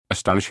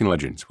Astonishing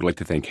Legends would like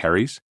to thank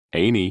Harry's,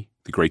 A&E,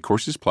 The Great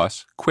Courses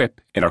Plus, Quip,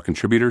 and our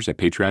contributors at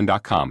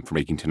patreon.com for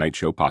making tonight's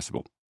show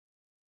possible.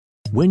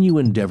 When you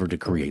endeavor to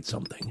create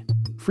something,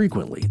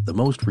 frequently the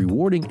most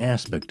rewarding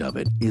aspect of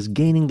it is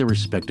gaining the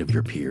respect of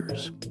your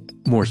peers.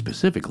 More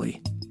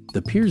specifically,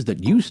 the peers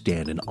that you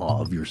stand in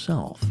awe of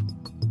yourself.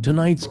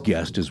 Tonight's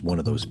guest is one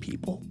of those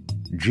people,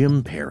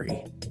 Jim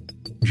Perry.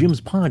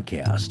 Jim's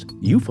podcast,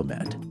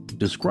 Euphomet,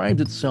 describes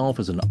itself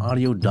as an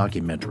audio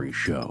documentary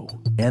show,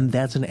 and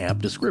that's an apt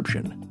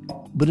description.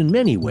 But in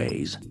many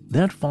ways,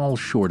 that falls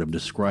short of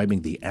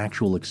describing the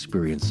actual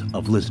experience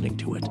of listening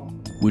to it,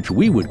 which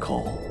we would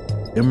call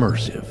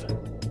immersive.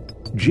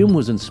 Jim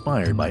was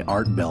inspired by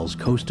Art Bell's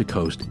Coast to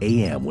Coast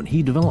AM when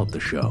he developed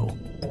the show,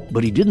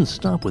 but he didn't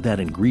stop with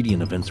that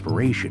ingredient of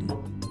inspiration.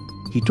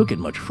 He took it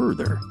much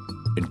further,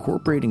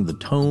 incorporating the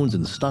tones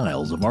and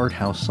styles of art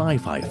house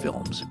sci-fi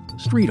films,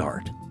 street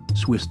art,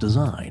 Swiss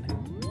design,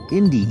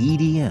 indie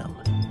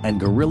EDM, and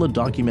guerrilla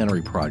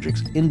documentary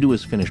projects into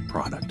his finished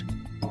product.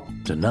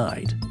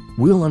 Tonight,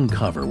 we'll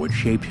uncover what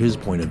shaped his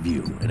point of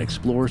view and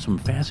explore some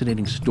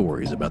fascinating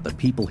stories about the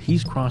people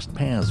he's crossed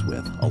paths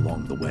with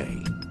along the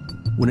way.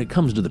 When it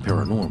comes to the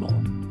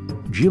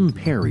paranormal, Jim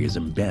Perry is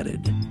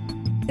embedded.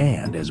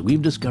 And as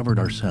we've discovered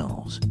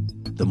ourselves,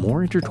 the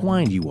more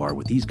intertwined you are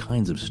with these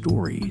kinds of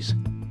stories,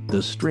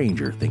 the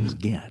stranger things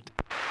get.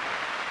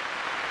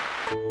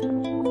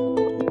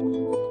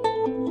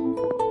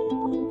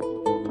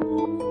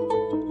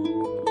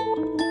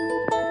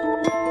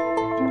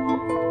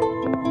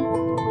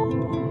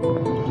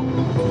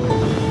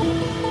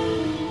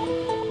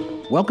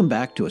 Welcome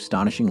back to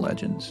Astonishing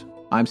Legends.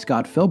 I'm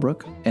Scott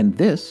Philbrook, and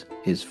this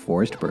is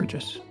Forrest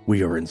Burgess.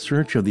 We are in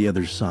search of the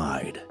other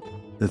side,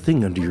 the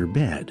thing under your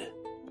bed,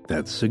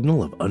 that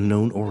signal of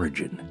unknown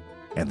origin,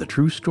 and the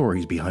true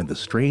stories behind the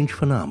strange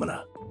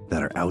phenomena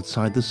that are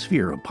outside the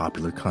sphere of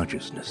popular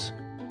consciousness.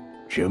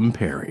 Jim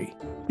Perry.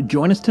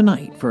 Join us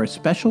tonight for a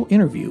special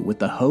interview with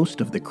the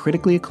host of the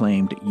critically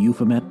acclaimed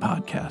Euphomet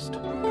podcast.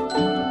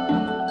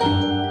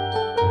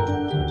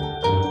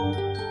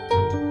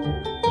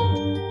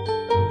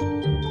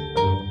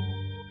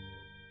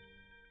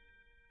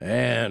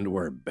 And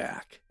we're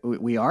back.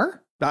 We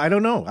are? I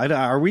don't know.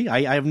 Are we?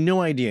 I have no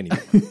idea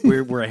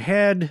anymore. we're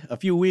ahead a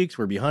few weeks.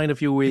 We're behind a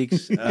few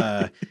weeks.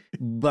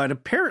 But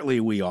apparently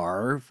we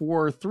are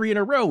for 3 in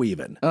a row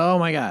even. Oh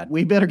my God.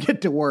 We better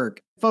get to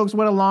work. Folks,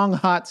 what a long,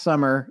 hot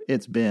summer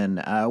it's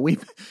been.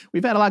 We've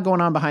had a lot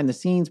going on behind the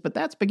scenes, but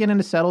that's beginning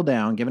to settle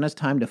down, giving us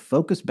time to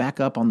focus back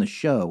up on the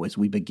show as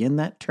we begin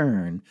that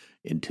turn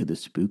into the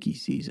spooky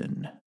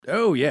season.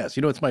 Oh, yes.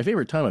 You know, it's my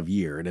favorite time of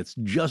year, and it's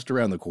just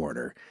around the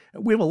corner.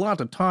 We have a lot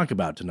to talk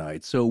about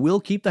tonight, so we'll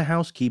keep the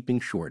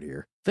housekeeping short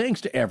here. Thanks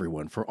to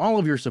everyone for all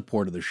of your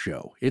support of the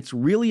show. It's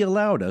really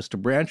allowed us to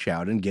branch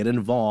out and get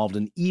involved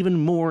in even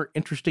more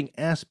interesting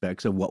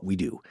aspects of what we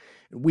do.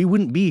 We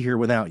wouldn't be here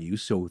without you,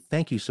 so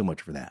thank you so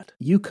much for that.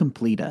 You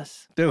complete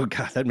us. Oh,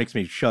 God, that makes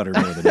me shudder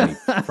more than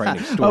any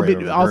frightening story.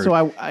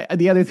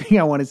 The other thing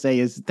I want to say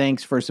is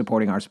thanks for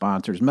supporting our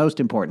sponsors. Most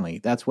importantly,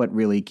 that's what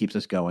really keeps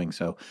us going.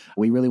 So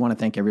we really want to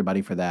thank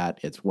everybody for that.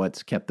 It's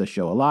what's kept the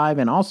show alive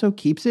and also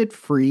keeps it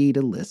free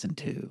to listen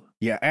to.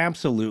 Yeah,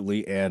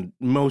 absolutely, and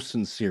most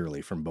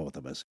sincerely from both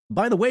of us.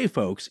 By the way,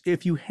 folks,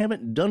 if you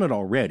haven't done it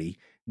already,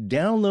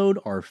 download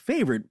our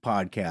favorite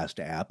podcast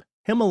app,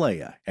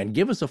 Himalaya, and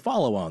give us a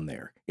follow on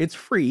there. It's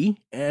free,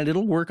 and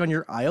it'll work on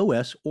your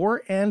iOS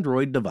or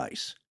Android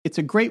device. It's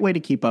a great way to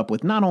keep up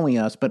with not only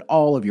us, but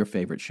all of your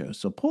favorite shows.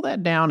 So pull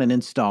that down and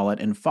install it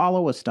and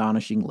follow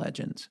Astonishing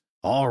Legends.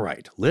 All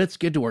right, let's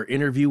get to our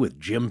interview with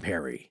Jim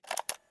Perry.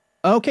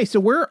 Okay, so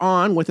we're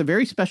on with a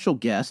very special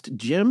guest,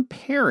 Jim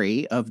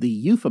Perry of the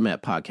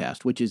Euphomet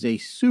podcast, which is a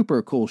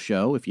super cool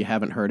show. If you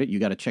haven't heard it, you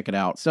got to check it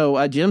out.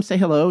 So, Jim, say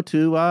hello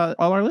to all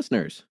our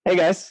listeners. Hey,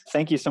 guys.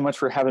 Thank you so much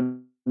for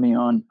having me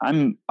on.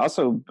 I'm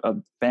also a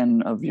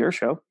fan of your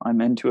show.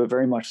 I'm into it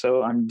very much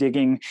so. I'm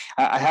digging.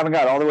 I haven't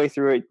got all the way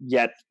through it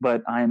yet,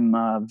 but I'm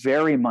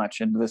very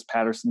much into this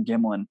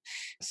Patterson-Gimlin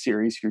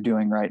series you're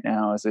doing right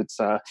now, as it's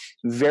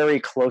very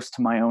close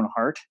to my own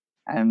heart.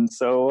 And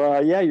so,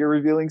 you're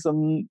revealing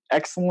some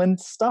excellent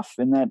stuff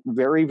in that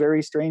very,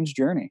 very strange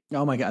journey.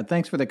 Oh, my God.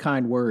 Thanks for the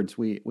kind words.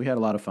 We had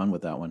a lot of fun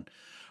with that one.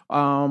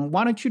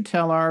 Why don't you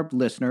tell our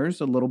listeners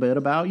a little bit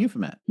about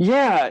Euphomet?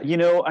 Yeah,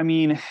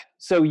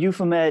 so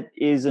Euphomet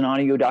is an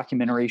audio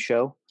documentary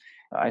show.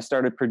 I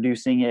started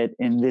producing it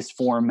in this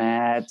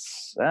format,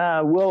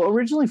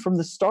 originally from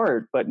the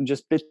start, but in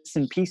just bits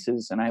and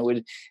pieces. And I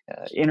would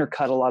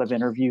intercut a lot of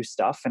interview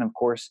stuff. And of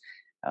course,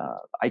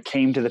 I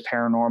came to the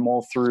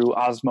paranormal through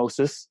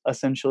osmosis,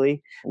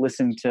 essentially,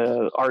 listening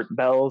to Art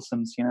Bell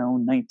since,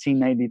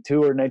 1992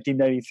 or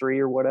 1993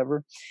 or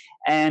whatever,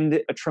 and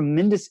a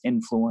tremendous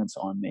influence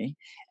on me.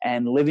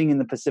 And living in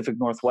the Pacific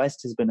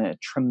Northwest has been a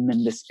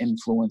tremendous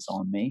influence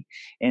on me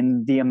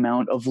in the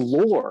amount of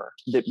lore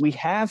that we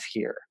have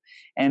here.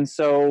 And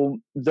so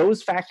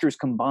those factors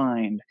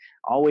combined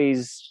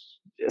always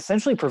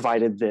essentially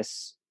provided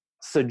this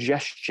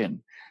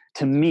suggestion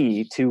to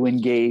me to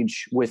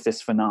engage with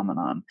this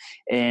phenomenon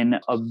in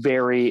a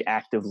very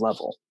active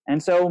level.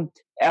 And so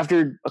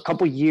after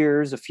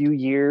a few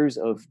years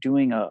of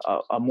doing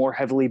a more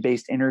heavily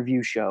based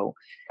interview show,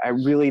 I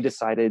really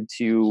decided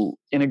to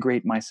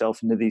integrate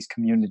myself into these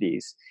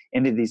communities,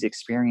 into these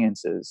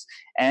experiences,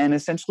 and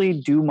essentially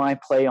do my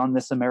play on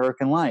This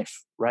American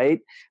Life, right?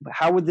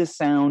 How would this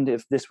sound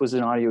if this was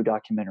an audio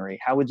documentary?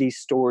 How would these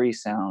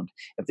stories sound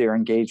if they're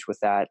engaged with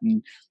that?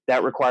 And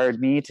that required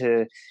me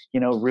to,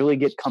 really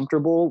get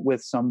comfortable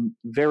with some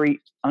very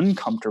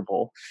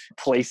uncomfortable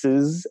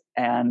places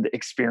and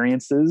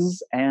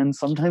experiences and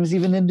sometimes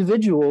even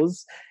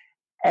individuals.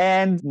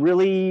 And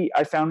really,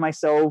 I found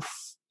myself,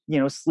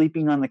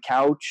 sleeping on the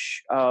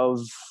couch of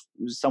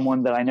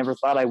someone that I never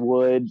thought I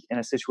would, in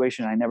a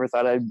situation I never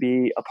thought I'd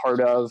be a part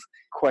of,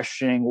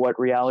 questioning what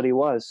reality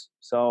was.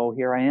 So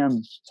here I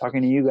am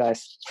talking to you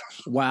guys.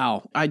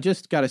 Wow. I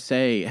just got to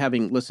say,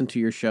 having listened to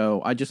your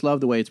show, I just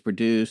love the way it's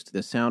produced,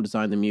 the sound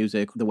design, the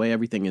music, the way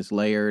everything is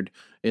layered.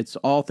 It's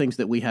all things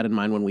that we had in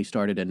mind when we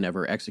started and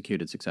never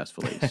executed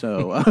successfully.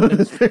 So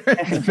it's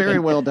very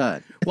well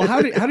done. Well,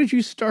 how did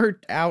you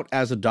start out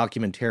as a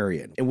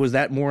documentarian? And was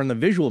that more in the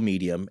visual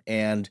medium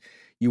and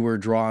you were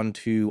drawn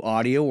to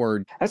audio,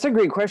 or? That's a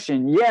great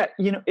question. Yeah,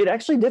 it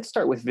actually did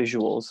start with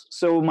visuals.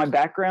 So my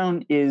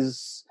background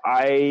is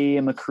I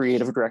am a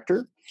creative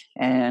director.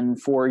 And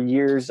for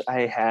years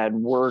I had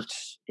worked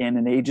in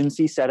an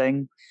agency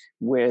setting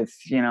with,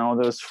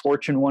 those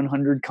Fortune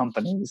 100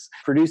 companies,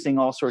 producing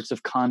all sorts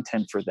of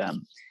content for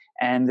them.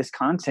 And this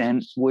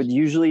content would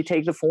usually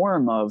take the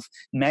form of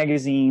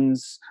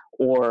magazines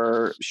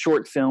or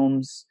short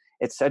films,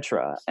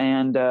 etc.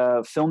 And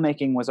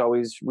filmmaking was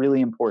always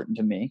really important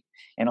to me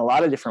in a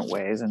lot of different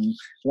ways. And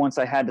once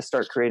I had to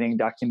start creating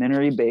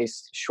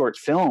documentary-based short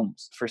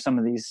films for some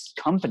of these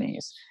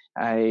companies,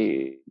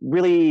 I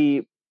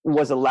really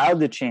was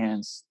allowed the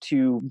chance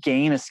to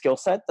gain a skill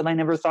set that I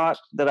never thought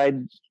that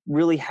I'd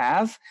really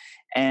have,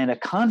 and a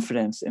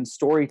confidence in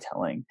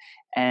storytelling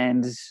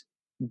and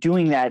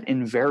doing that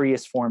in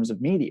various forms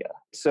of media.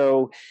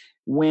 So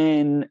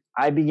when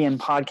I began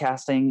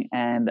podcasting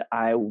and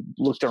I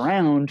looked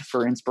around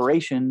for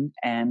inspiration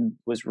and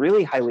was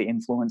really highly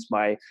influenced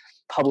by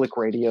public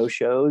radio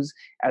shows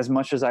as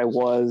much as I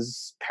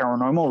was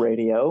paranormal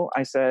radio,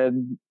 I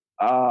said,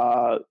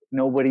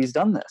 nobody's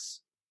done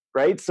this.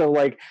 Right? So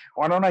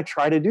why don't I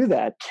try to do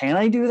that? Can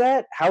I do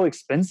that? How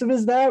expensive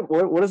is that?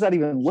 What does that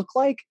even look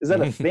like? Is that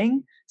a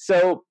thing?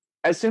 So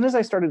as soon as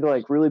I started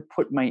to really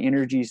put my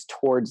energies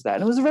towards that,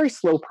 and it was a very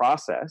slow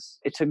process.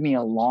 It took me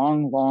a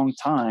long, long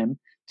time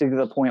to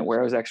the point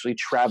where I was actually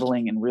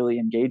traveling and really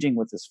engaging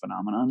with this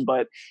phenomenon.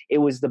 But it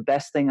was the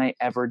best thing I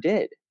ever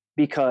did,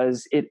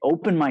 because it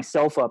opened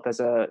myself up as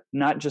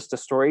not just a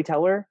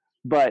storyteller,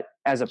 but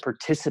as a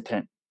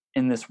participant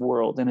in this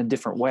world in a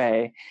different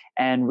way,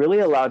 and really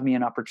allowed me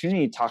an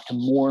opportunity to talk to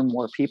more and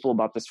more people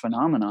about this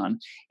phenomenon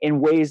in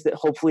ways that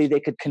hopefully they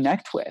could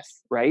connect with,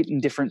 right?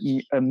 In different,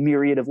 a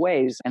myriad of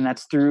ways. And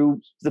that's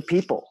through the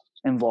people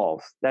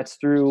involved. That's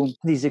through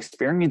these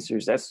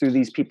experiencers. That's through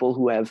these people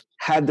who have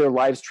had their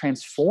lives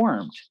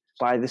transformed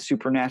by the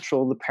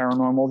supernatural, the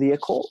paranormal, the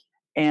occult.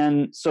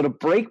 And so to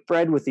break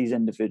bread with these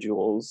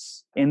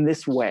individuals in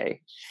this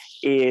way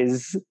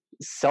is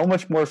so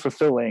much more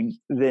fulfilling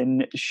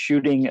than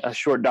shooting a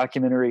short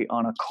documentary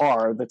on a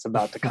car that's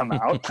about to come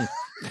out.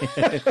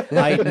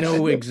 I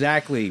know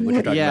exactly what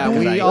you're talking about.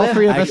 We all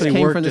three of us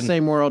came from the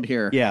same world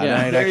here. Yeah, and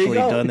I'd actually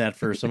done that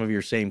for some of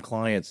your same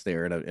clients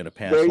there in a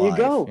past life. There you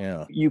go.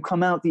 Yeah. You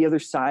come out the other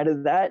side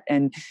of that,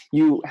 and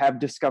you have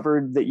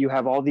discovered that you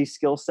have all these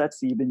skill sets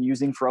that you've been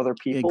using for other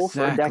people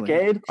for a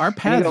decade. Our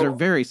paths are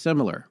very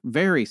similar.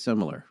 Very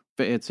similar.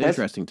 But it's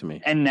interesting to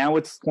me. And now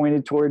it's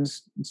pointed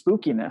towards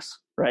spookiness.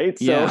 Right?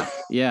 So,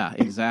 yeah,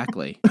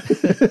 exactly.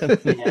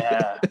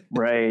 Yeah,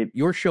 right.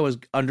 Your show has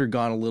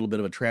undergone a little bit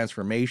of a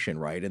transformation,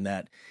 right? In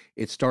that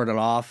it started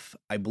off,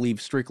 I believe,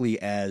 strictly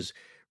as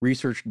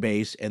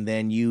research-based, and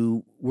then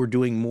you were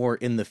doing more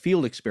in the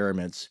field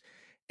experiments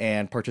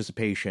and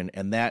participation,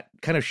 and that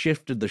kind of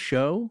shifted the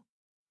show?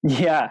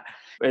 Yeah,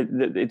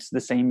 it's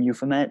the same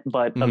Euphomet,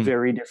 but a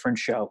very different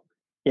show.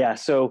 Yeah,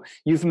 so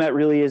Euphomet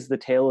really is the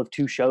tale of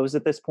two shows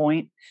at this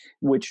point,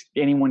 which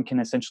anyone can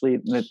essentially,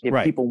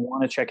 if people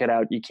want to check it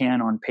out, you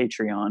can on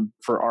Patreon,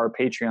 for our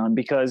Patreon,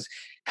 because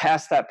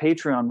past that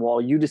Patreon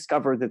wall, you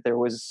discover that there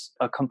was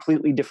a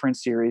completely different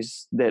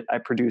series that I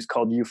produced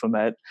called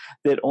Euphomet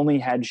that only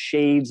had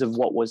shades of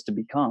what was to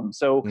become.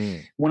 So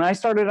when I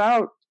started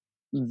out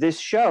this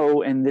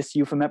show and this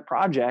Euphomet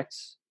project,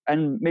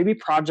 and maybe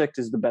project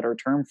is the better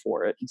term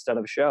for it instead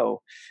of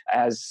show,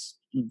 as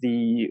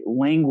the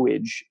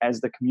language,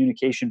 as the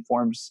communication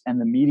forms and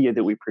the media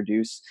that we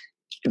produce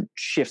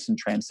shifts and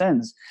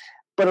transcends.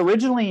 But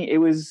originally it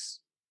was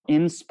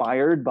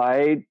inspired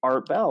by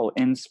Art Bell,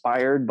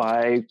 inspired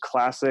by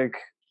classic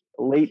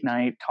late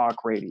night talk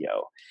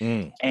radio.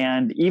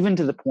 And even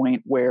to the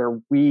point where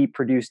we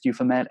produced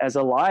Euphomet as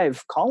a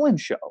live call-in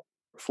show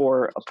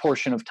for a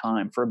portion of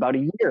time for about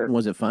a year.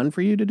 Was it fun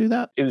for you to do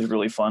that? It was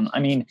really fun. I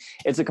mean,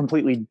 it's a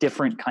completely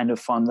different kind of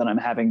fun than I'm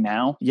having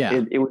now.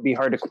 Yeah. It would be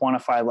hard to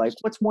quantify, like,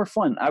 what's more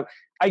fun?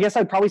 I guess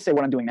I'd probably say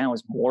what I'm doing now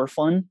is more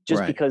fun,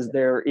 just because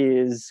there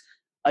is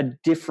a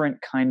different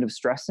kind of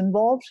stress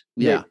involved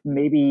that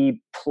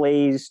maybe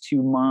plays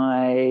to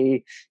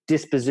my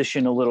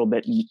disposition a little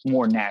bit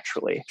more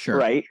naturally. Sure.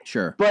 Right.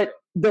 Sure. But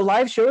the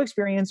live show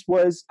experience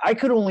was, I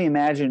could only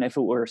imagine if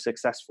it were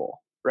successful.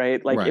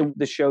 Right. Like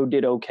the show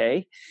did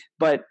okay,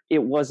 but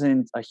it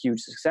wasn't a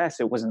huge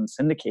success. It wasn't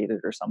syndicated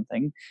or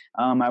something.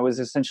 I was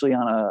essentially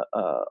on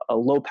a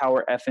low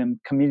power FM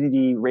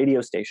community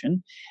radio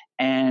station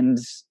and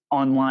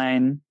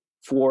online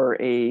for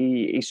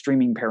a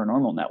streaming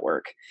paranormal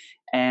network.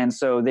 And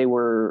so they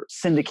were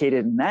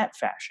syndicated in that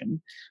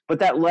fashion. But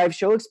that live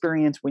show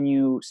experience, when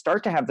you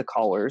start to have the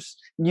callers,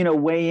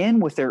 weigh in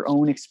with their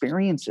own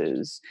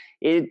experiences,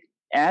 it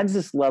adds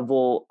this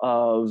level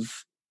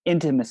of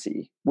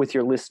intimacy with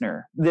your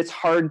listener that's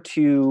hard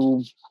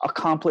to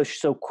accomplish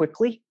so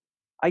quickly,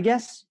 I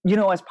guess.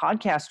 As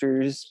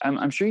podcasters,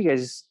 I'm sure you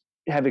guys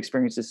have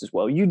experienced this as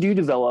well. You do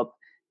develop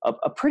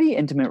a pretty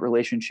intimate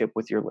relationship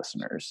with your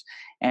listeners,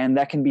 and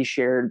that can be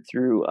shared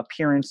through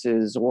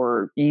appearances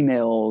or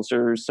emails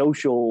or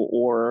social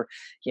or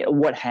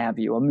what have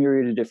you, a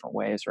myriad of different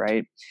ways,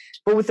 right?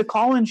 But with the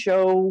call-in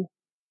show,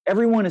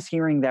 everyone is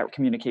hearing that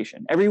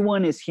communication.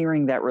 Everyone is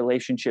hearing that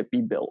relationship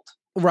be built.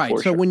 Right.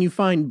 So when you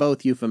find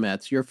both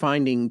Euphomets, you're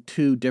finding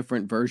two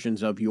different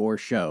versions of your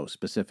show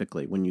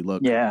specifically when you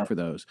look for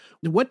those.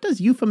 What does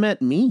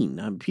Euphomet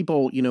mean?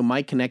 People,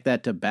 might connect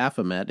that to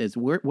Baphomet.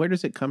 Where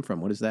does it come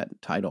from? What is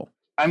that title?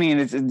 I mean,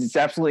 it's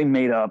absolutely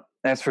made up.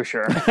 That's for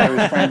sure. I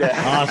was trying to.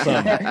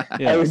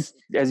 Awesome. I was,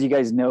 as you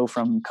guys know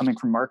from coming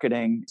from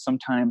marketing,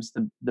 sometimes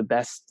the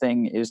best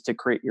thing is to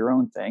create your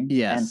own thing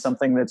and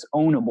something that's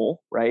ownable,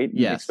 right?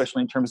 Yes.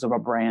 Especially in terms of a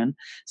brand.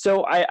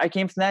 So I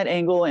came from that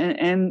angle,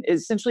 and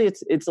essentially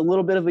it's a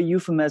little bit of a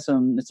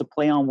euphemism. It's a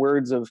play on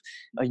words of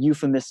a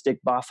euphemistic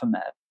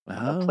Baphomet,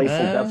 a playful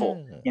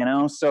devil.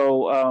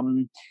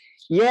 So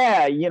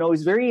it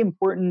was very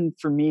important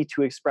for me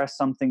to express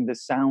something that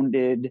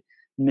sounded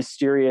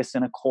mysterious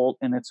and occult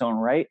in its own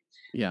right,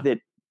 that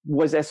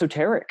was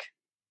esoteric,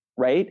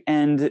 right?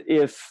 And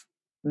if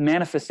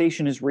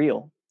manifestation is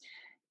real,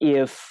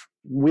 if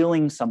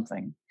willing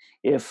something,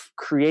 if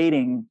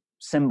creating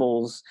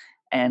symbols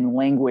and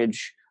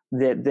language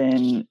that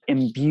then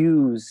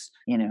imbues,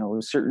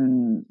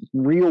 certain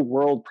real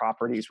world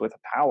properties with a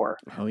power,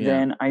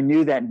 then I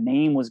knew that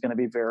name was going to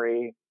be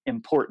very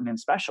important and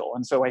special.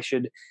 And so I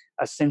should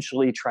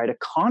essentially try to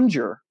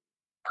conjure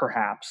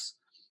perhaps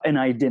an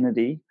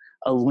identity,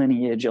 a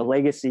lineage, a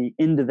legacy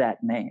into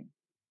that name.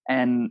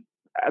 And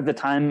at the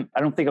time, I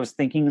don't think I was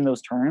thinking in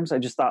those terms. I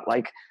just thought,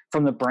 like,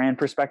 from the brand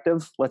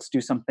perspective, let's do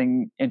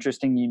something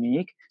interesting,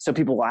 unique, so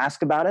people will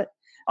ask about it.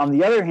 On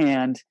the other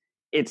hand,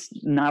 it's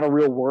not a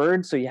real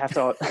word, so you have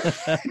to.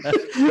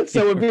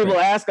 So when people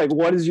ask, like,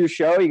 "What is your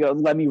show?" You go,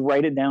 "Let me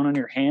write it down on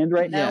your hand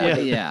right now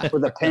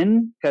with a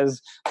pen,"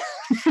 because.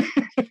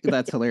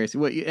 That's hilarious.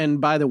 And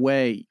by the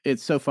way,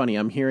 it's so funny.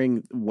 I'm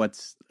hearing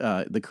what's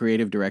the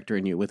creative director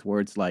in you with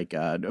words like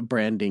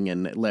branding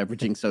and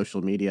leveraging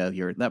social media.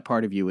 That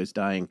part of you is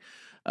dying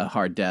a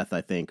hard death,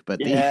 I think. But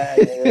by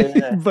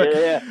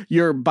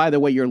the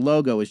way, your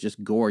logo is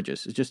just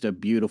gorgeous. It's just a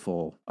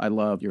beautiful. I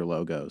love your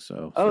logo.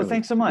 So really,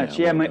 thanks so much.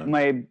 Yeah,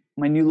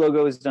 my new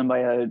logo is done by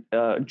a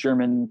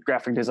German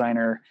graphic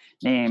designer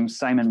named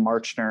Simon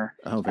Marchner.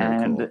 Oh,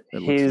 very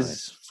cool.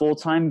 His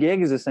full-time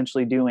gig is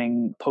essentially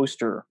doing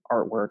poster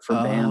artwork for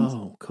bands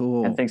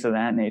and things of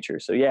that nature.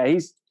 So yeah,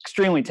 he's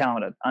extremely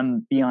talented.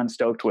 I'm beyond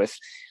stoked with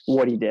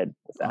what he did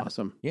with that.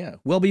 Awesome. Yeah.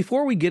 Well,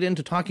 before we get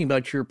into talking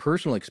about your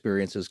personal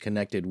experiences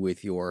connected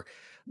with your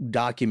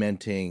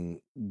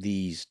documenting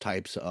these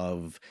types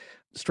of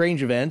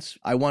strange events,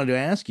 I wanted to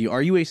ask you,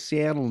 are you a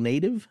Seattle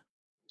native?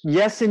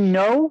 Yes and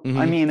no. Mm-hmm.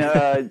 I mean,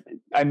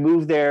 I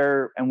moved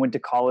there and went to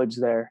college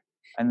there,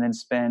 and then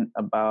spent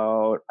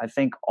about, I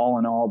think, all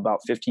in all, about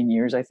 15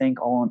 years. I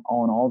think all in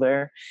all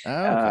there. Oh,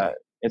 okay.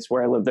 It's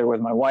where I lived there with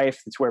my wife.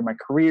 It's where my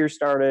career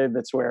started.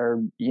 That's where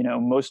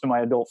most of my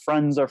adult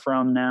friends are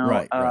from now.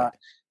 Right.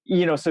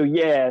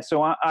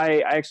 So I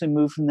actually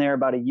moved from there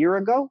about a year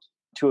ago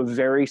to a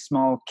very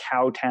small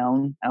cow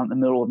town out in the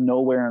middle of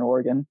nowhere in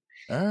Oregon.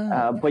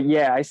 But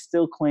yeah, I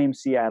still claim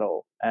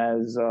Seattle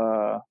as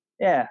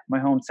my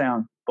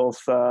hometown, both,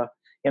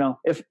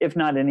 if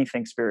not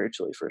anything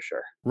spiritually, for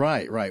sure.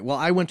 Right. Well,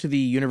 I went to the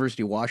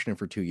University of Washington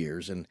for 2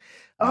 years and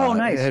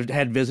nice.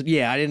 had visited.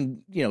 Yeah, I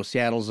didn't,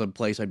 Seattle's a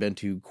place I've been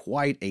to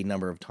quite a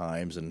number of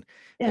times and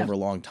over a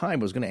long time.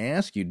 I was going to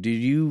ask you,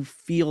 did you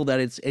feel that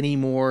it's any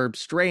more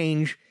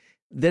strange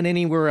than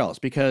anywhere else?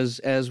 Because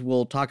as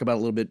we'll talk about a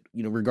little bit,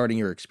 regarding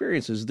your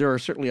experiences, there are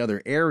certainly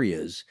other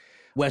areas,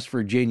 West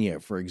Virginia,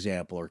 for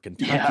example, or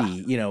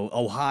Kentucky,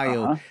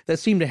 Ohio, that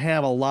seem to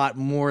have a lot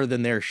more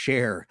than their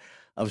share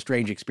of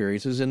strange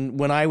experiences. And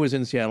when I was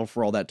in Seattle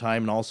for all that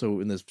time, and also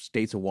in the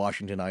states of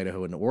Washington,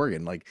 Idaho, and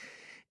Oregon, like,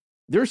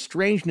 there's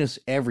strangeness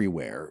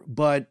everywhere,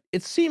 but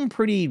it seemed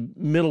pretty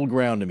middle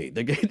ground to me.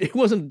 It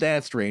wasn't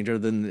that strange, other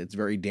than it's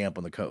very damp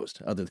on the coast.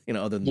 Other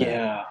than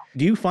that,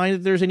 do you find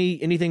that there's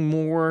anything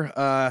more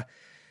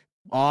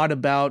odd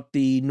about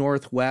the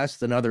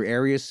Northwest than other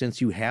areas since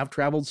you have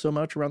traveled so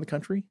much around the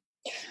country?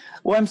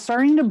 Well, I'm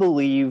starting to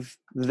believe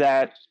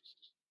that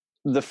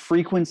the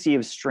frequency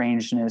of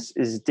strangeness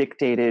is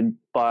dictated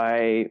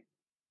by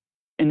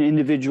an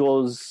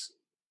individual's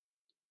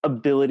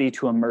ability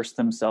to immerse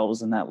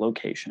themselves in that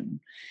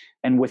location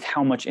and with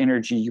how much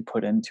energy you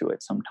put into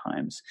it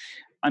sometimes.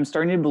 I'm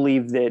starting to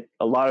believe that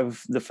a lot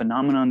of the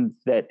phenomenon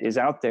that is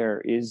out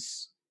there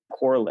is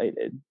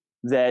correlated,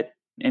 that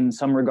in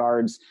some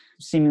regards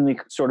seemingly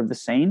sort of the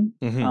same.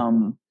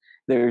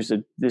 There's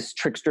this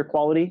trickster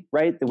quality,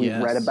 right, that we've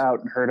read about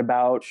and heard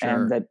about,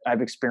 and that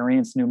I've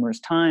experienced numerous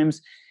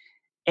times.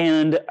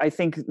 And I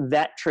think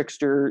that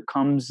trickster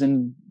comes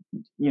in,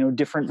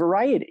 different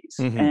varieties.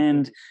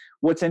 And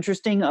what's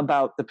interesting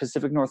about the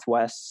Pacific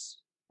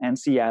Northwest and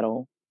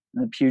Seattle,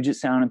 and the Puget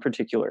Sound in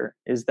particular,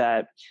 is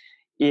that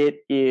it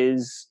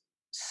is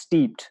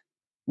steeped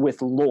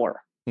with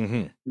lore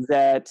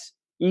that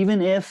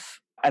even if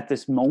at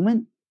this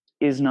moment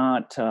is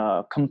not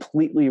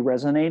completely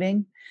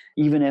resonating,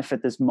 even if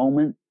at this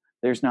moment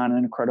there's not an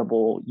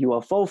incredible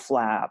UFO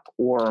flap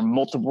or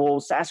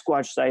multiple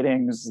Sasquatch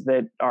sightings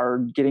that are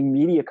getting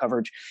media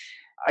coverage,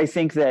 I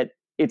think that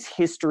its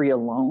history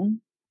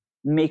alone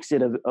makes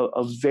it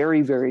a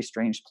very, very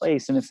strange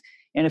place. And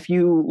if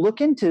you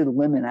look into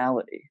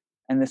liminality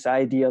and this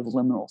idea of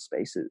liminal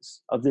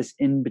spaces, of this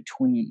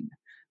in-between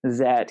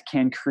that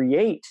can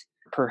create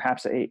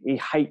perhaps a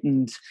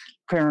heightened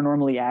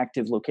paranormally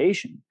active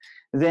location,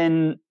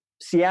 then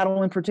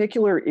Seattle in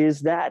particular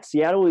is that.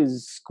 Seattle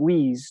is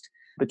squeezed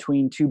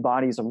between two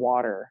bodies of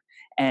water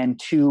and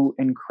two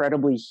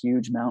incredibly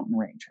huge mountain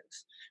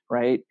ranges,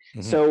 right?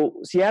 So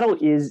Seattle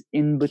is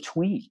in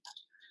between,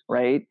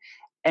 right?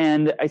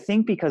 And I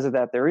think because of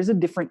that, there is a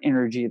different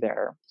energy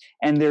there.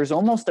 And there's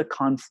almost a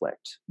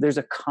conflict. There's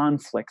a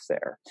conflict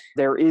there.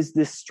 There is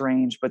this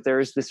strange, but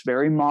there is this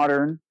very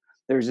modern,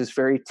 there's this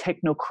very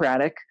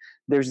technocratic,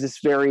 there's this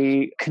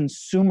very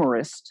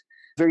consumerist,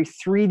 very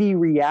 3D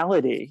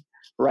reality,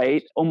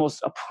 right?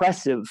 Almost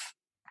oppressive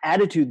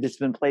attitude that's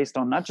been placed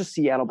on not just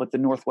Seattle, but the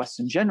Northwest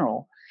in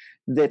general,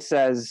 that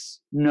says,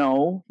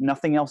 no,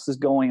 nothing else is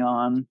going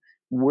on.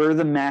 We're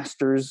the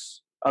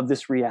masters of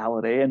this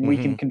reality, and we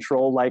can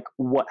control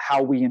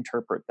how we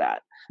interpret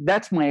that.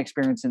 That's my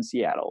experience in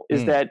Seattle,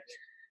 is that,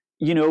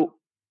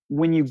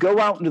 when you go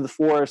out into the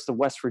forests of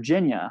West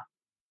Virginia,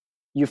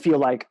 you feel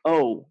like,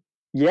 oh,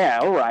 yeah,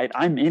 all right,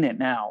 I'm in it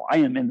now. I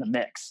am in the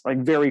mix. Like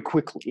very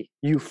quickly,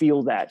 you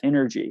feel that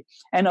energy.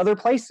 And other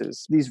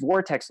places, these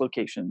vortex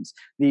locations,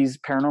 these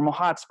paranormal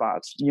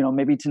hotspots.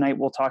 Maybe tonight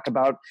we'll talk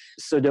about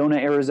Sedona,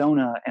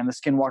 Arizona, and the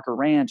Skinwalker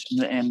Ranch,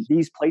 and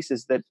these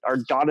places that are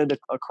dotted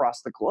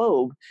across the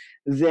globe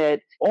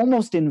that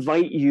almost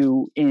invite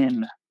you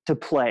in to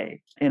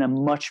play in a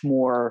much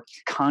more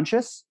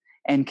conscious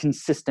and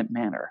consistent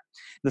manner.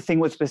 The thing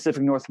with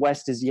Pacific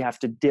Northwest is you have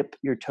to dip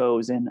your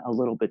toes in a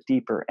little bit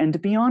deeper. And to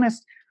be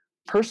honest,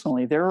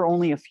 personally, there are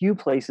only a few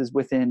places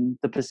within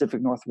the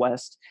Pacific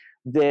Northwest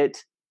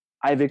that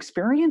I've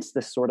experienced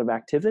this sort of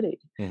activity,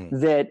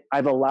 that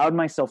I've allowed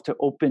myself to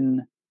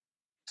open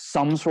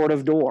some sort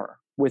of door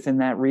within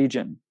that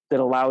region that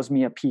allows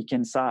me a peek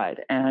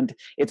inside. And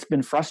it's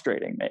been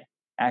frustrating me,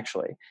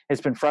 actually. It's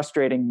been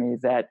frustrating me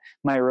that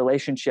my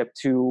relationship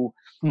to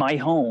my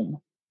home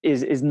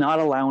is not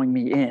allowing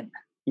me in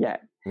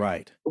yet.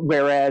 Right.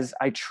 Whereas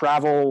I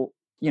travel,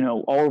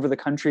 all over the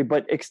country,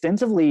 but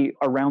extensively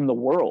around the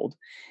world,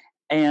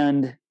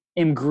 and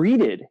am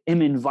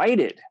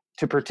invited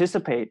to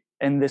participate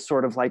in this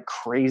sort of like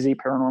crazy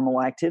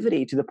paranormal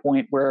activity to the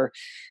point where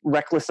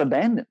reckless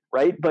abandon,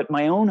 right? But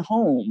my own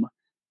home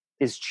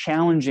is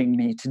challenging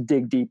me to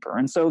dig deeper.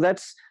 And so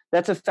that's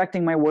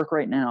affecting my work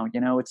right now.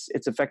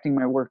 It's affecting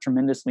my work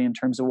tremendously in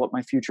terms of what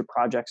my future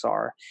projects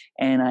are.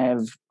 And I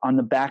have, on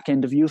the back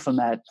end of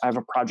Euphomet, I have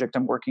a project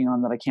I'm working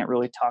on that I can't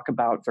really talk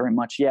about very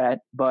much yet,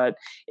 but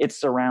it's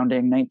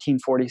surrounding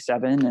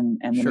 1947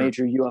 and the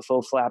major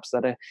UFO flaps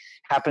that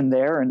happened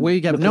there. And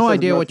we have no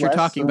idea what you're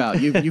talking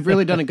about. You've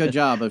really done a good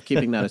job of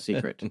keeping that a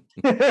secret.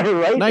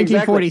 Right?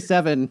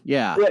 1947. Exactly.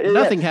 Yeah.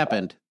 Nothing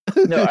happened.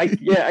 No,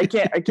 I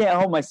can't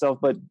help myself,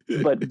 but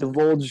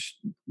divulge.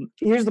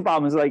 Here's the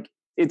problem: is like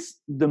it's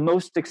the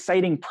most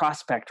exciting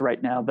prospect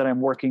right now that I'm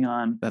working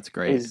on. That's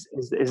great. Is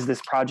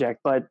this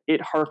project, but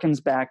it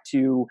harkens back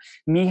to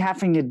me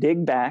having to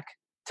dig back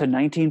to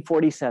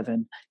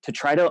 1947 to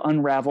try to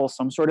unravel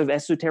some sort of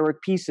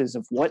esoteric pieces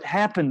of what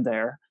happened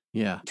there.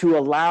 Yeah. To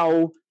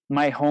allow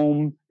my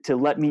home to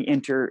let me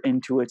enter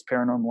into its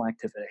paranormal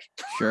activity.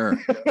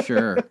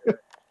 Sure.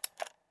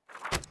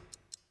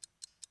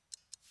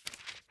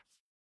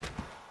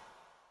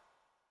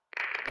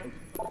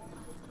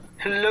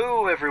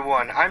 Hello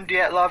everyone, I'm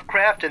Dyatlov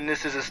and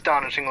this is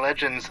Astonishing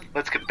Legends.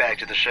 Let's get back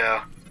to the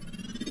show.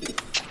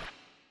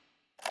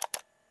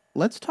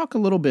 Let's talk a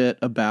little bit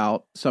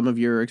about some of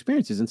your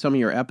experiences and some of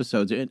your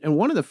episodes. And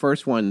one of the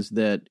first ones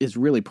that is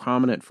really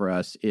prominent for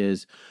us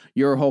is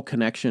your whole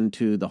connection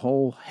to the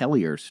whole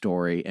Hellier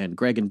story and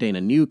Greg and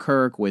Dana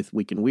Newkirk with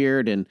Week in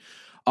Weird and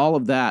all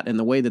of that and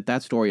the way that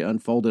that story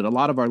unfolded. A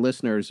lot of our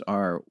listeners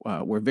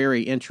were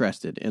very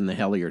interested in the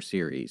Hellier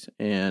series.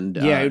 And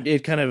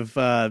it kind of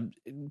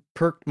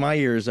perked my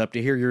ears up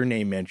to hear your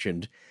name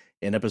mentioned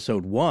in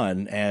episode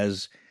 1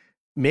 as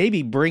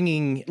maybe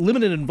bringing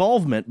limited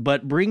involvement,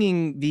 but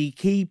bringing the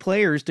key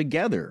players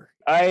together.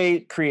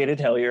 I created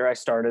Hellier. I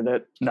started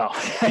it. No.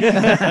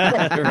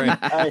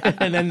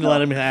 And then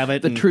let him have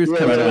it. The truth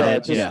comes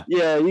out.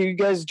 Yeah, you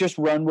guys just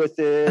run with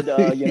it.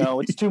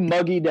 It's too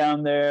muggy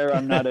down there.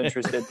 I'm not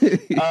interested.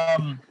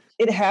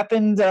 It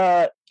happened,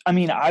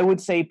 I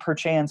would say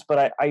perchance,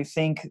 but I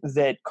think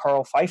that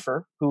Carl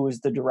Pfeiffer, who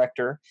was the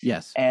director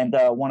and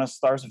one of the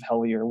stars of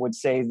Hellier, would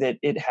say that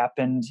it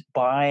happened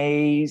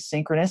by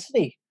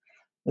synchronicity,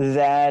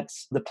 that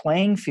the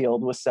playing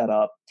field was set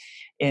up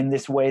in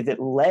this way that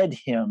led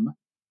him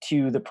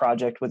to the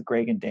project with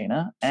Greg and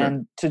Dana. Sure.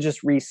 And to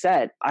just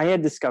reset, I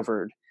had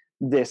discovered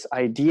this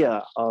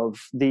idea of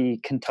the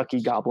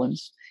Kentucky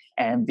Goblins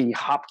and the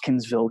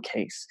Hopkinsville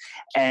case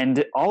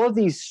and all of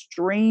these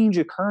strange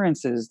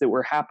occurrences that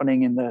were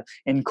happening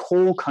in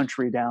coal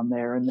country down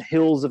there in the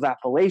hills of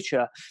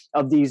Appalachia,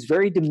 of these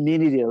very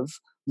diminutive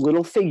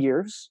little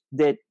figures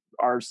that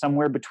are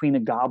somewhere between a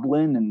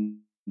goblin and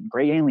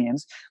gray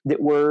aliens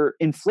that were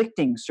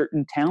inflicting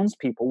certain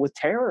townspeople with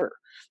terror.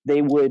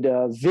 They would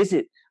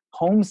visit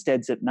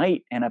homesteads at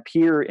night and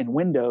appear in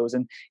windows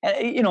and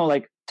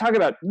talk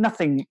about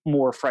nothing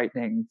more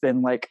frightening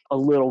than like a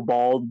little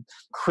bald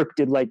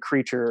cryptid-like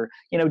creature,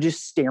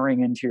 just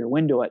staring into your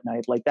window at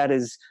night. Like that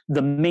is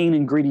the main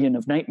ingredient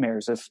of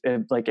nightmares, if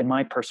in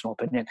my personal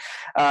opinion.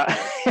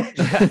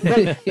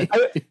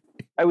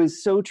 I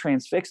was so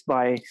transfixed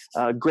by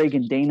Greg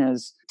and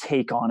Dana's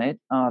take on it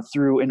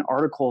through an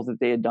article that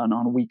they had done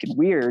on Week in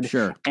Weird,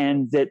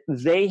 and that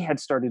they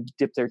had started to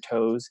dip their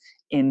toes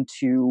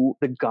into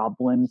the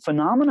goblin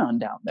phenomenon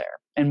down there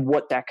and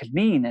what that could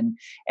mean.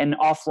 And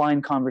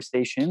offline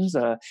conversations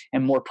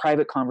and more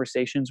private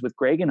conversations with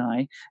Greg and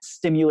I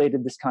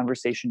stimulated this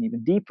conversation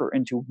even deeper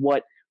into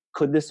what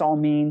could this all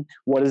mean?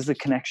 What is the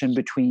connection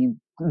between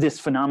this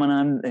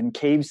phenomenon and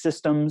cave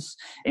systems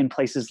in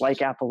places like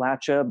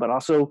Appalachia, but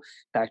also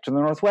back to the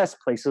Northwest,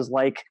 places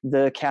like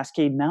the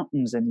Cascade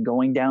Mountains and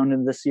going down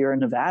into the Sierra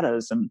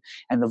Nevadas and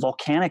the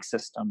volcanic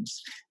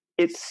systems.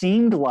 It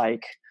seemed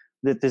like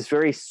that this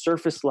very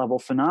surface level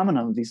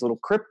phenomenon of these little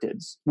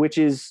cryptids, which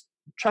is,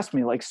 trust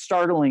me, like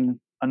startling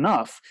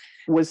enough,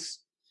 was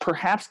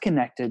perhaps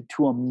connected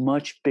to a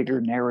much bigger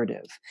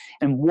narrative.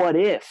 And what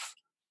if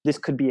this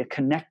could be a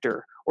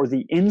connector or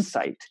the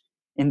insight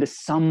into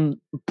some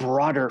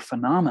broader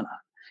phenomena?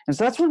 And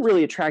so that's what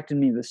really attracted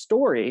me to the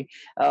story,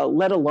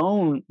 let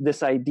alone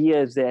this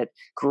idea that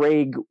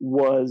Greg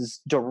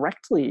was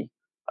directly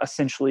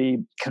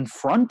essentially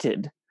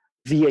confronted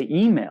via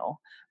email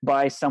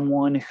by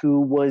someone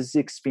who was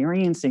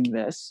experiencing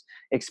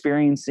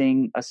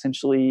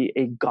essentially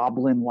a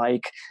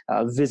goblin-like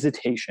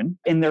visitation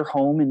in their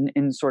home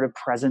in sort of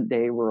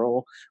present-day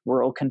rural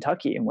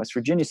Kentucky and West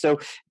Virginia. So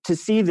to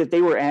see that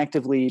they were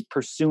actively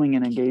pursuing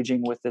and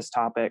engaging with this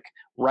topic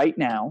right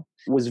now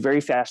was very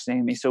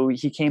fascinating to me. So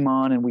he came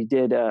on and we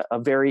did a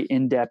very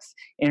in-depth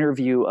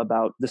interview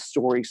about the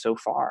story so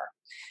far.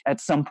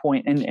 At some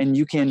point, and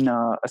you can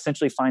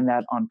essentially find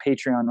that on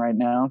Patreon right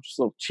now. Just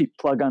a little cheap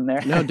plug on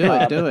there. No,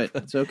 do it.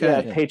 It's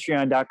okay. Yeah,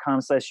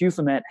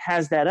 Patreon.com/Euphomet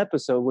has that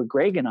episode with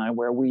Greg and I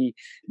where we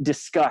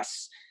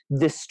discuss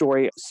this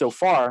story so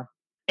far.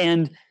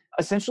 And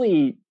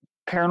essentially,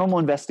 paranormal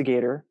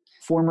investigator,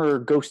 former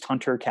Ghost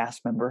Hunter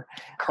cast member,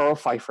 Carl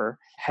Pfeiffer,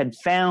 had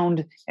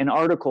found an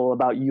article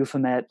about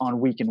Euphomet on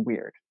Week in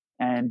Weird.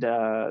 And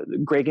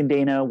Greg and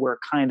Dana were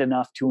kind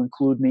enough to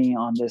include me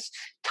on this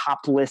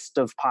top list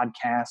of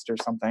podcasts or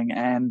something.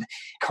 And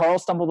Carl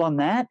stumbled on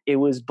that. It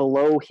was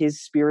below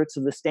his Spirits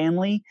of the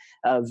Stanley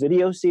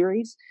video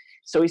series.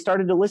 So he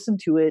started to listen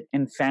to it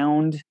and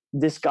found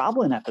this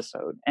goblin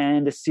episode.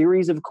 And a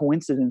series of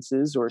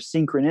coincidences or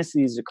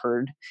synchronicities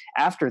occurred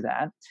after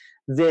that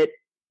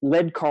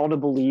led Carl to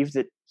believe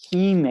that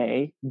he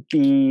may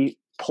be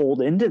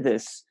pulled into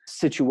this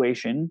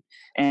situation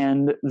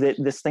and that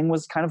this thing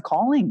was kind of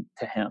calling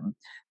to him,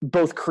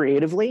 both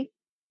creatively,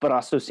 but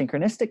also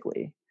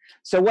synchronistically.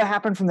 So what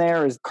happened from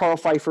there is Carl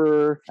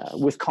Pfeiffer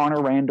with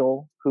Connor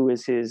Randall, who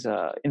is his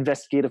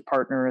investigative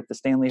partner at the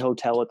Stanley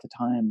Hotel at the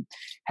time,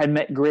 had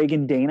met Greg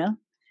and Dana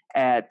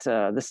at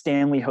the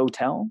Stanley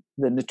Hotel,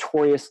 the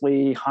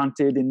notoriously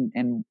haunted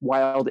and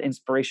wild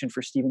inspiration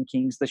for Stephen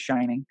King's The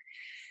Shining.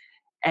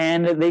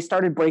 And they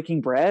started breaking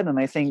bread. And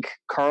I think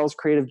Carl's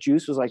creative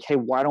juice was like, hey,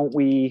 why don't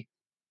we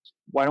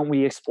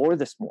explore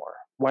this more?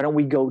 Why don't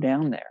we go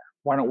down there?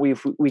 Why don't we,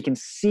 if we can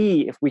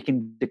see if we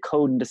can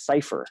decode and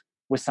decipher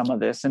with some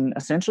of this? And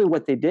essentially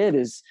what they did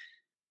is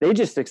they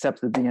just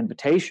accepted the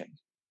invitation.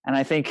 And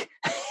I think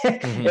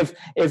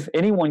if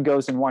anyone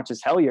goes and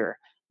watches Hellier,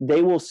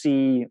 they will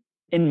see,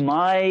 in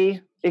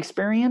my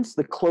experience,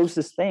 the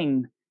closest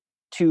thing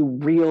to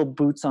real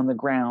boots on the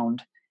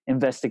ground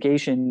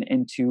investigation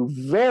into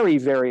very,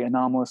 very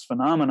anomalous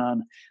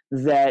phenomenon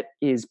that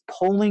is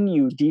pulling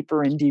you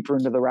deeper and deeper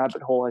into the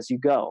rabbit hole as you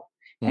go.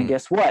 And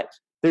guess what?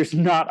 There's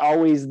not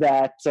always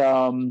that,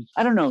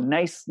 I don't know,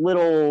 nice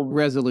little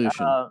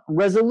resolution.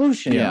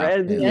 Right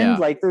at the end.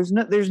 Like there's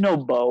no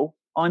bow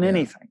on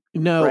anything.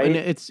 No, right? and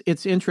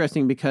it's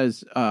interesting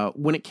because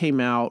when it came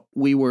out,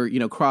 we were,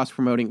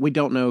 cross-promoting. We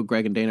don't know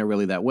Greg and Dana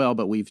really that well,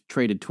 but we've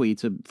traded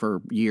tweets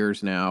for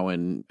years now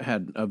and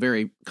had a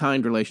very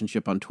kind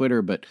relationship on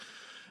Twitter, but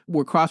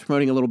we're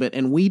cross-promoting a little bit.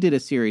 And we did a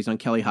series on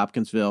Kelly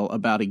Hopkinsville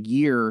about a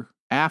year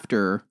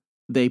after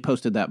they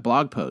posted that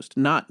blog post,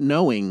 not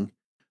knowing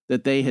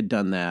that they had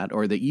done that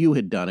or that you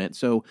had done it.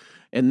 So,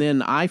 and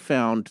then I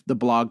found the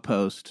blog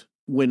post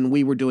when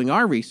we were doing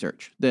our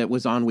research that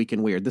was on Week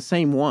in Weird, the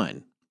same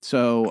one.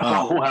 So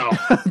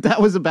that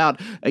was about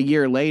a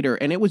year later,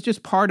 and it was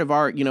just part of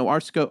our,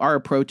 our scope. Our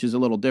approach is a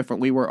little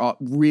different. We were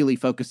really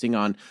focusing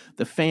on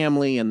the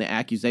family and the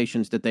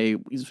accusations that they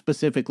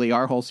specifically.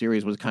 Our whole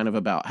series was kind of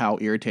about how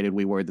irritated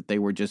we were that they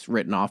were just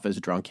written off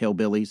as drunk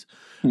hillbillies.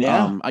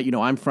 Yeah,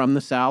 I'm from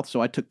the South, so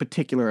I took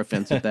particular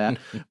offense at that.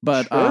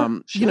 But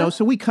sure.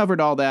 So we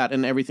covered all that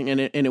and everything, and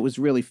it was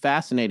really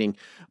fascinating.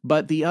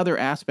 But the other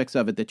aspects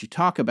of it that you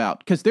talk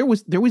about, because there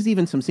was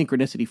even some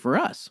synchronicity for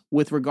us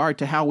with regard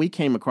to how we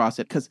came across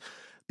it, because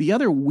the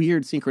other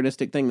weird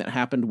synchronistic thing that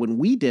happened when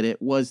we did it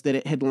was that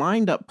it had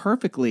lined up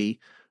perfectly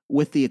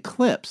with the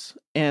eclipse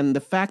and the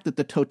fact that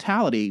the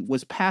totality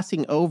was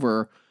passing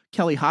over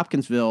Kelly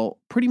Hopkinsville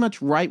pretty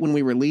much right when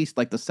we released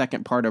like the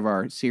second part of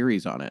our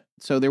series on it.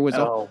 So there was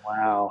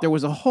there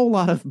was a whole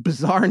lot of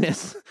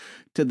bizarreness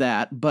to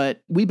that,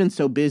 but we've been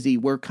so busy,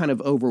 we're kind of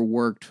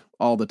overworked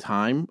all the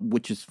time,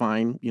 which is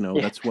fine.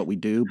 That's what we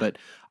do. But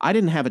I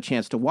didn't have a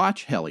chance to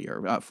watch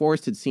Hellier.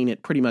 Forrest had seen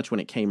it pretty much when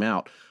it came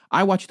out.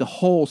 I watched the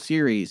whole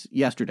series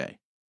yesterday.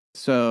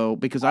 So,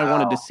 because I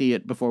wanted to see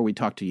it before we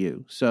talked to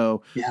you.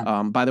 So,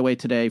 by the way,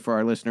 today, for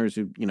our listeners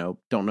who,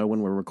 don't know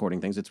when we're recording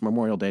things, it's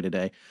Memorial Day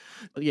today.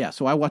 Yeah,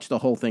 so I watched the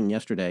whole thing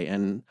yesterday,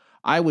 and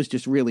I was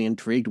just really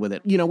intrigued with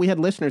it. We had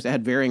listeners that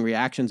had varying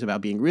reactions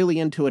about being really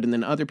into it, and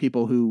then other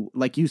people who,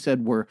 like you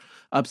said, were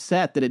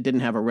upset that it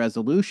didn't have a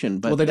resolution.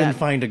 But they didn't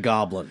find a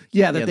goblin.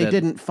 Yeah, they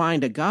didn't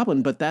find a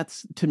goblin. But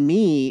that's, to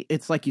me,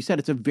 it's like you said,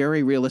 it's a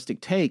very realistic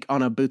take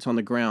on a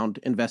boots-on-the-ground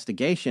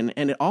investigation,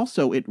 and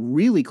it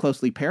really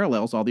closely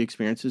parallels all the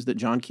experiences that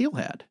John Keel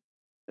had,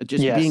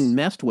 just being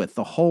messed with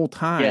the whole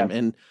time. Yeah.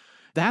 And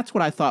that's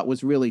what I thought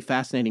was really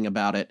fascinating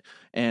about it,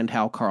 and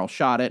how Carl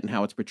shot it and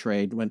how it's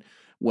portrayed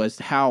was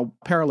how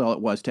parallel it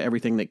was to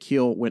everything that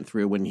Keel went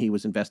through when he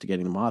was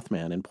investigating the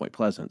Mothman in Point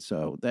Pleasant.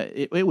 So that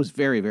it was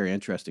very, very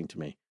interesting to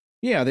me.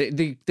 Yeah,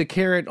 the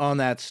carrot on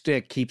that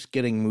stick keeps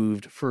getting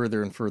moved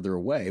further and further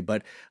away.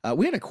 But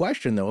we had a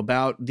question, though,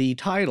 about the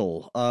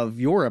title of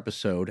your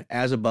episode,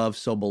 As Above,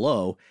 So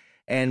Below,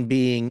 and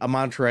being a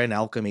mantra in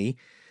alchemy.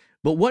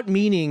 But what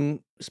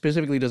meaning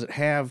specifically does it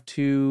have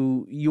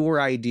to your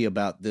idea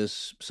about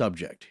this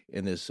subject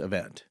in this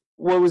event?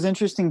 What was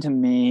interesting to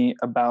me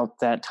about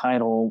that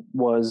title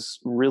was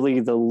really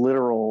the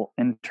literal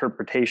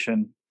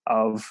interpretation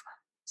of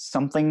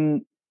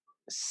something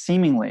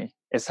seemingly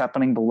is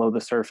happening below the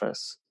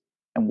surface.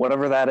 And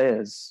whatever that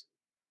is,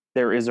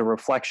 there is a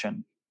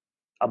reflection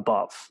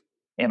above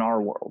in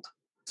our world.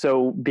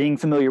 So being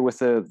familiar with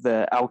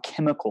the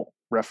alchemical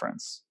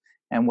reference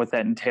and what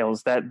that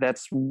entails,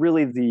 that's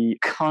really the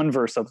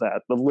converse of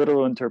that, the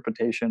literal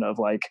interpretation of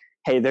like,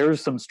 hey, there's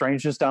some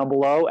strangeness down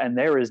below, and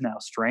there is now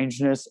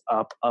strangeness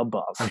up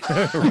above.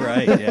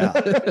 Right,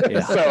 yeah.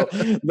 So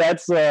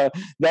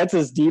that's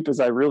as deep as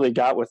I really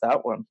got with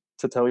that one,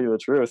 to tell you the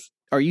truth.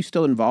 Are you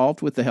still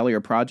involved with the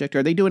Hellier project?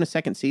 Are they doing a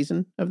second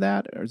season of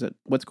that? Or is it,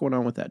 what's going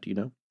on with that? Do you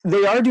know?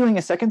 They are doing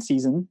a second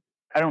season.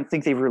 I don't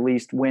think they've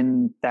released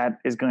when that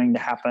is going to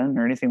happen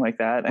or anything like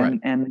that.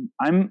 And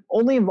I'm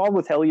only involved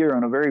with Hellier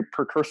on a very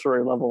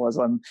precursory level, as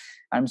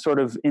I'm sort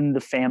of in the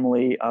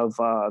family of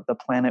the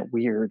Planet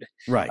Weird.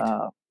 Right.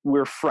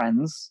 We're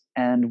friends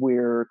and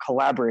we're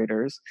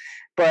collaborators,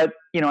 but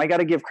I got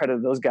to give credit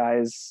to those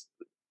guys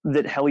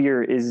that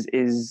Hellier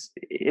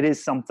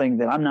is something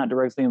that I'm not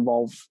directly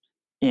involved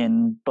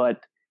in,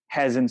 but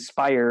has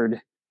inspired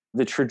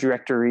the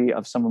trajectory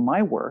of some of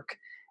my work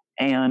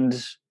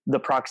and the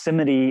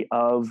proximity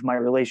of my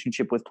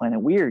relationship with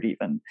Planet Weird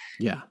even.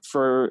 Yeah.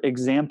 For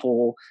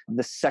example,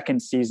 the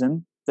second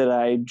season that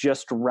I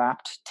just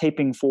wrapped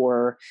taping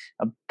for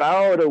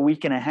about a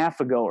week and a half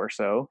ago or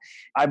so,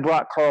 I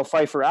brought Carl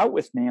Pfeiffer out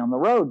with me on the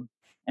road.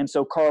 And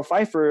so Carl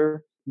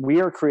Pfeiffer,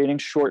 we are creating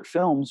short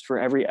films for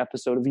every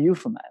episode of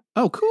Euphomet.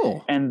 Oh,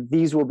 cool. And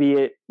these will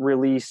be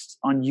released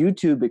on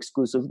YouTube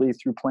exclusively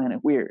through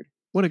Planet Weird.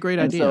 What a great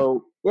idea.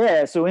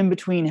 So in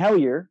between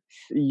Hellier,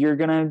 you're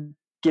going to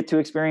get to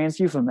experience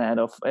Euphomet,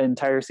 an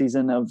entire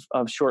season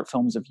of short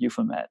films of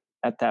Euphomet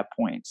at that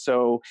point.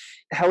 So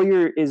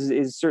Hellier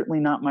is certainly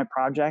not my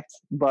project,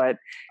 but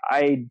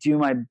I do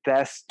my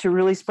best to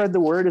really spread the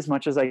word as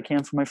much as I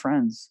can for my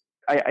friends.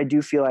 I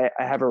do feel I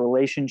have a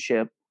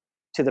relationship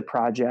to the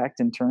project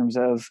in terms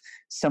of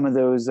some of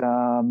those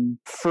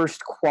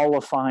first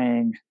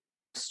qualifying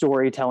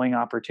storytelling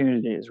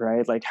opportunities,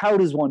 right? Like, how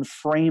does one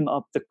frame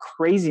up the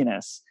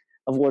craziness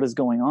of what is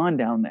going on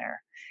down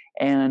there?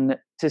 And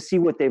to see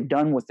what they've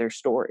done with their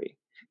story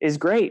is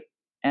great,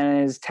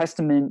 and is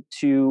testament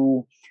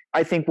to,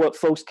 I think, what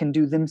folks can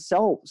do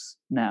themselves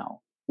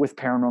now with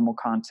paranormal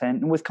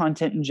content and with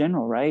content in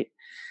general, right?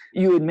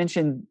 You had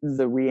mentioned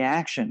the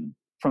reaction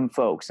from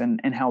folks and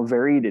how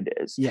varied it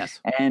is.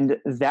 Yes. And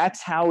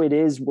that's how it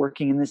is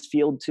working in this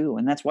field too.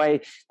 And that's why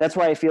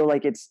I feel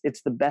like it's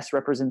the best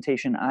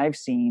representation I've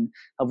seen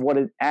of what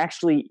it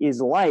actually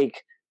is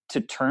like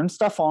to turn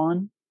stuff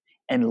on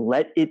and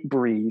let it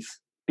breathe,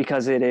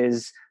 because it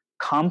is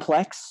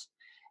complex,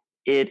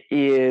 it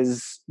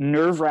is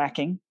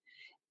nerve-wracking,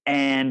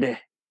 and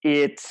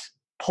it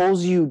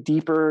pulls you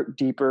deeper,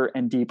 deeper,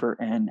 and deeper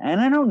in. And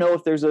I don't know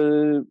if there's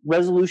a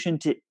resolution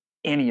to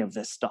any of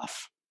this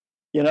stuff,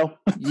 you know?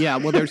 Yeah,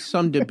 well, there's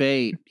some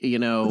debate,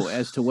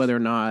 as to whether or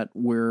not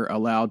we're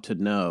allowed to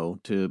know,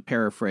 to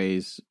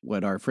paraphrase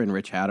what our friend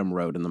Rich Haddam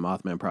wrote in the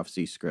Mothman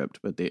Prophecy script,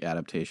 but the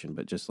adaptation,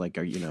 but just like,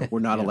 we're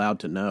not allowed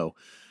to know.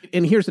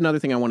 And here's another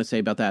thing I want to say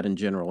about that in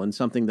general, and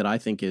something that I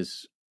think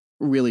is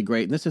really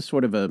great. And this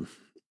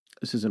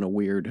isn't a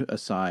weird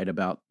aside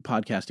about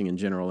podcasting in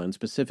general, and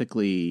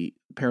specifically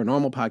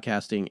paranormal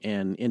podcasting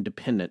and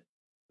independent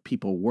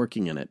people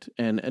working in it,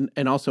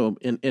 and also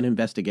in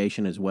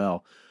investigation as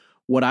well.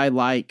 What I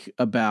like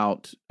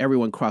about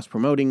everyone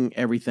cross-promoting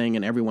everything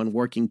and everyone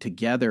working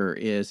together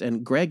is,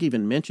 and Greg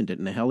even mentioned it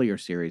in the Hellier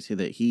series,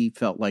 that he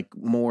felt like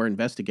more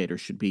investigators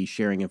should be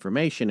sharing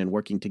information and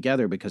working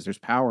together because there's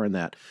power in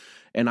that.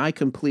 And I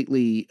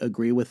completely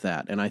agree with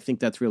that. And I think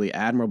that's really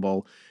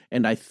admirable.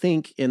 And I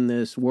think in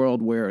this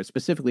world where,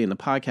 specifically in the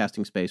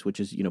podcasting space, which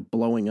is,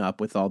 blowing up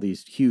with all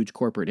these huge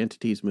corporate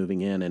entities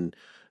moving in and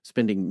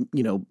spending,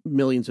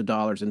 millions of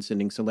dollars and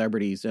sending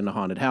celebrities into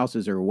haunted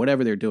houses or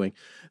whatever they're doing,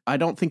 I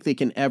don't think they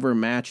can ever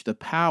match the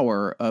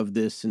power of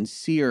this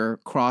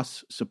sincere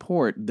cross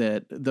support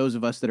that those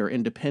of us that are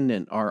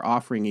independent are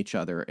offering each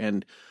other.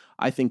 And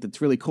I think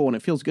that's really cool. And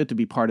it feels good to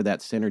be part of that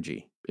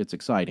synergy. It's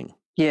exciting.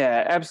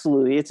 Yeah,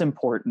 absolutely. It's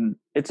important.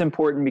 It's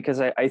important because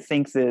I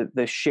think that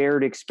the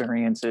shared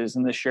experiences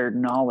and the shared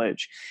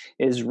knowledge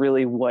is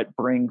really what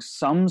brings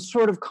some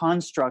sort of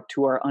construct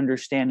to our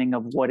understanding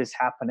of what is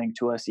happening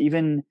to us,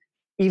 even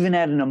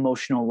at an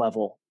emotional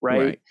level,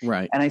 right?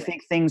 Right. And I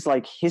think things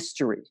like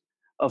history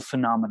of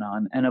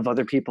phenomenon and of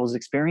other people's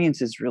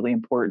experience is really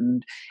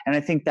important. And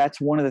I think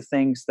that's one of the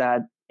things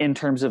that, in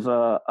terms of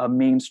a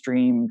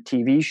mainstream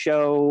TV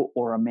show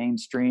or a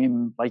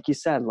mainstream, like you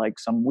said, like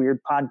some weird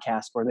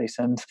podcast where they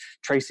send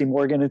Tracy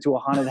Morgan into a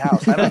haunted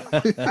house.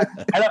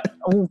 I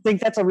don't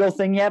think that's a real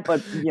thing yet,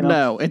 but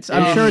no,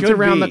 I'm sure it's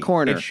around the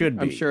corner. It should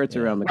be. I'm sure it's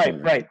around the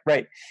corner.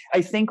 Right.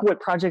 I think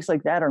what projects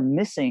like that are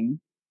missing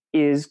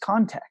is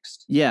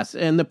context. Yes,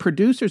 and the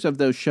producers of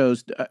those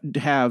shows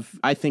have,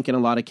 I think, in a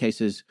lot of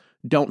cases,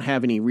 don't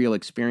have any real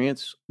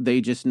experience.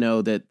 They just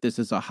know that this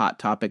is a hot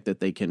topic that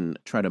they can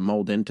try to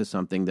mold into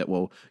something that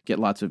will get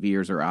lots of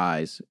ears or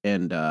eyes.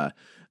 And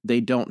they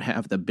don't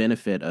have the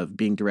benefit of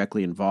being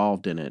directly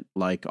involved in it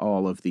like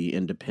all of the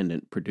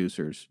independent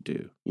producers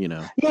do,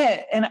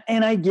 Yeah,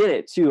 and I get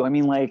it too. I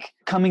mean, like,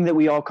 coming that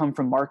we all come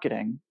from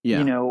marketing,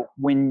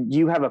 when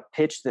you have a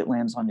pitch that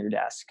lands on your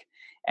desk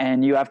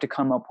and you have to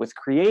come up with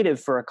creative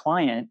for a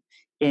client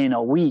in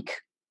a week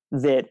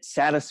that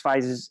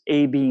satisfies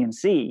A, B, and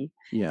C.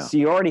 Yeah. So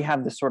you already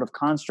have this sort of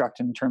construct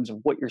in terms of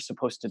what you're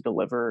supposed to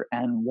deliver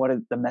and what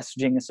the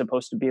messaging is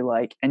supposed to be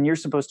like. And you're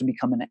supposed to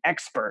become an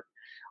expert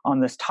on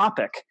this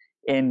topic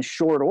in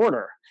short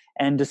order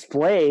and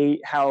display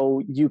how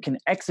you can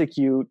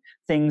execute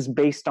things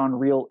based on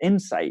real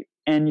insight.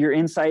 And your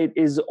insight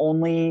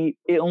only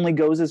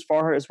goes as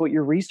far as what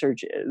your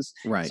research is.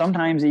 Right.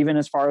 Sometimes even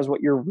as far as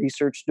what your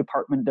research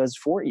department does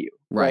for you.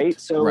 Right.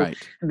 So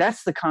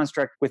that's the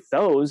construct with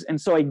those. And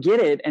so I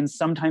get it. And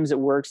sometimes it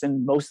works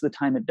and most of the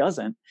time it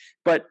doesn't.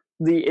 But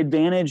the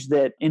advantage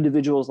that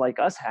individuals like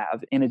us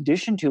have, in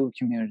addition to a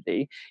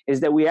community,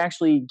 is that we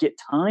actually get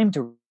time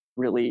to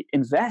really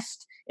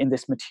invest in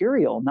this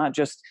material, not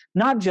just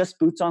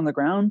boots on the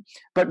ground,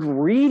 but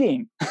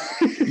reading.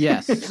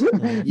 Yes.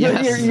 You're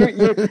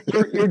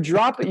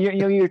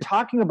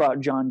talking about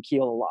John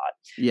Keel a lot.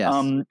 Yes.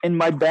 In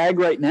my bag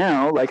right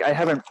now, like, I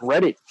haven't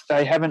read it.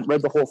 I haven't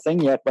read the whole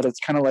thing yet, but it's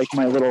kind of like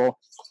my little,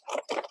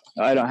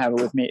 I don't have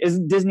it with me, is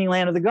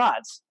Disneyland of the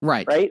Gods.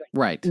 Right.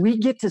 We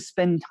get to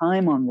spend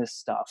time on this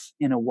stuff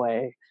in a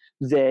way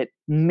that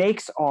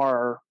makes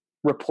our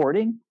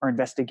reporting, our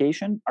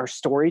investigation, our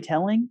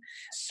storytelling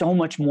so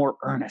much more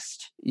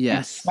earnest.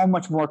 Yes. So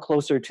much more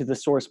closer to the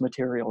source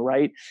material,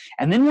 right?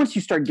 And then once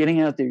you start getting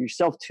out there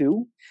yourself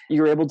too,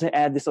 you're able to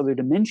add this other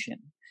dimension.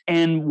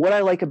 And what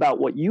I like about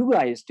what you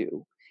guys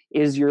do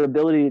is your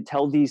ability to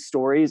tell these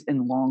stories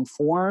in long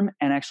form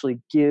and actually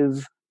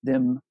give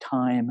them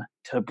time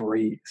to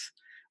breathe,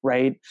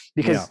 right?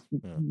 Because Yeah.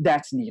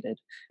 that's needed.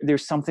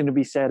 There's something to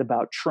be said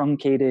about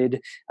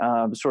truncated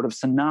sort of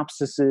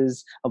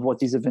synopsises of what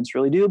these events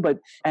really do. But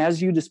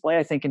as you display,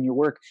 I think, in your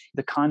work,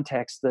 the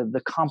context,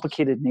 the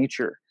complicated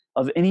nature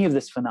of any of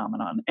this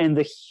phenomenon and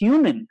the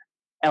human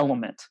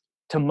element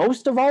to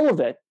most of all of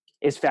it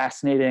is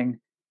fascinating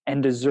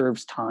and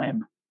deserves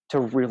time to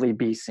really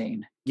be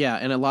seen. Yeah,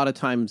 and a lot of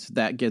times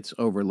that gets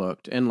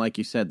overlooked. And like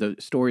you said, the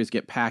stories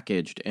get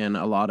packaged and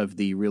a lot of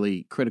the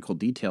really critical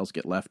details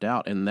get left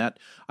out. And that,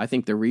 I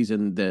think the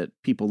reason that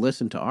people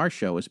listen to our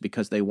show is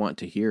because they want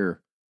to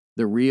hear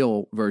the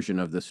real version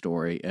of the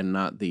story and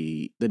not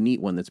the neat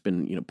one that's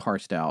been,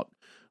 parsed out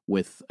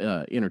with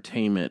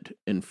entertainment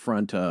in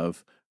front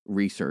of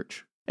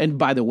research. And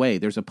by the way,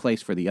 there's a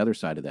place for the other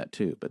side of that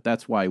too, but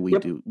that's why we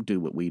do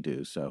what we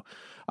do. So,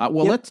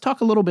 let's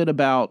talk a little bit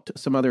about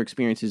some other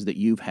experiences that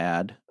you've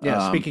had.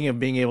 Yeah, speaking of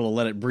being able to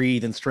let it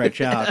breathe and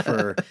stretch out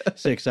for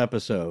 6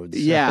 episodes.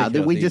 Yeah,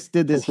 we just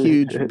did this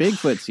huge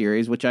Bigfoot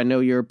series, which I know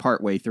you're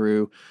partway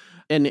through.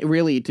 And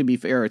really, to be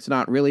fair, it's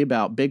not really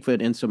about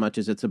Bigfoot in so much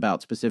as it's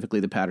about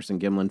specifically the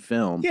Patterson-Gimlin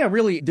film. Yeah,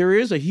 really, there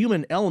is a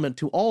human element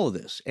to all of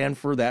this. And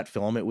for that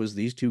film, it was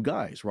these 2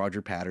 guys,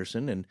 Roger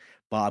Patterson and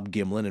Bob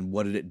Gimlin, and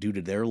what did it do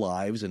to their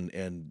lives?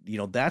 And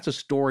that's a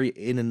story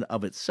in and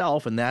of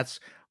itself, and that's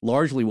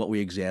largely what we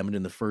examined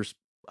in the first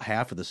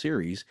half of the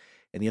series,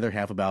 and the other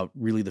half about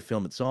really the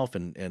film itself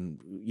and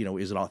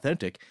is it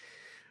authentic?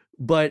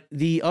 But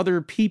the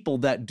other people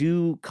that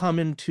do come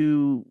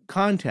into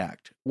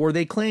contact, or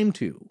they claim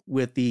to,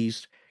 with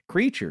these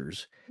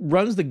creatures,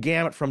 runs the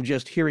gamut from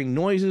just hearing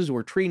noises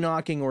or tree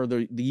knocking or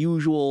the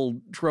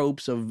usual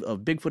tropes of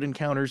Bigfoot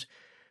encounters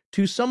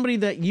to somebody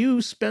that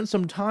you spent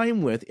some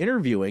time with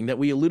interviewing that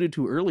we alluded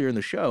to earlier in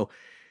the show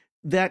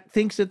that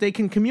thinks that they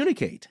can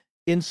communicate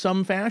in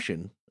some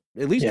fashion,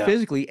 at least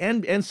physically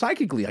and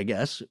psychically, I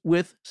guess,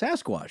 with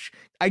Sasquatch.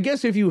 I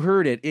guess if you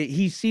heard it,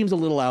 he seems a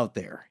little out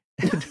there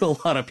to a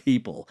lot of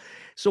people.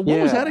 So what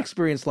was that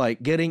experience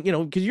like getting,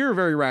 because you're a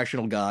very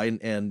rational guy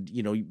and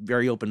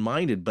very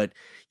open-minded, but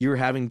you're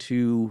having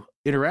to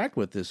interact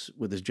with this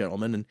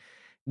gentleman. And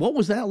what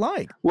was that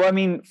like? Well, I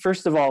mean,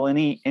 first of all,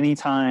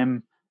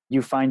 anytime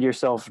you find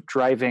yourself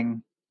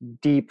driving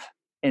deep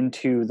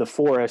into the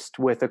forest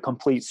with a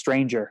complete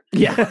stranger.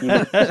 Yeah.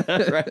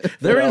 Right.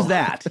 There is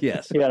that.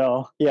 Yes.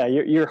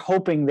 You're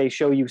hoping they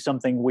show you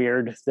something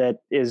weird that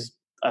is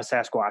a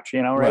Sasquatch,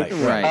 right?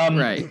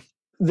 Right.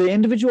 The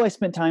individual I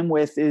spent time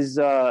with is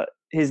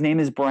his name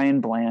is Brian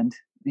Bland.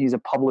 He's a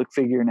public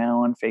figure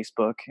now on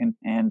Facebook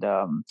and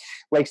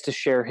likes to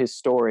share his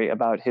story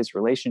about his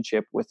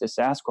relationship with the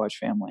Sasquatch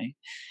family.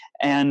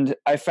 And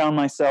I found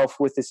myself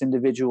with this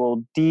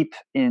individual deep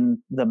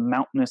in the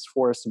mountainous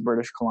forests of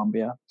British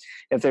Columbia.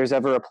 If there's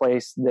ever a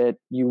place that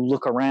you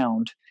look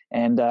around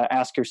and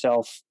ask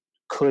yourself,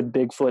 could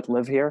Bigfoot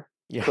live here?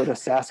 Yeah. Could a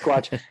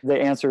Sasquatch? The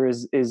answer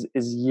is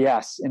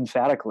yes,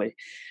 emphatically.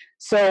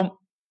 So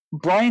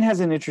Brian has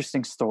an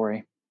interesting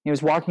story. He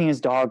was walking his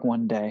dog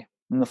one day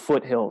in the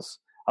foothills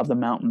of the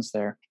mountains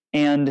there,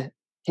 and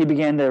he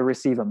began to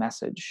receive a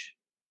message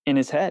in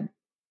his head.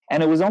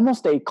 And it was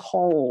almost a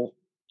call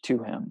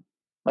to him,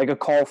 like a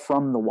call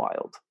from the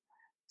wild,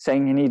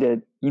 saying, you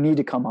need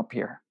to come up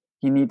here.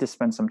 You need to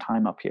spend some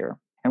time up here.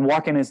 And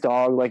walking his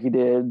dog like he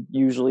did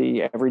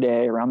usually every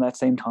day around that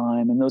same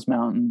time in those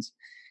mountains,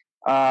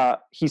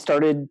 he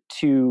started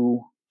to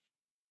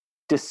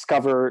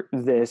discover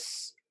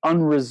this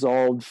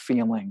unresolved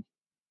feeling.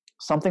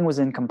 Something was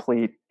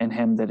incomplete in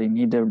him that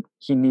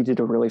he needed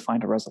to really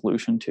find a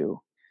resolution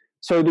to.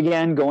 So he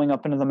began going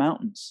up into the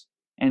mountains.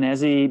 And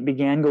as he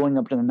began going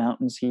up to the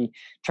mountains, he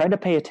tried to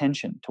pay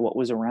attention to what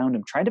was around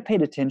him, tried to pay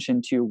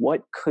attention to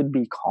what could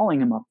be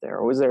calling him up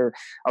there. Was there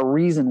a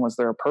reason? Was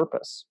there a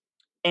purpose?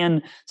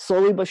 And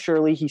slowly but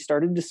surely, he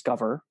started to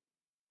discover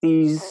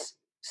these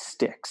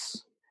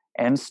sticks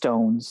and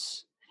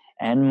stones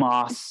and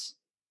moss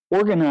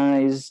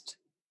organized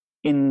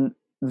in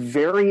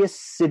various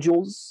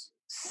sigils,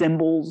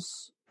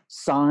 symbols,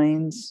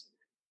 signs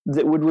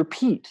that would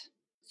repeat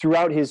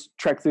throughout his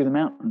trek through the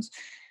mountains.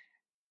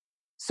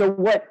 So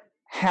what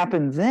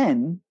happened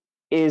then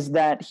is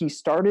that he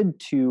started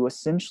to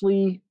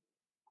essentially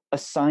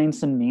assign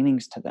some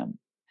meanings to them.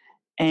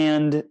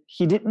 And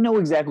he didn't know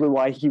exactly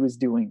why he was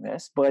doing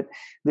this, but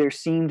there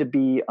seemed to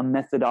be a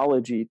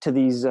methodology to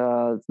these,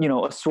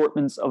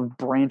 assortments of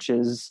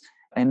branches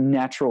and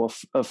natural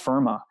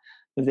ephemera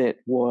that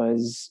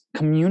was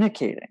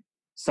communicating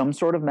some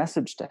sort of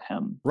message to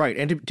him. Right.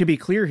 And to be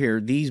clear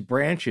here, these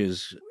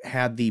branches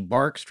had the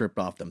bark stripped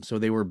off them. So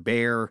they were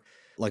bare,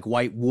 like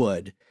white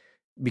wood,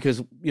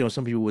 because,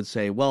 some people would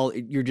say, well,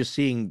 you're just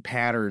seeing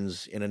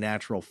patterns in a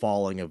natural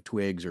falling of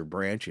twigs or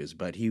branches.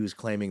 But he was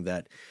claiming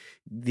that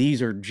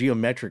these are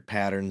geometric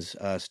patterns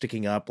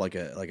sticking up like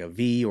a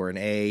V or an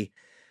A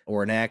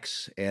or an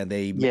X. And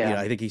they,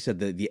 I think he said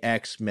that the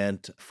X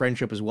meant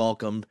friendship is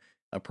welcome,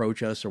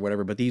 approach us or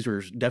whatever. But these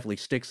were definitely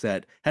sticks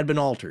that had been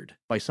altered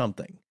by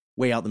something,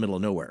 way out in the middle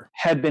of nowhere.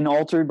 Had been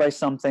altered by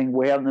something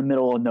way out in the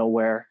middle of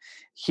nowhere.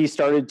 He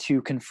started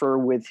to confer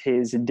with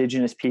his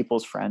indigenous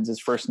peoples friends,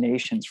 his First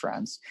Nations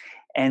friends,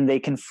 and they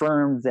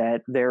confirmed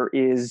that there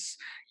is,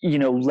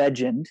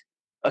 legend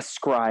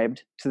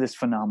ascribed to this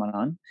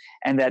phenomenon,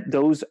 and that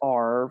those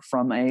are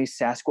from a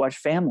Sasquatch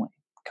family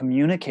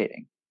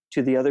communicating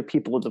to the other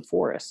people of the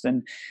forest.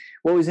 And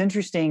what was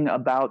interesting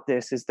about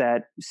this is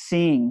that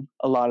seeing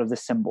a lot of the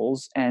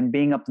symbols and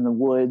being up in the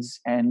woods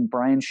and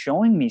Brian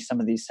showing me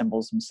some of these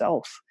symbols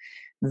himself,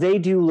 they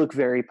do look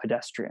very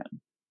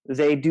pedestrian.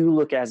 They do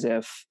look as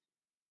if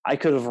I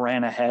could have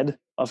ran ahead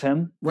of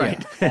him,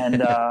 Right.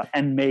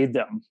 and made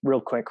them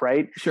real quick,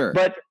 right? Sure.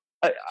 But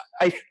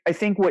I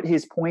think what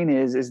his point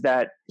is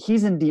that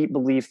he's in deep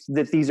belief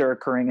that these are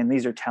occurring and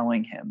these are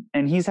telling him.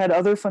 And he's had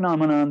other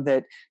phenomenon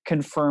that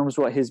confirms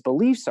what his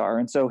beliefs are.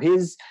 And so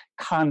his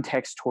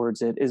context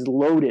towards it is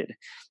loaded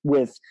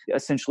with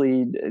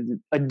essentially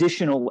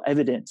additional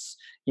evidence,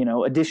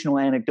 additional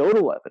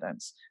anecdotal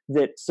evidence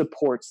that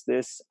supports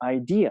this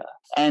idea.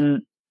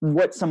 And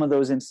what some of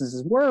those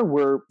instances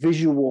were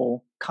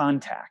visual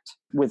contact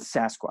with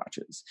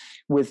Sasquatches,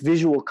 with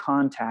visual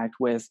contact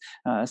with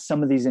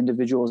some of these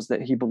individuals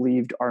that he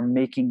believed are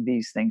making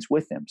these things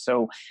with him.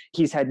 So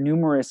he's had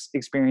numerous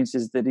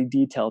experiences that he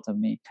detailed to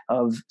me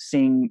of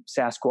seeing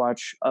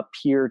Sasquatch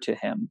appear to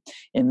him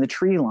in the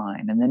tree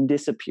line and then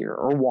disappear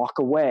or walk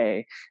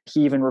away.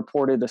 He even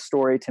reported a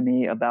story to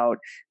me about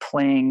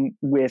playing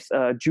with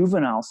a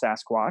juvenile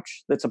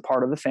Sasquatch that's a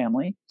part of the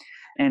family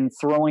and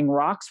throwing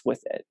rocks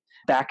with it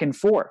back and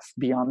forth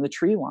beyond the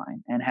tree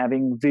line and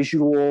having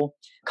visual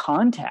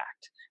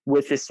contact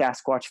with his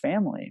Sasquatch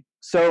family.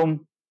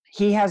 So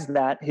he has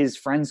that. His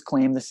friends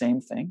claim the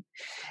same thing.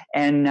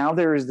 And now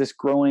there is this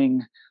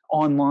growing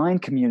online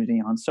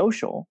community on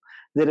social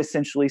that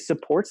essentially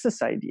supports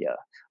this idea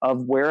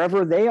of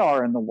wherever they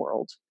are in the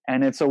world.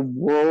 And it's a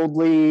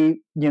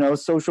worldly,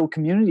 social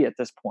community at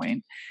this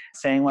point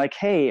saying like,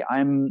 hey,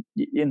 I'm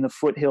in the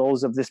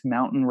foothills of this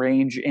mountain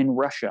range in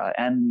Russia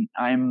and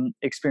I'm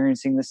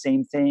experiencing the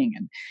same thing.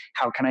 And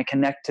how can I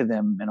connect to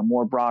them in a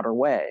more broader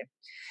way?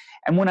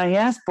 And when I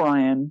asked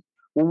Brian,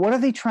 well, what are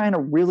they trying to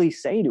really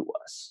say to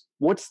us?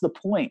 What's the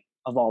point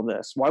of all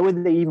this? Why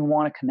would they even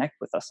want to connect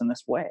with us in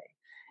this way?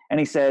 And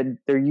he said,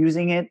 they're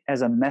using it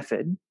as a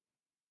method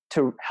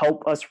to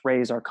help us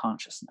raise our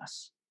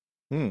consciousness.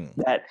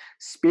 That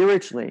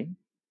spiritually,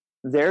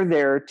 they're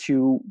there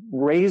to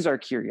raise our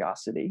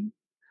curiosity,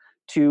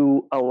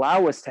 to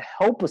allow us to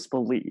help us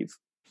believe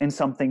in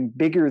something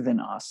bigger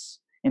than us,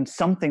 in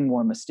something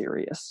more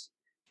mysterious,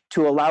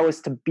 to allow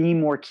us to be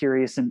more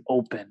curious and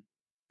open,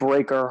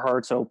 break our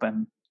hearts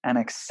open, and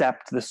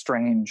accept the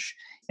strange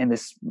in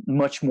this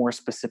much more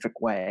specific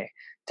way,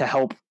 to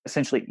help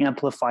essentially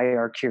amplify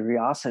our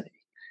curiosity.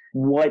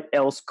 What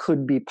else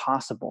could be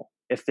possible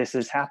if this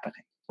is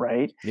happening,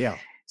 right? Yeah.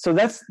 So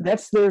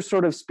that's their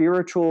sort of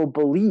spiritual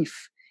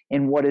belief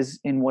in what is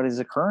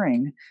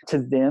occurring to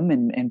them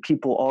and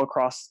people all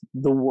across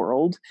the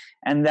world,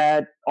 and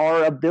that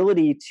our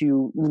ability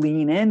to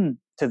lean in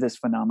to this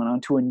phenomenon,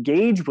 to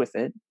engage with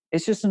it,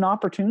 is just an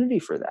opportunity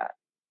for that.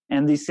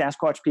 And these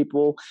Sasquatch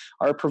people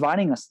are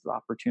providing us the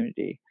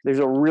opportunity. There's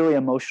a really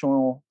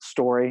emotional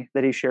story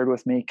that he shared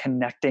with me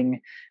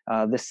connecting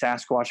the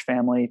Sasquatch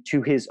family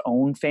to his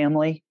own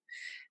family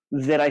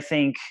that I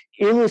think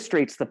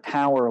illustrates the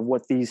power of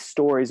what these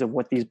stories, of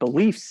what these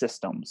belief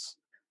systems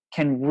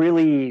can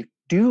really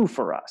do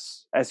for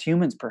us as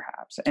humans,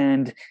 perhaps,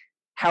 and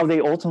how they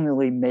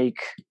ultimately make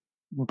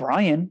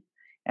Brian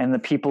and the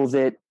people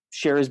that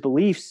share his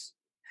beliefs,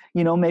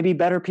 maybe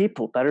better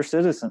people, better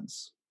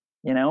citizens,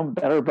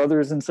 better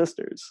brothers and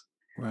sisters.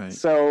 Right.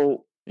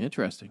 So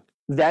interesting.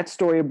 That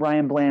story of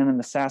Brian Bland and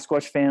the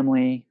Sasquatch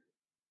family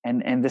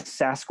and the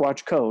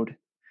Sasquatch code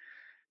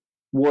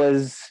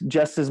was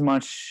just as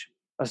much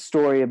a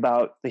story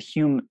about the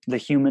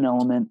human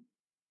element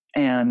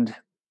and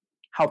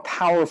how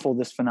powerful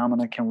this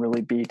phenomenon can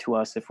really be to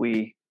us if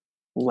we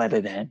let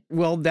it in.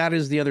 Well, that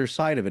is the other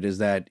side of it, is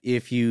that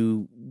if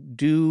you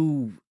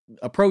do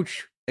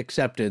approach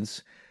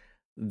acceptance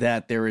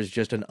that there is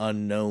just an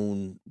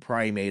unknown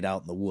primate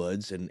out in the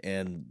woods, and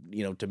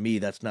to me,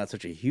 that's not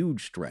such a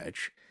huge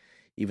stretch.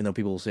 Even though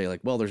people will say like,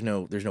 well, there's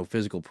no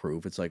physical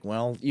proof. It's like,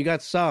 well, you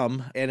got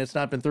some, and it's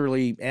not been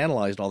thoroughly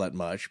analyzed all that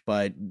much.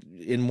 But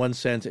in one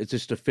sense, it's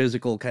just a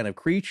physical kind of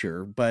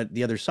creature. But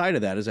the other side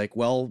of that is like,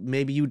 well,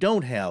 maybe you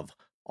don't have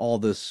all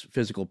this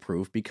physical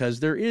proof because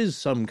there is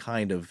some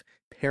kind of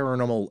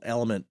paranormal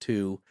element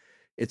to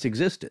its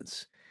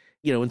existence.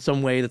 In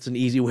some way, that's an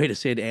easy way to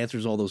say it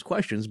answers all those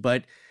questions.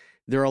 But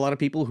there are a lot of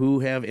people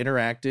who have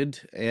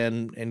interacted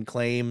and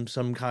claim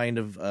some kind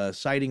of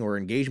sighting or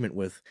engagement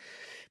with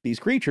these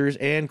creatures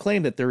and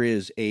claim that there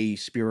is a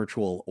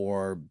spiritual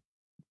or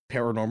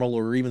paranormal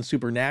or even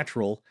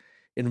supernatural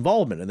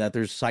involvement, and that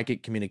there's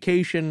psychic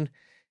communication,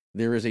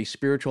 there is a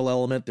spiritual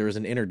element, there is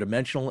an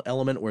interdimensional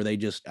element where they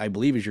just, I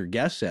believe as your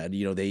guest said,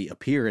 they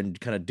appear and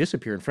kind of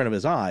disappear in front of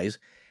his eyes.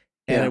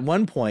 And at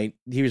one point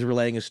he was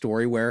relaying a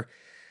story where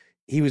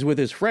he was with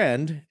his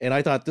friend, and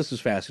I thought this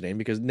was fascinating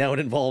because now it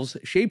involves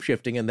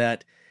shape-shifting, and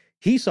that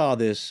he saw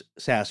this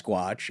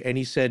Sasquatch, and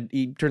he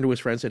turned to his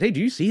friend and said, "Hey, do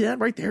you see that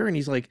right there?" And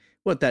he's like,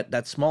 "What,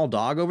 that small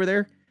dog over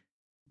there?"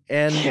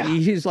 And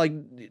he's like,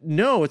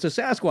 "No, it's a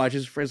Sasquatch."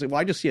 His friend's like,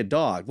 "Well, I just see a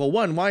dog." Well,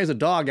 one, why is a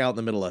dog out in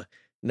the middle of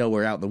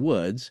nowhere out in the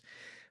woods?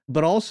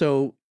 But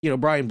also,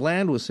 Brian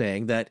Bland was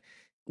saying that,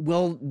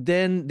 well,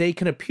 then they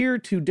can appear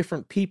to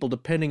different people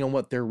depending on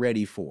what they're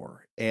ready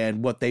for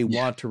and what they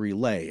want to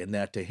relay. And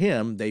that to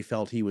him, they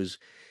felt he was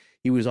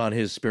on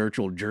his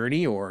spiritual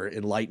journey or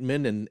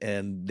enlightenment,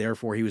 and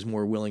therefore he was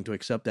more willing to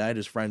accept that.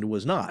 His friend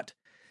was not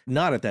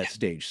at that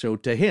stage. So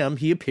to him,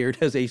 he appeared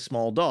as a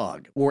small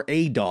dog or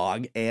a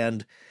dog,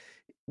 and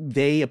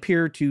they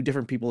appear to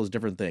different people as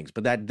different things.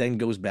 But that then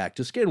goes back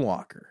to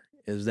Skinwalker,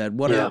 is that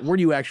what are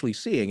you actually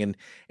seeing?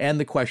 And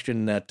the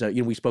question that,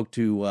 we spoke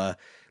to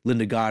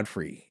Linda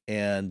Godfrey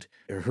and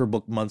her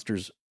book,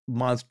 Monsters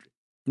Among Us.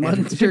 Well,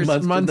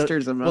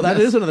 that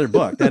is another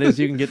book. That is,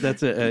 you can get,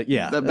 that's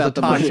about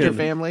the Monster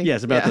family.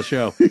 Yes, about the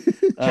show.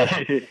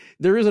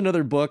 There is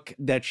another book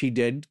that she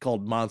did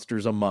called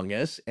Monsters Among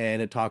Us,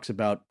 and it talks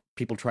about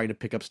people trying to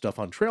pick up stuff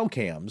on trail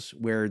cams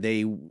where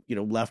they,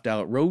 left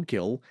out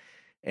roadkill,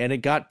 and it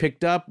got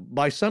picked up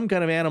by some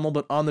kind of animal,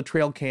 but on the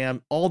trail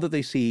cam, all that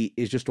they see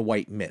is just a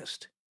white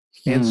mist.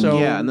 And so,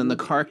 and then the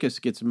carcass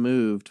gets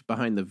moved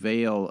behind the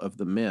veil of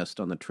the mist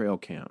on the trail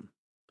cam.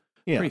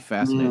 Yeah. Pretty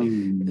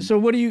fascinating. So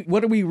what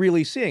are we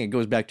really seeing? It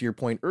goes back to your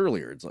point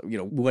earlier. It's like,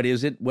 what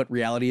is it? What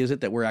reality is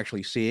it that we're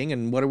actually seeing,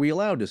 and what are we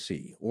allowed to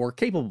see or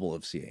capable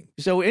of seeing?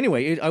 So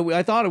anyway,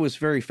 I thought it was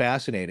very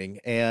fascinating,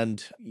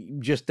 and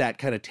just that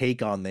kind of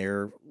take on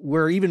there,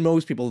 where even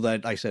most people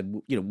that I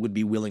said, would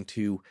be willing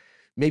to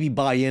maybe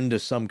buy into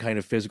some kind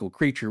of physical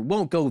creature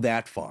won't go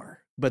that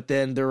far. But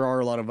then there are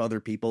a lot of other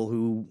people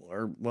who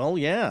are,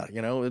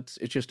 it's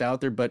just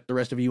out there, but the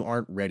rest of you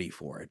aren't ready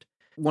for it.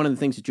 One of the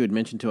things that you had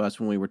mentioned to us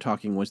when we were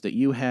talking was that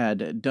you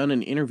had done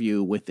an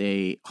interview with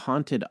a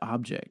haunted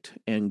object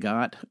and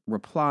got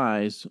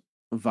replies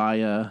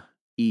via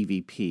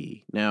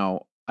EVP.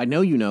 Now, I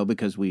know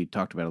because we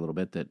talked about it a little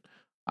bit that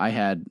I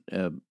had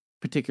a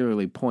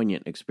particularly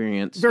poignant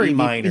experience. Very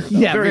minor.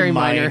 Yeah, very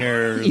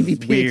minor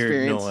EVP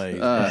weird experience.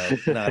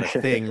 Noise. Not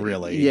a thing,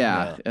 really.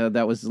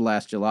 That was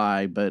last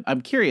July. But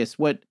I'm curious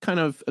what kind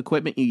of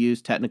equipment you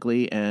used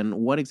technically and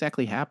what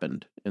exactly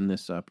happened in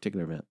this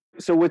particular event.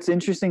 So what's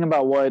interesting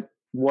about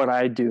what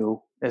I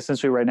do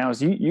essentially right now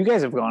is you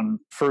guys have gone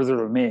further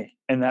than me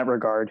in that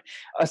regard.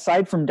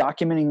 Aside from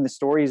documenting the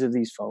stories of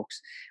these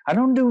folks, I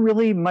don't do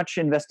really much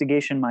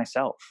investigation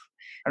myself.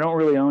 I don't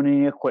really own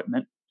any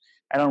equipment.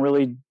 I don't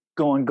really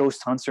go on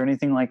ghost hunts or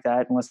anything like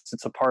that unless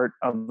it's a part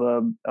of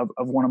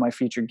one of my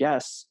featured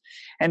guests.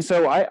 And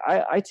so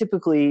I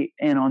typically,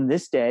 and on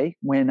this day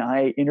when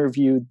I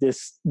interviewed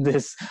this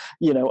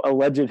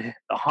alleged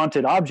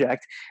haunted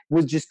object,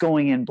 was just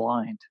going in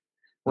blind.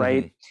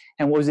 Right. Mm-hmm.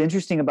 And what was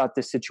interesting about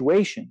this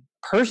situation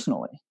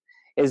personally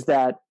is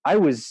that I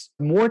was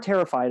more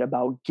terrified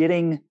about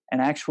getting an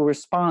actual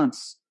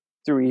response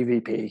through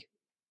EVP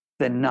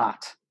than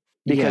not.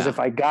 Because if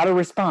I got a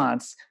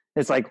response,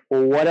 it's like,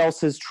 well, what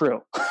else is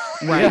true?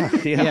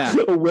 Right. Yeah.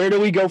 So where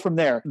do we go from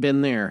there?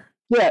 Been there.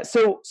 Yeah.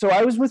 So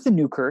I was with the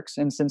Newkirks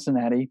in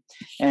Cincinnati,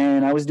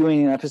 and I was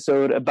doing an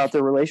episode about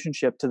their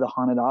relationship to the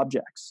haunted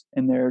objects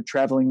in their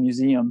traveling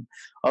museum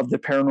of the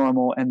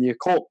paranormal and the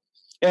occult.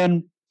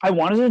 And I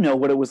wanted to know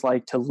what it was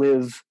like to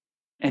live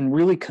and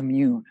really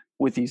commune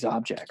with these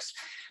objects.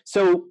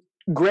 So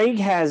Greg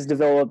has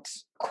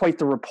developed quite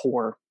the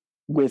rapport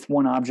with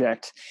one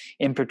object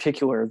in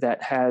particular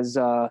that has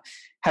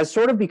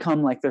sort of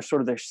become like their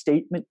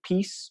statement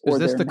piece or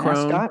their the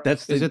mascot.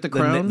 Is it the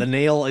crone? The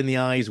nail in the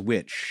eyes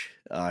witch.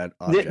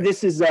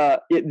 This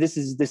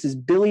is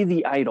Billy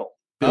the Idol.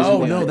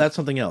 Oh no, that's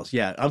something else.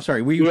 Yeah, I'm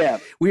sorry. We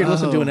had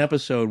listened to an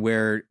episode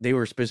where they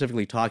were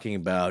specifically talking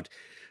about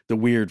the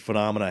weird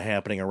phenomena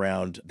happening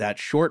around that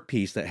short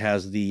piece that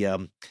has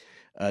the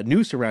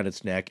noose around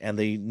its neck and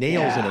the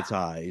nails in its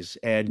eyes,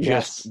 and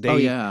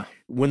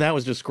when that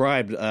was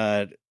described,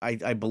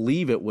 I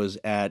believe it was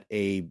at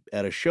a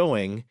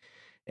showing,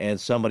 and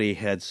somebody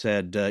had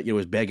said it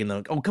was begging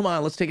them, "Oh, come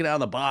on, let's take it out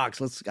of the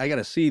box. I got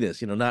to see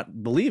this,"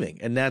 not believing,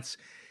 and that's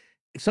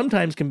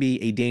sometimes can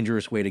be a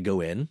dangerous way to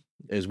go in.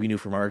 As we knew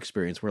from our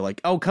experience, we're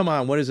like, "Oh, come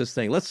on, what is this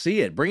thing? Let's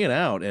see it, bring it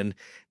out." And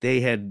they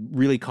had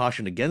really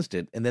cautioned against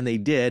it, and then they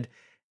did,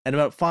 and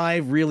about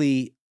 5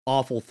 really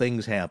awful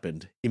things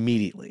happened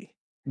immediately,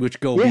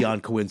 which go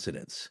beyond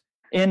coincidence.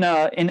 In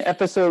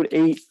episode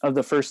 8 of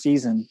the first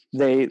season,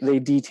 they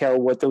detail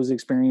what those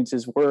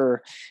experiences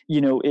were.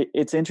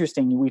 It's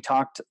interesting.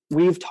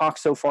 We've talked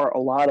so far a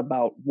lot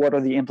about what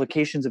are the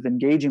implications of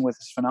engaging with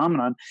this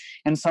phenomenon,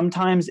 and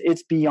sometimes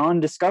it's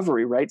beyond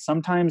discovery, right?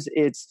 Sometimes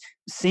it's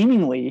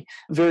seemingly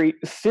very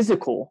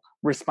physical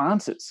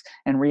responses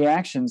and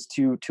reactions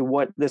to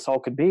what this all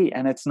could be,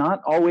 and it's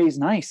not always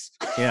nice.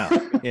 Yeah.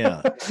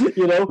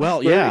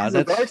 Well, that's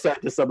the dark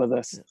side to some of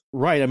this,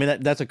 right? I mean,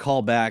 that's a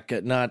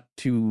callback not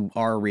to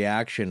our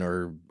reaction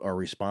or our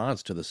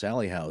response to the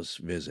Sally House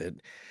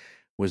visit,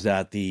 was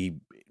that the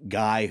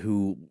guy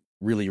who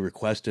really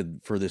requested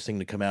for this thing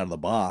to come out of the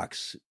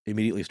box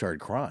immediately started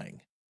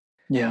crying.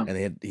 Yeah.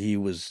 And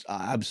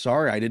I'm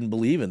sorry, I didn't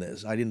believe in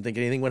this. I didn't think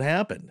anything would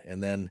happen.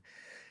 And then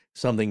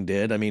something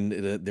did. I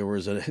mean, there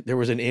was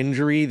an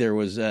injury, there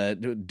was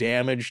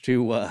damage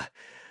to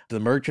the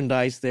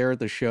merchandise there at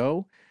the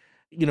show.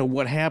 You know,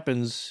 what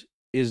happens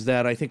is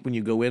that I think when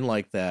you go in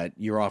like that,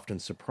 you're often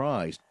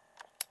surprised.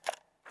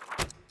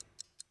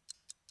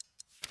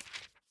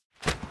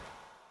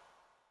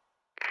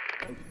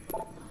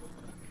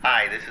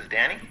 Hi, this is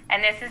Danny.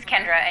 And this is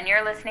Kendra, and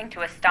you're listening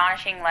to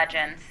Astonishing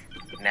Legends.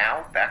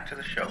 Now, back to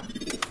the show.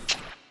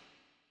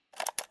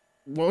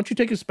 Why don't you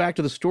take us back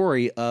to the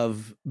story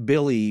of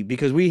Billy?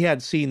 Because we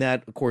had seen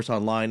that, of course,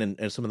 online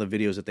and some of the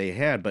videos that they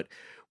had, but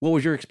what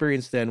was your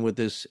experience then with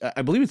this?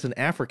 I believe it's an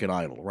African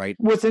idol, right?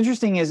 What's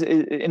interesting is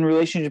in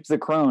relationship to the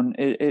crone,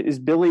 is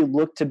Billy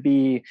looked to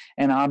be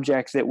an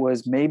object that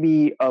was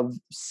maybe of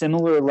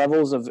similar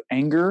levels of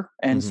anger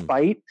and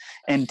spite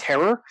and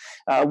terror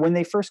when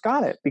they first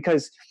got it,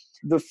 because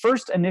the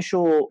first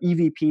initial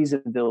EVPs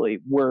of Billy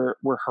were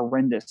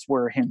horrendous,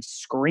 were him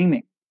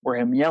screaming, were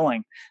him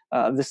yelling.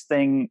 This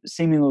thing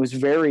seemingly was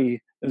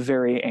very,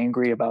 very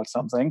angry about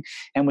something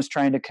and was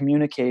trying to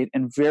communicate,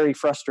 and very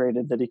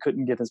frustrated that he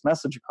couldn't get his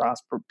message across,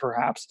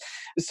 perhaps.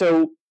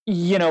 So,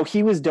 you know,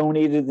 he was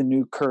donated to the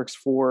New Kirks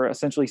for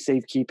essentially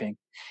safekeeping,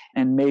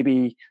 and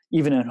maybe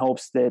even in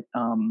hopes that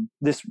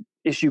this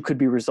issue could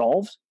be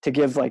resolved, to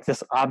give like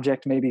this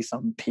object maybe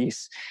some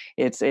peace.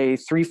 It's a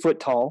 3-foot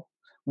tall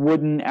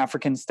wooden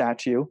African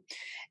statue,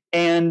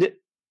 and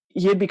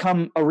he had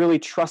become a really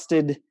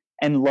trusted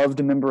and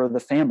loved member of the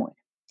family.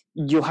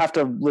 You'll have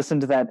to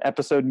listen to that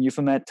episode in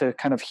Euphomet to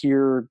kind of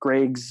hear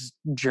Greg's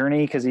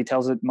journey, because he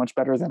tells it much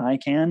better than I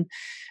can.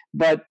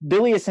 But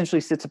Billy essentially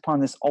sits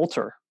upon this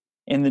altar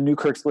in the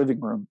Newkirk's living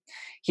room.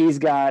 He's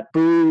got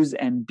booze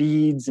and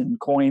beads and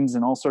coins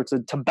and all sorts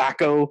of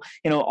tobacco,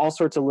 you know, all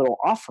sorts of little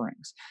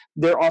offerings.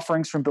 They're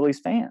offerings from Billy's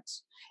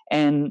fans.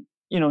 And,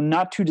 you know,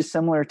 not too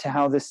dissimilar to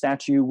how this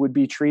statue would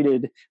be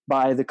treated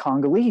by the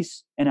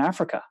Congolese in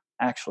Africa,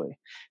 actually.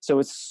 So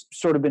it's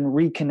sort of been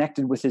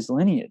reconnected with his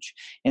lineage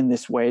in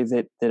this way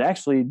that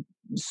actually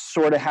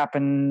sort of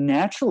happened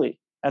naturally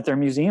at their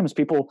museums.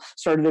 People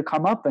started to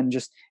come up and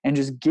just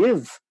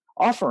give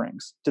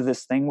offerings to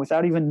this thing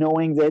without even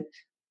knowing that,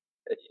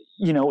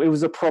 you know, it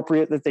was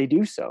appropriate that they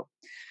do so.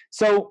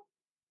 So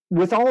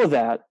with all of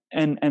that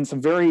and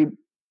some very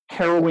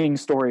harrowing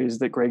stories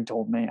that Greg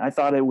told me, I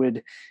thought it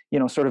would, you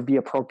know, sort of be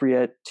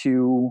appropriate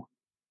to,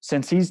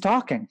 since he's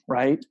talking,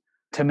 right,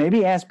 to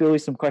maybe ask Billy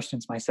some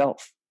questions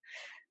myself.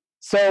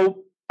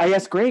 So I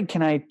asked Greg,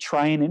 can I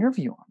try and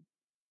interview him?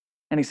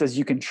 And he says,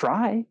 you can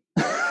try.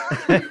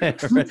 Yeah,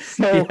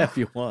 if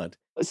you want.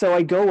 So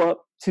I go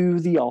up to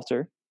the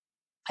altar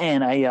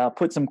and I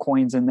put some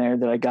coins in there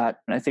that I got.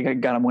 I think I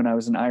got them when I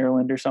was in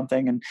Ireland or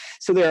something. And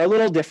so they're a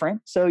little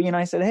different. So, you know,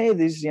 I said, hey,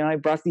 these, you know, I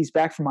brought these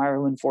back from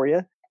Ireland for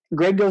you.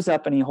 Greg goes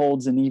up and he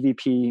holds an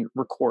EVP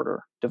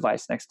recorder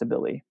device next to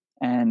Billy.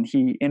 And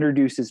he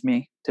introduces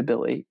me to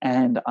Billy.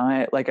 And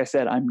like I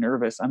said, I'm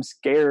nervous. I'm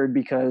scared,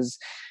 because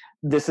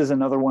this is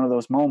another one of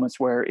those moments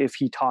where if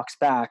he talks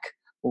back,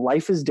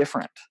 life is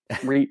different.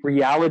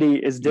 Reality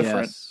is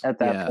different at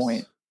that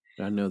point.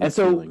 I know that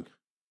feeling.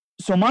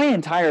 So my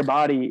entire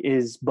body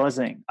is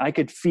buzzing. I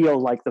could feel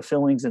like the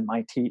fillings in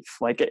my teeth.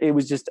 Like it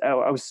was just,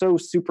 I was so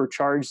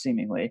supercharged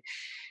seemingly.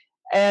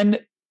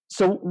 And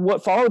so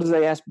what followed is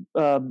I asked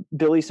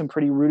Billy some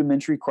pretty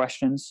rudimentary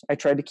questions. I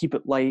tried to keep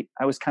it light.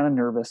 I was kind of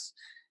nervous.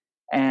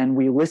 And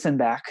we listened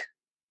back,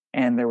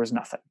 and there was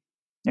nothing.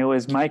 It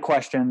was my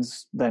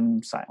questions,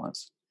 then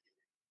silence.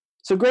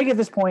 So Greg at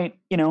this point,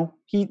 you know,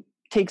 he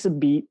takes a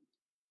beat,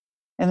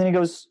 and then he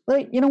goes,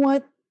 hey, you know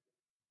what?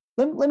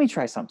 Let me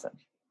try something.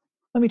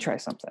 Let me try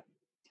something.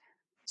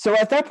 So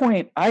at that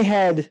point,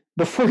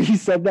 before he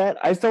said that,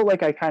 I felt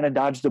like I kind of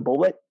dodged a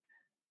bullet,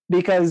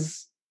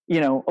 because,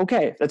 you know,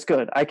 okay, that's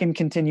good. I can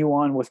continue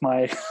on with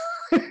my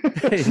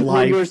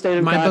life, state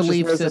of my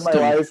belief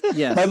system. My life,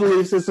 yes. My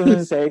belief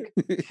system's sake.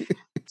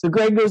 So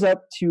Greg goes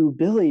up to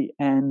Billy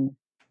and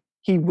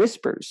he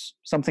whispers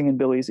something in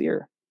Billy's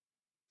ear.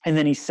 And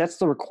then he sets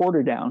the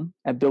recorder down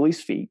at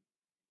Billy's feet,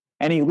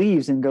 and he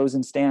leaves and goes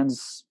and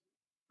stands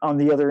on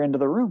the other end of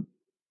the room.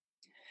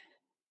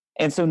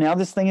 And so now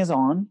this thing is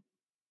on,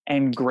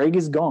 and Greg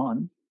is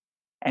gone,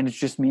 and it's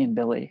just me and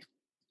Billy.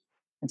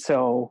 And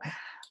so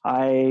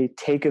I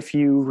take a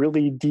few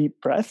really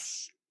deep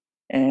breaths,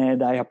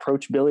 and I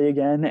approach Billy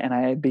again, and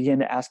I begin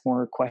to ask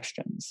more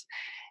questions.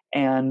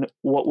 And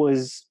what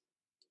was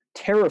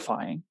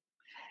terrifying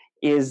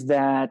is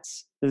that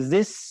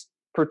this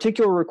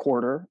particular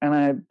recorder, and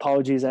I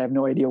apologize, I have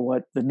no idea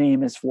what the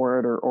name is for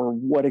it or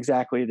what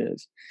exactly it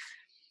is,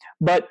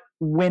 but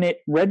when it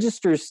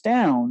registers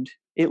sound,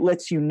 it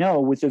lets you know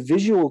with a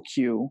visual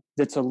cue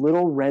that's a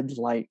little red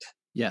light.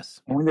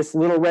 Yes. And when this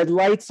little red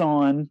light's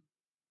on,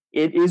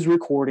 it is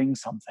recording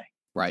something.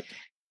 Right.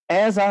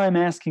 As I'm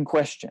asking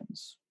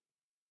questions,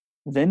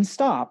 then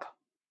stop,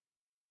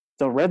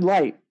 the red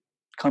light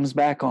comes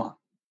back on.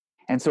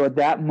 And so at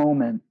that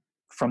moment,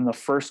 from the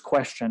first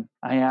question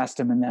I asked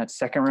him in that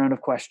second round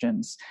of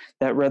questions,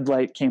 that red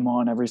light came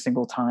on every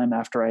single time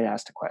after I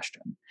asked a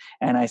question.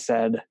 And I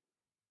said,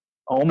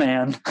 oh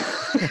man,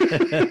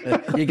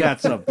 You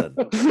got something.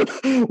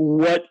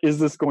 What is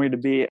this going to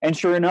be? And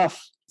sure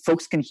enough,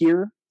 folks can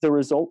hear the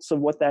results of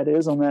what that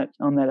is on that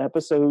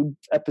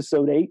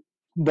episode 8.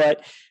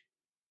 But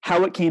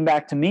how it came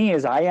back to me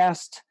is I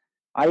asked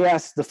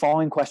the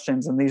following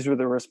questions, and these were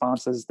the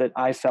responses that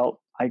I felt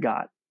I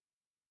got.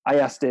 I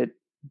asked it,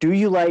 do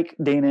you like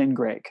Dana and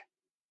Greg?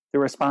 The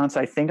response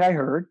I think I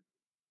heard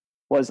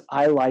was,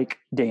 I like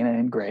Dana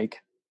and Greg.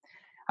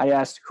 I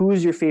asked, who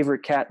is your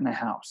favorite cat in the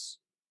house?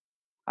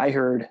 I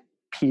heard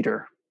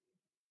Peter.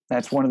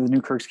 That's one of the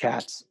Newkirk's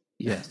cats.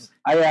 Yes.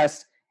 I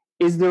asked,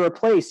 is there a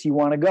place you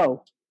want to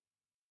go?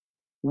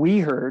 We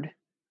heard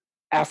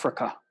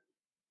Africa.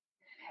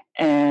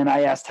 And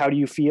I asked, how do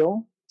you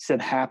feel? He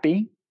said,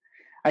 happy.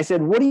 I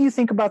said, what do you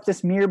think about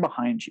this mirror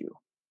behind you?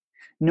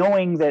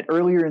 Knowing that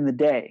earlier in the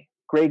day,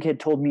 Greg had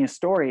told me a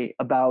story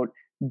about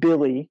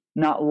Billy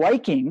not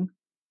liking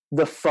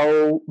the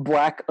faux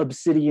black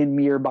obsidian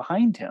mirror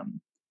behind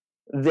him,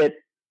 that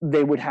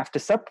they would have to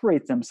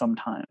separate them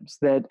sometimes,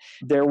 that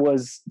there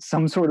was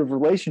some sort of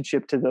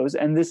relationship to those.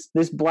 And this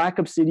black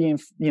obsidian,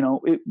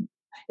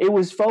 it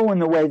was faux in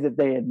the way that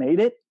they had made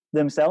it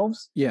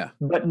themselves,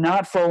 but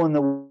not faux in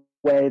the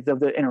way of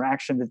the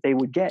interaction that they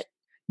would get.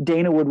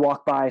 Dana would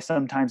walk by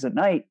sometimes at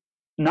night,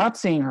 not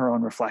seeing her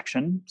own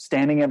reflection,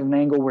 standing at an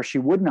angle where she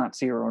would not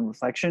see her own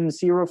reflection, and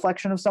see a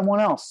reflection of someone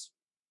else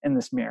in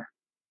this mirror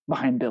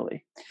behind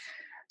Billy.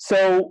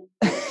 So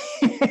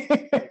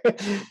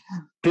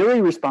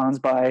Billy responds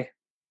by,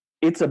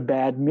 it's a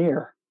bad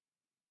mirror.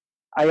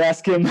 I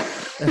ask him,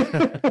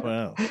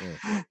 Wow.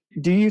 Yeah.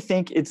 do you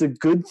think it's a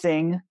good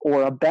thing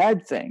or a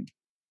bad thing?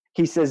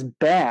 He says,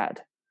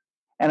 bad.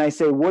 And I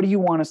say, what do you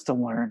want us to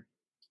learn?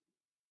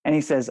 And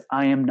he says,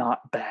 I am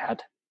not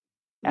bad.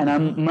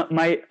 And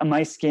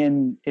my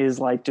skin is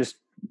like just,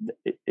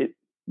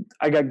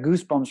 I got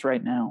goosebumps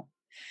right now,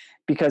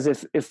 because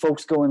if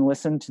folks go and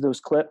listen to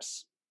those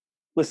clips,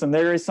 listen,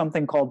 there is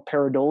something called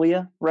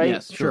pareidolia, right?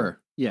 Yes,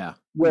 sure. Yeah.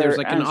 Where There's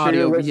like an I'm sure audio.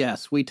 you're listening-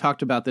 Yes, we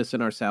talked about this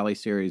in our Sally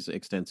series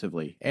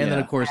extensively. And then,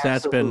 of course,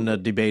 that's been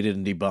Absolutely. debated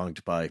and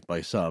debunked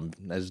by some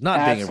as not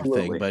being everything.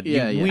 Absolutely. But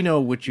Yeah, we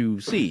know what you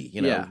see.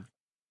 Yeah.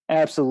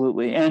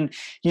 Absolutely. And,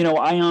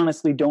 I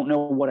honestly don't know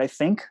what I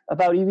think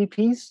about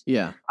EVPs.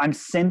 Yeah, I'm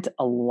sent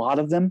a lot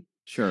of them,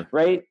 sure.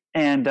 right?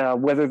 And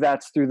whether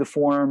that's through the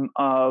form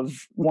of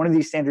one of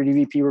these standard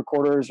EVP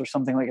recorders or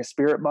something like a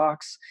Spirit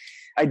Box,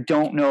 I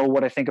don't know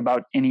what I think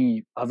about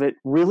any of it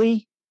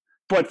really.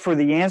 But for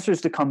the answers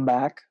to come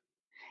back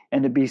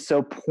and to be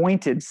so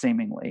pointed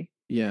seemingly,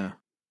 Yeah.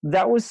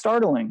 that was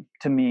startling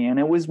to me. And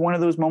it was one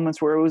of those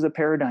moments where it was a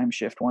paradigm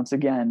shift once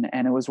again.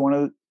 And it was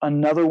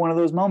another one of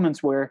those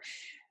moments where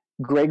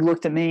Greg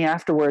looked at me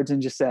afterwards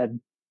and just said,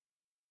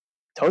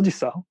 told you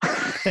so.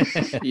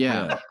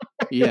 Yeah.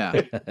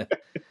 Yeah.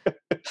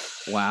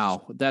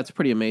 Wow. That's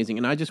pretty amazing.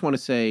 And I just want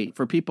to say,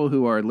 for people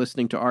who are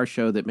listening to our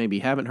show that maybe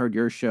haven't heard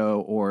your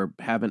show or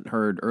haven't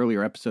heard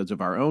earlier episodes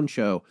of our own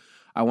show,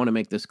 I want to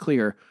make this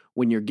clear.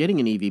 When you're getting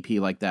an EVP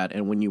like that,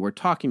 and when you were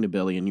talking to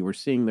Billy and you were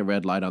seeing the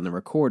red light on the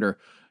recorder,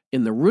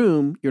 in the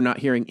room, you're not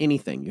hearing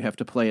anything. You have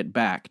to play it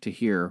back to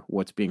hear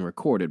what's being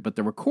recorded. But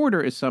the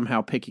recorder is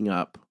somehow picking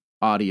up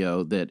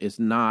audio that is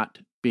not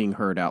being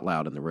heard out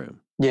loud in the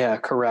room. Yeah,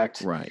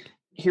 correct. Right.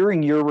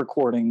 Hearing your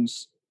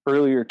recordings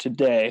earlier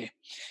today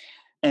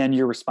and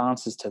your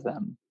responses to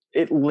them,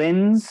 it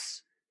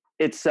lends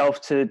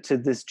itself to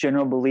this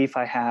general belief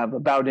I have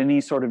about any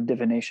sort of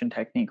divination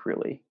technique,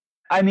 really.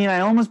 I mean, I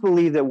almost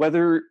believe that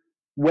whether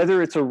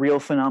it's a real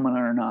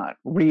phenomenon or not,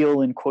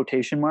 real in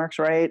quotation marks,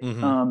 right?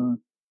 Mhm.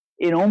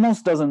 It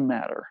almost doesn't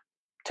matter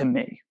to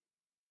me.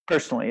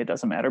 Personally, it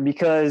doesn't matter,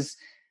 because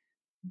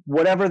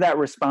whatever that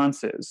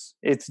response is,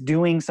 it's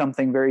doing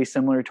something very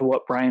similar to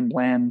what Brian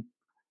Bland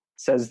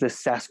says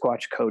this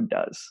Sasquatch code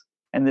does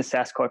and this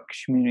Sasquatch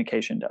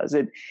communication does.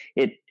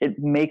 It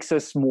makes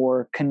us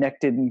more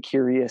connected and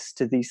curious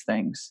to these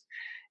things,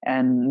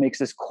 and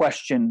makes us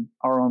question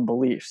our own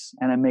beliefs.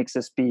 And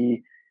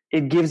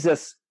it gives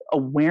us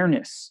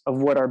awareness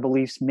of what our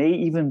beliefs may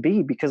even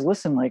be. Because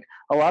listen, like,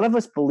 a lot of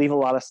us believe a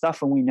lot of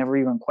stuff and we never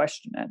even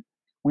question it.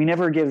 We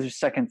never give a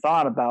second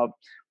thought about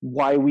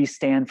why we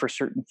stand for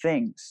certain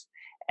things.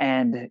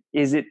 And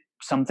is it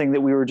something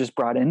that we were just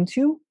brought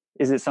into?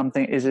 Is it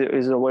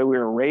the way we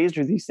were raised,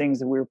 or these things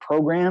that we were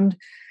programmed?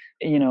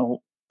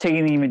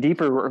 Taking it even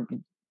deeper,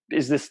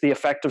 is this the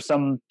effect of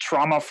some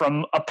trauma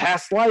from a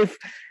past life?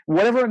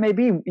 Whatever it may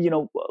be, a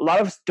lot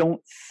of us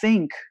don't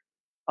think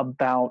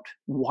about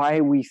why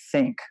we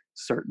think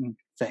certain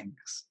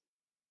things.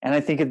 And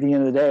I think at the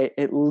end of the day,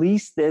 at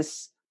least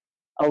this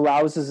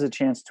allows us a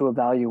chance to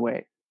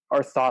evaluate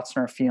our thoughts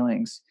and our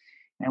feelings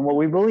and what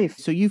we believe.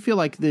 So you feel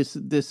like this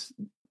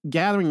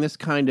gathering this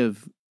kind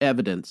of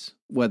evidence,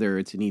 whether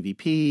it's an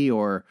EVP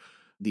or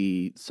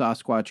the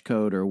Sasquatch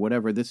code or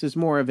whatever, this is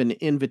more of an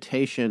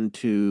invitation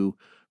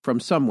from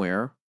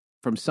somewhere,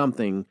 from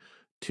something,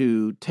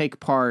 to take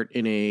part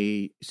in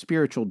a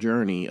spiritual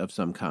journey of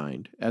some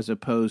kind, as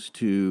opposed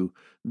to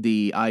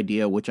the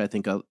idea, which I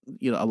think a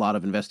lot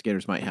of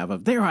investigators might have,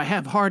 of there I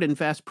have hard and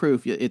fast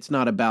proof. It's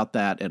not about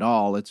that at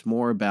all. It's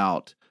more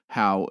about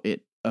how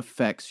it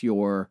affects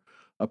your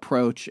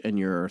approach and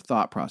your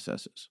thought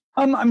processes.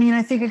 I mean,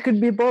 I think it could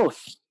be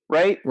both,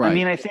 right? Right. I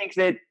mean, I think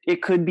that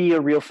it could be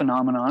a real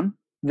phenomenon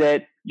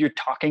that you're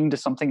talking to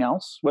something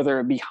else, whether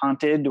it be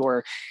haunted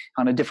or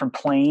on a different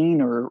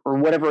plane or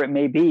whatever it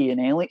may be, an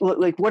alien,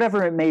 like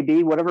whatever it may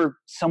be, whatever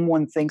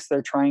someone thinks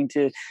they're trying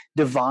to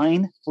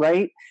divine,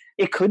 right?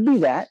 It could be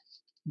that.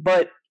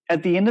 But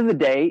at the end of the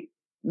day,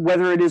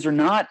 whether it is or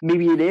not,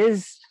 maybe it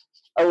is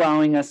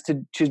allowing us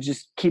to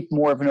just keep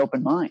more of an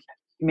open mind.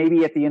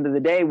 Maybe at the end of the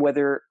day,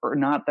 whether or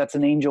not that's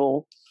an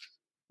angel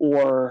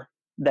or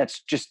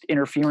that's just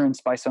interference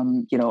by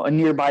some, a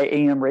nearby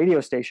AM radio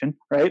station,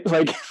 right?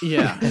 Like,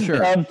 yeah,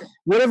 sure.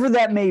 Whatever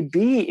that may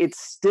be, it's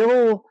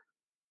still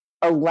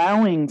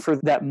allowing for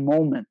that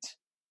moment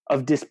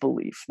of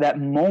disbelief, that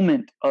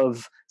moment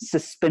of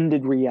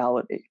suspended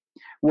reality,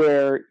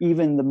 where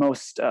even the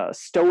most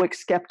stoic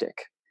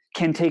skeptic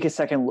can take a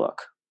second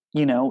look,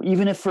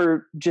 even if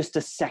for just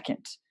a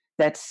second,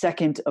 that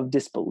second of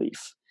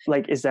disbelief.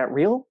 Like, is that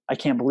real? I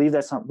can't believe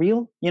that's not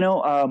real.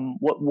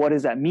 What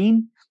does that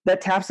mean? That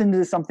taps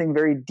into something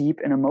very deep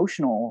and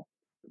emotional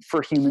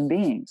for human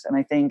beings. And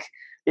I think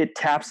it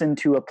taps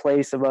into a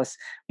place of us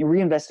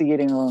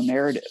reinvestigating our own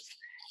narrative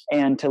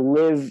and to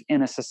live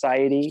in a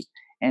society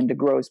and to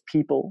grow as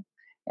people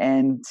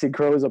and to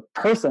grow as a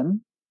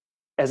person,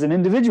 as an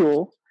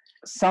individual.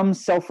 Some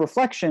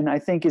self-reflection, I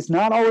think, is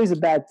not always a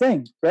bad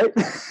thing, right?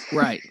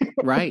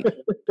 Right.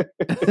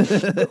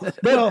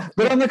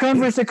 but on the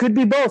converse, it could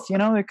be both,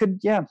 it could,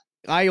 yeah.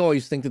 I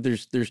always think that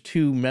there's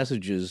two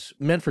messages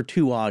meant for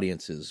two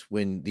audiences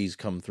when these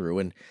come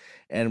through.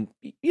 And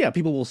yeah,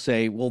 people will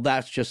say, well,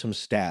 that's just some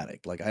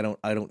static. Like, I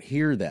don't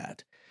hear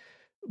that.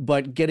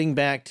 But getting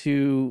back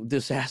to the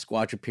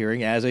Sasquatch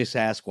appearing as a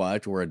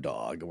Sasquatch or a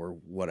dog or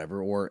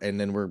whatever, and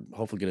then we're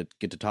hopefully going to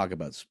get to talk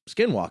about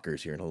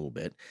skinwalkers here in a little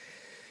bit.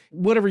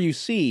 Whatever you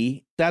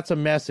see, that's a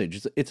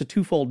message. It's a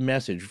twofold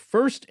message.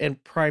 First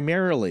and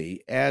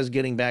primarily, as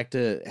getting back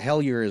to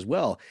Hellier as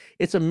well,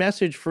 it's a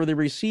message for the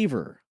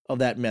receiver of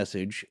that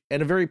message,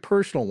 and a very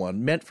personal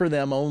one, meant for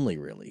them only,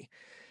 really.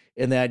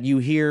 In that you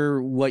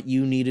hear what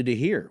you needed to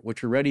hear,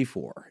 what you're ready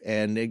for.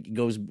 And it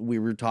goes, we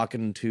were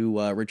talking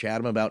to Rich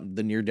Adam about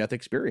the near-death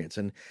experience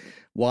and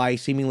why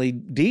seemingly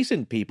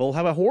decent people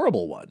have a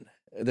horrible one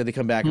that they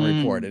come back and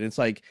report. And it's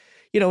like,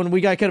 and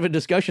we got kind of a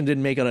discussion,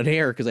 didn't make it on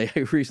air because I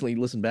recently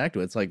listened back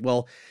to it. It's like,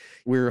 well,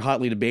 we're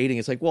hotly debating.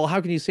 It's like, well,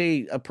 how can you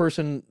say a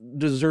person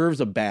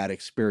deserves a bad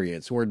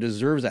experience or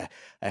deserves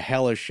a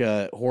hellish,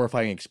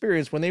 horrifying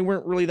experience when they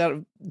weren't really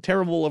that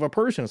terrible of a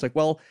person? It's like,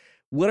 well,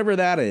 whatever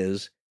that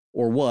is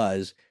or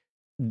was,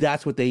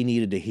 that's what they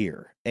needed to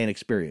hear and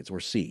experience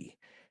or see.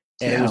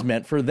 And it was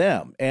meant for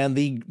them. And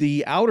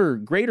the outer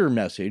greater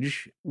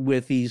message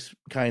with these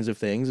kinds of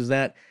things is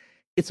that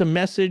it's a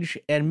message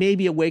and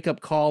maybe a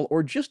wake-up call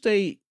or just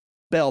a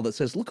bell that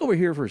says, look over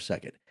here for a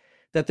second,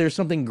 that there's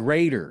something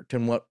greater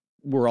than what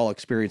we're all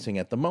experiencing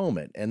at the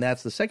moment. And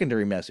that's the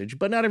secondary message,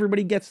 but not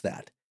everybody gets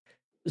that.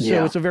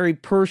 So it's a very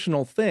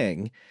personal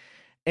thing.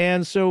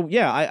 And so,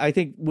 yeah, I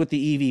think with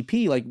the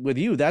EVP, like with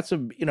you, that's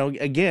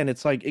again,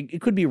 it's like, it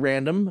could be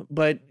random,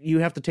 but you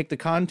have to take the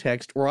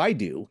context, or I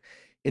do,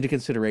 into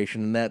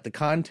consideration, that the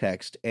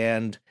context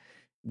and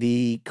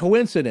the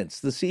coincidence,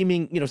 the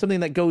seeming, something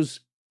that goes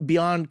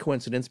beyond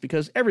coincidence,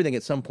 because everything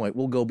at some point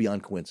will go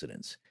beyond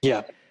coincidence.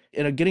 Yeah.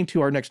 And getting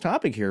to our next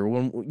topic here,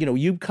 when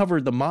you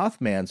covered the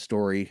Mothman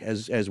story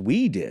as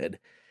we did,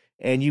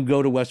 and you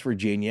go to West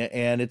Virginia,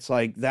 and it's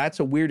like that's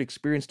a weird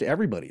experience to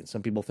everybody. And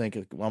some people think,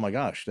 oh my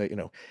gosh, that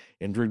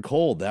Indrid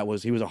Cold,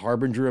 he was a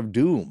harbinger of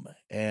doom.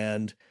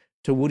 And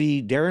to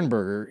Woody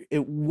Derenberger,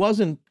 it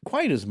wasn't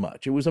quite as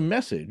much. It was a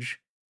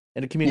message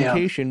and a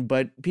communication,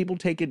 but people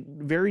take it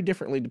very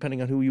differently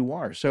depending on who you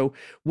are. So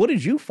what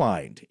did you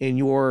find in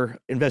your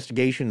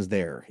investigations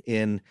there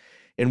in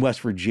West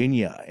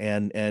Virginia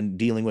and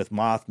dealing with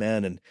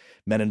Mothman and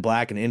Men in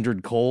Black and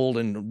Indrid Cold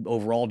and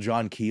overall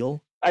John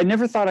Keel? I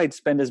never thought I'd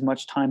spend as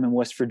much time in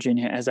West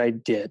Virginia as I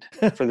did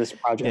for this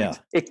project.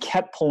 Yeah. It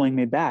kept pulling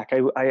me back.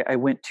 I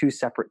went 2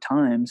 separate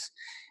times.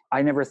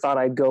 I never thought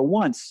I'd go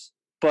once,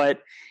 but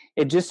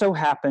it just so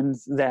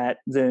happens that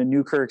the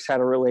Newkirks had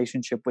a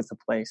relationship with the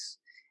place.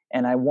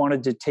 And I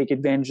wanted to take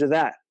advantage of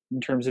that in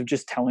terms of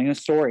just telling a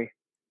story.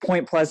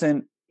 Point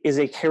Pleasant is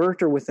a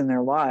character within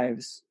their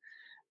lives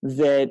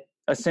that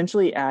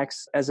essentially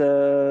acts as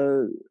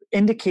a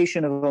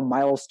indication of a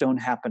milestone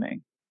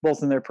happening,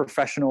 both in their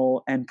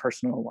professional and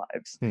personal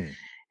lives.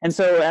 And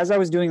so as I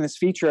was doing this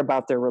feature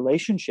about their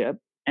relationship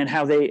and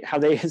how they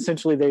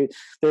essentially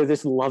they're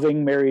this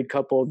loving married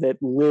couple that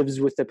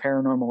lives with the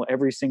paranormal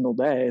every single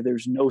day,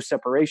 there's no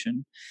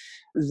separation,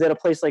 that a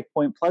place like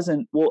Point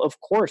Pleasant, well, of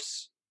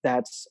course,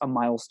 that's a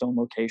milestone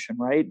location,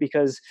 right?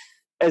 Because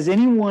as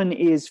anyone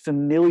is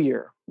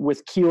familiar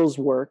with Keel's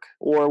work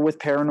or with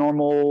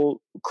paranormal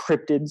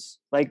cryptids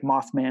like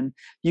Mothman,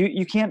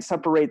 you can't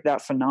separate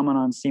that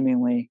phenomenon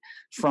seemingly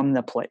from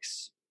the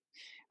place.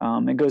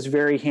 It goes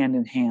very hand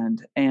in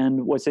hand.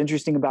 And what's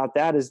interesting about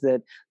that is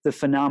that the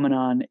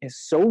phenomenon is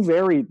so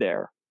varied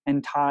there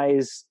and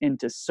ties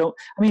into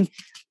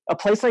a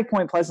place like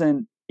Point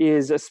Pleasant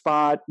is a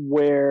spot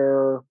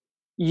where,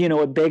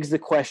 it begs the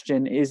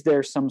question, is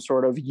there some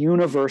sort of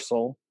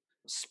universal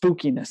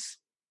spookiness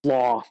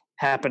law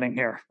happening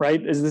here,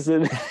 right? Is this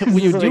an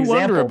you do example?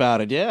 wonder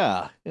about it,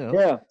 yeah.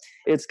 Yeah.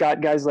 It's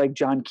got guys like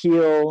John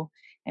Keel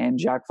and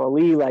Jacques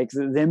Vallée, like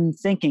them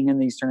thinking in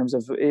these terms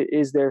of,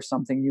 is there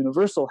something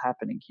universal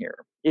happening here?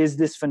 Is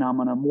this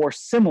phenomena more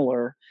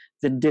similar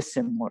than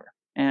dissimilar?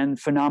 And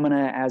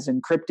phenomena as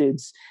in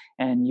cryptids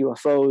and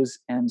UFOs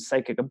and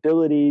psychic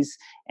abilities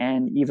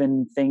and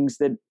even things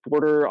that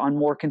border on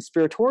more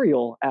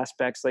conspiratorial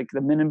aspects like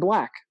the Men in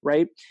Black,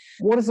 right?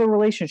 What is the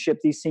relationship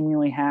these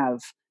seemingly have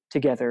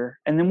together?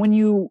 And then when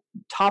you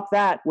top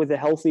that with a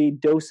healthy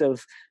dose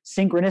of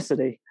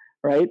synchronicity,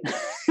 right?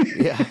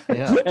 Yeah.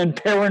 And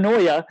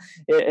paranoia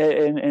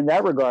in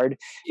that regard,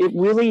 it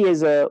really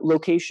is a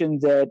location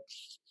that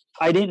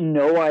I didn't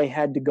know I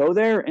had to go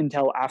there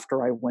until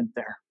after I went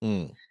there.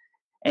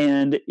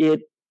 And it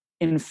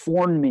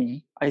informed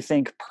me, I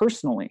think,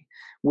 personally,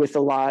 with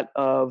a lot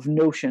of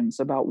notions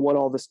about what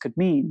all this could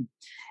mean.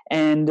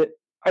 And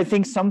I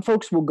think some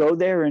folks will go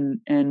there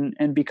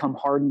and become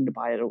hardened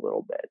by it a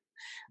little bit.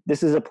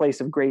 This is a place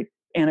of great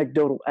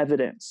anecdotal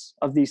evidence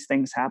of these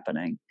things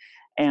happening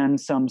and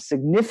some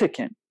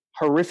significant,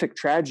 horrific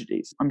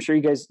tragedies. I'm sure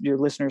your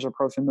listeners are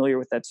probably familiar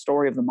with that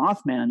story of the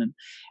Mothman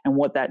and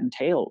what that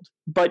entailed.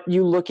 But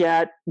you look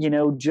at,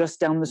 just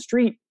down the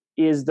street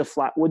is the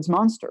Flatwoods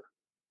Monster.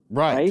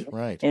 Right.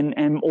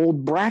 And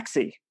old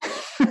Braxy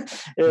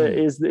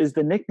is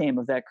the nickname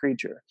of that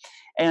creature.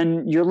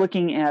 And you're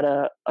looking at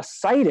a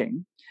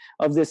sighting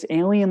of this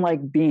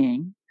alien-like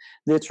being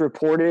that's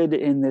reported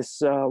in this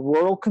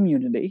rural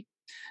community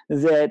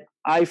that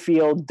I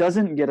feel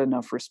doesn't get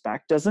enough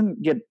respect,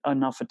 doesn't get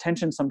enough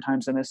attention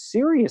sometimes in a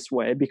serious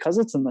way because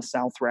it's in the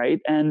South,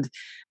 right? And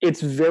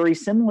it's very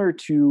similar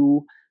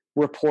to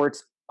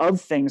reports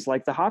of things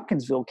like the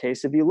Hopkinsville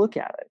case if you look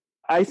at it.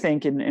 I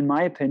think, in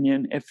my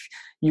opinion, if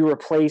you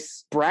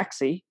replace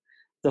Braxy,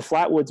 the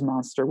Flatwoods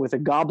Monster, with a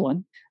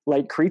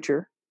goblin-like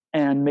creature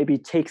and maybe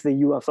take the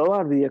UFO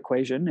out of the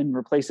equation and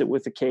replace it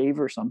with a cave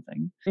or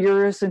something,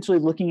 you're essentially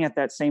looking at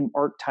that same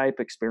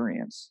archetype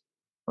experience,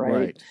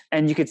 right?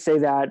 And you could say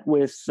that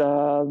with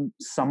some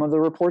of the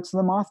reports of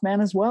the Mothman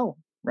as well,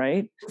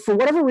 right? For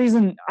whatever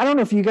reason, I don't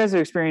know if you guys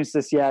have experienced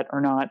this yet or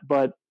not,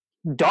 but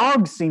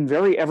dogs seem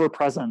very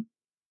ever-present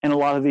in a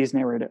lot of these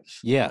narratives.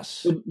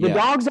 Yes. The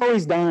dog's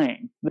always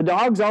dying. There's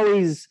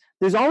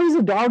always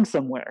a dog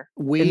somewhere.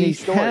 We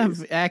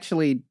have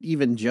actually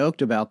even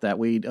joked about that.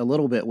 A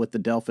little bit with the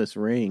Delphus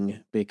ring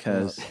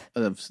because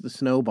of the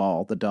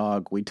Snowball, the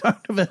dog we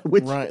talked about.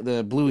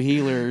 The Blue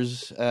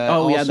Healers.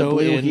 The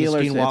Blue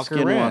Healers at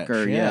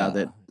Skinwalker,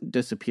 that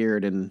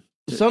disappeared and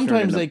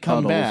sometimes they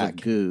come back.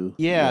 Goo.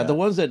 Yeah, the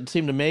ones that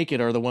seem to make it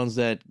are the ones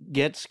that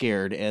get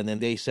scared and then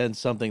they sense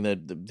something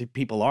that the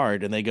people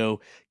aren't and they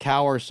go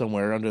cower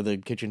somewhere under the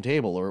kitchen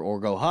table or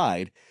go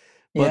hide.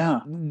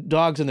 But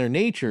dogs in their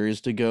nature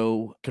is to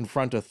go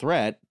confront a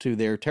threat to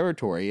their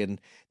territory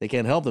and they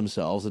can't help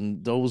themselves.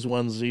 And those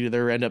ones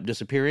either end up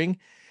disappearing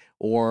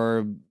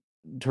or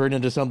turn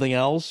into something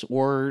else.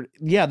 Or,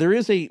 there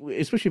is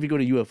especially if you go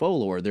to UFO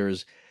lore,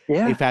 there's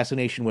a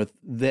fascination with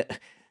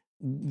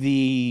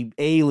the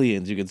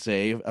aliens, you could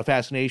say, a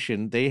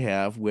fascination they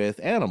have with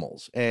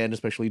animals and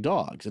especially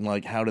dogs. And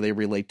like, how do they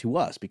relate to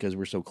us because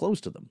we're so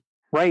close to them?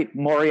 Right.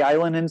 Maury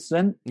Island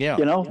incident. Yeah.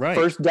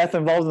 First death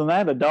involved in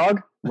that, a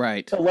dog.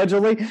 Right.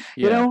 Allegedly.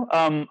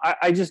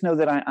 I just know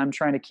that I'm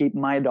trying to keep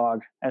my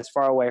dog as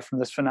far away from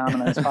this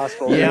phenomenon as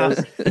possible.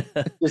 It's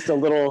just a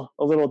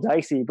little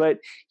dicey. But,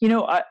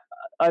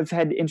 I've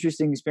had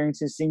interesting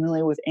experiences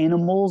seemingly with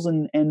animals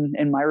and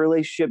my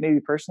relationship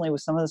maybe personally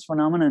with some of this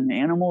phenomenon and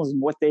animals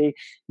and what they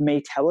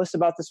may tell us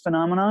about this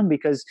phenomenon,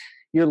 because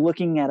you're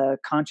looking at a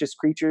conscious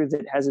creature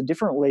that has a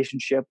different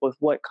relationship with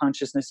what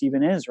consciousness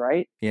even is,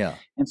 right? Yeah.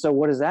 And so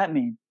what does that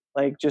mean?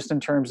 Like just in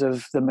terms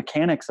of the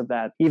mechanics of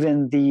that,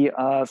 even the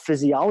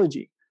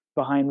physiology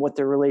behind what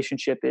their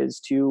relationship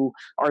is to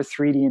our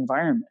 3D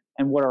environment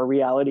and what our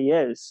reality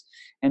is.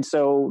 And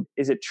so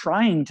is it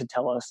trying to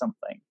tell us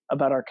something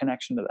about our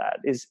connection to that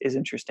is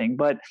interesting.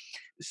 But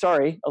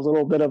sorry, a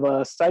little bit of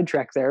a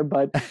sidetrack there,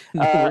 but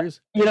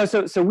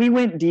so we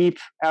went deep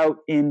out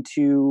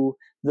into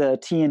the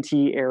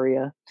TNT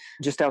area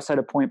just outside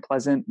of Point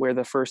Pleasant where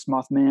the first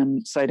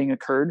Mothman sighting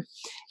occurred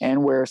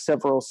and where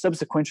several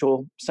subsequent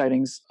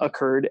sightings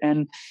occurred.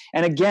 And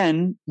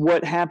again,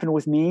 what happened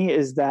with me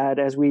is that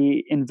as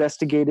we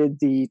investigated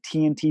the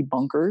TNT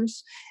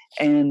bunkers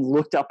and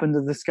looked up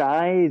into the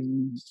sky,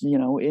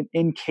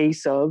 in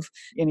case of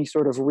any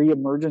sort of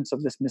reemergence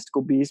of this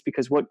mystical beast,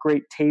 because what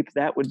great tape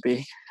that would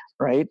be,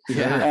 right?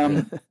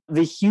 Yeah.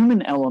 The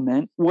human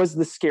element was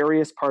the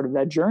scariest part of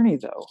that journey,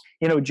 though.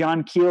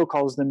 John Keel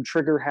calls them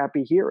trigger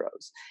happy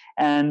heroes.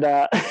 And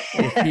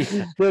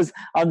there's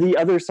on the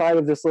other side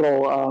of this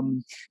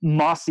little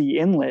mossy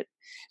inlet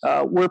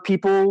where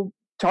people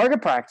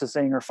target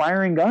practicing or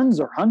firing guns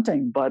or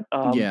hunting, but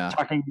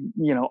talking,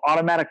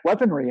 automatic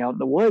weaponry out in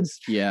the woods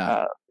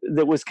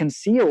that was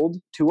concealed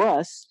to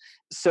us.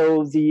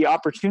 So the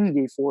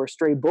opportunity for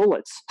stray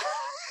bullets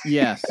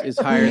yes, is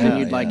higher than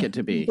you'd like it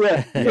to be.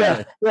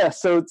 Yeah.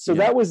 So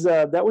that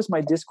was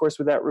my discourse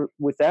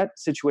with that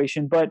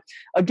situation. But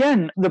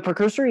again, the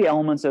precursory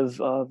elements of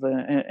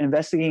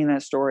investigating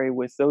that story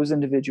with those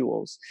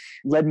individuals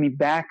led me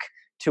back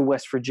to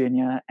West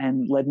Virginia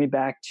and led me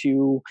back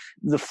to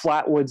the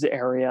Flatwoods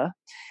area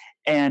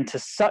and to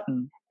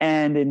Sutton.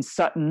 And in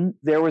Sutton,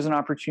 there was an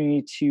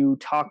opportunity to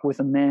talk with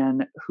a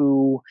man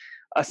who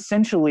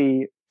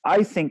essentially,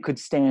 I think, could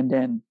stand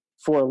in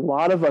for a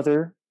lot of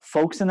other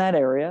folks in that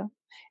area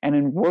and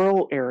in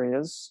rural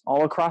areas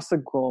all across the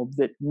globe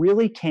that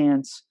really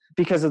can't,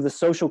 because of the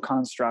social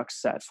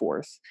constructs set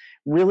forth,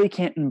 really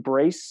can't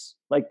embrace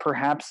like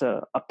perhaps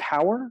a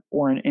power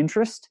or an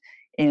interest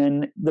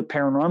in the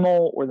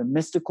paranormal or the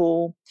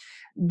mystical,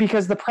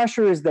 because the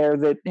pressure is there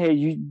that, hey,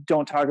 you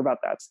don't talk about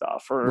that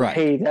stuff, or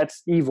hey,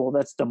 that's evil,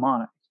 that's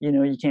demonic,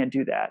 you can't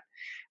do that.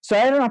 So I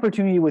had an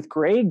opportunity with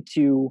Greg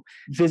to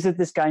visit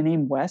this guy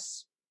named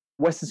Wes.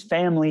 Wes's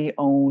family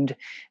owned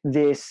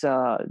this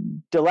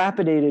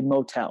dilapidated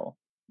motel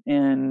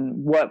in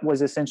what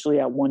was essentially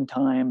at one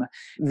time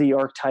the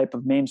archetype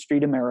of Main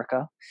Street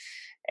America.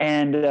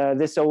 And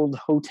this old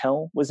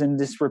hotel was in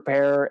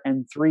disrepair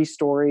and 3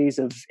 stories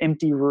of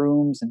empty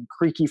rooms and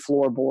creaky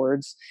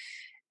floorboards.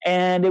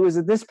 And it was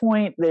at this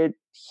point that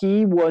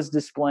he was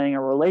displaying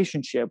a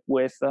relationship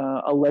with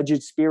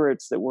alleged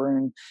spirits that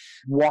were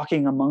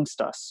walking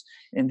amongst us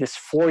in this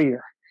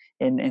foyer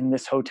in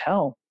this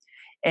hotel.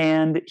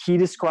 And he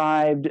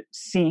described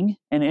seeing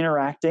and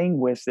interacting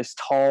with this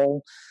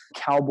tall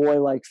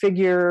cowboy-like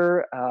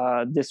figure,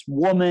 this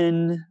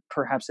woman,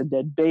 perhaps a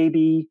dead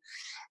baby,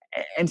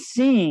 and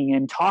seeing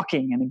and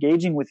talking and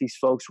engaging with these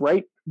folks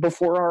right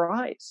before our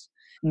eyes,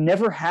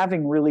 never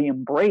having really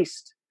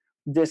embraced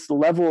this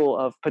level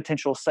of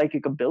potential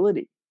psychic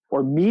ability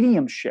or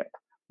mediumship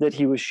that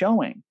he was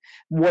showing.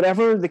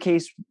 Whatever the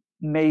case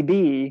may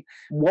be,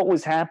 what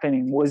was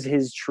happening was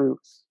his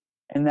truth,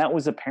 and that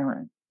was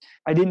apparent.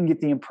 I didn't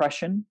get the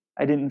impression,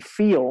 I didn't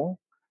feel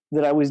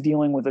that I was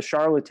dealing with a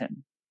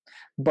charlatan,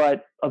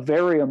 but a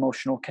very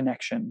emotional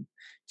connection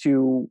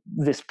to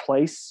this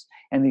place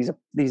and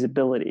these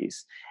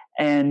abilities,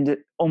 and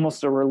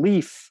almost a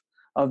relief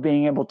of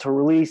being able to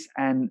release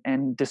and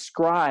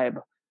describe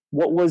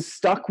what was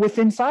stuck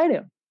within inside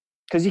him,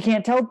 because you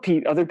can't tell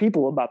other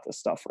people about this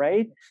stuff,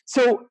 right?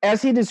 So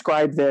as he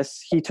described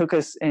this, he took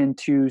us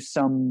into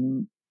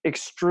some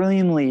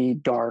extremely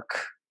dark,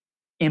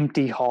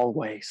 empty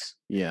hallways.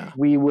 Yeah.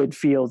 We would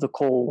feel the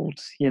cold,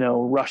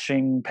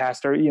 rushing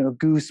past our,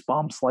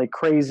 goosebumps like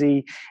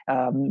crazy,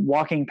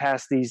 walking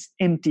past these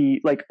empty,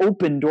 like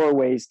open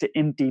doorways to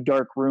empty,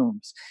 dark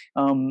rooms.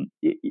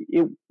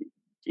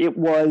 It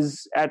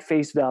was at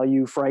face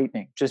value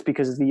frightening just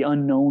because of the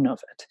unknown of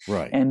it.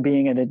 Right. And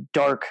being in a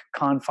dark,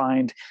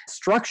 confined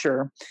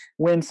structure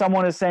when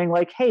someone is saying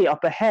like, hey,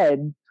 up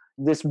ahead,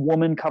 this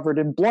woman covered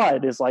in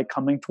blood is like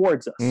coming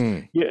towards us.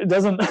 It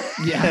doesn't,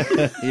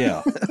 it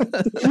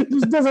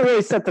doesn't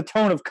really set the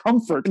tone of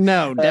comfort.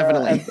 No,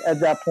 definitely. At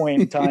that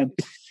point in time,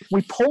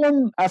 we pull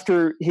him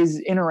after his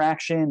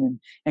interaction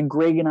and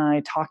Greg and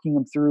I talking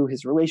him through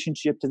his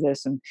relationship to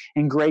this,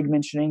 and Greg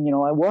mentioning,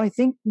 I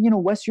think,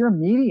 Wes, you're a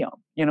medium.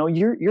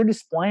 You're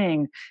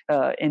displaying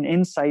an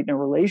insight and a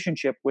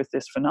relationship with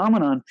this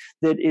phenomenon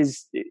that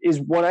is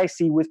what I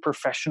see with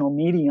professional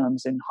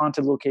mediums in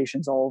haunted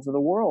locations all over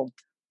the world.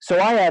 So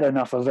I had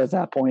enough of it at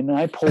that point, and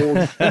I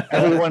pulled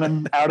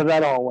everyone out of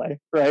that hallway,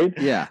 right?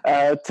 Yeah.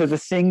 To the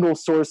single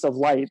source of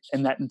light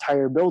in that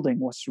entire building,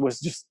 which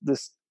was just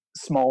this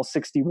small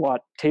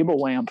 60-watt table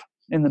lamp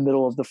in the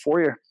middle of the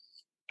foyer.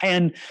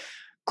 And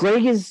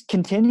Greg is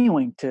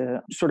continuing to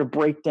sort of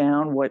break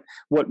down what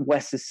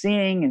Wes is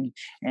seeing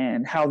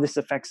and how this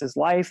affects his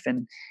life.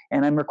 And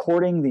I'm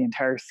recording the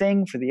entire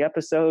thing for the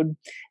episode.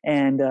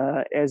 And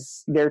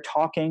as they're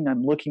talking,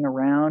 I'm looking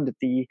around at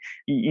the,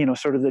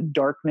 sort of the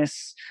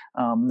darkness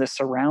that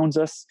surrounds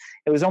us.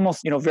 It was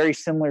almost, very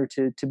similar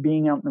to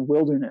being out in the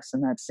wilderness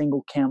and that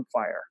single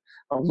campfire,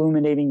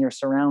 illuminating your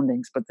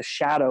surroundings. But the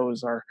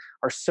shadows are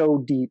so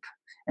deep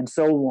and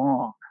so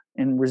long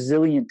and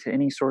resilient to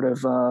any sort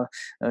of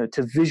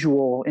to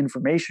visual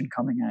information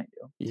coming at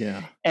you.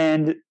 Yeah.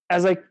 And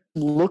as I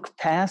look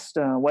past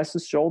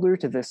Wes's shoulder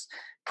to this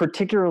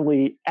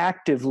particularly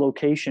active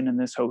location in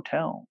this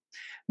hotel,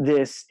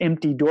 this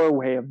empty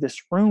doorway of this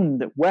room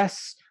that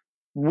Wes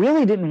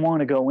really didn't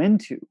want to go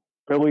into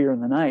earlier in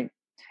the night,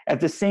 at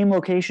the same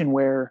location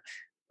where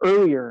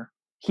earlier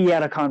he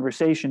had a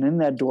conversation in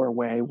that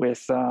doorway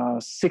with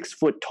a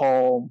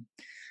 6-foot-tall,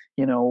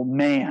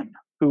 man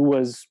who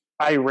was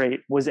irate,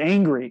 was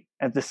angry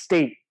at the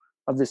state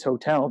of this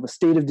hotel, the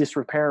state of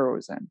disrepair it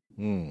was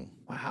in.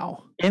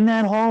 Wow. In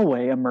that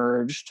hallway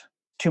emerged,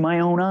 to my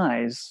own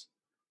eyes,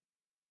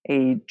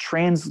 a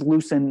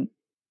translucent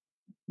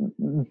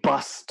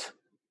bust,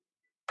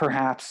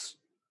 perhaps,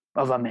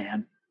 of a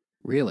man.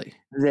 Really?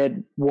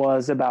 That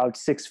was about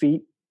 6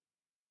 feet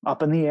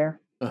up in the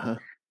air. Uh-huh.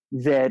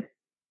 That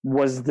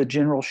was the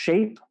general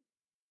shape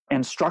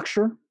and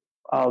structure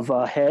of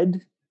a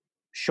head,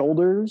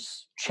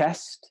 shoulders,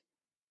 chest,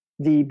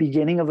 the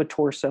beginning of a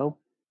torso.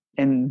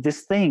 And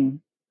this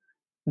thing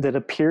that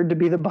appeared to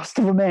be the bust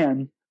of a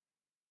man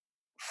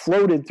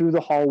floated through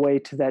the hallway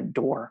to that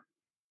door,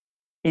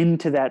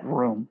 into that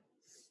room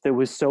that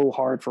was so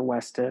hard for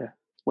Wes to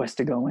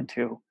go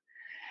into.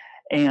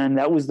 And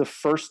that was the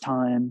first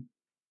time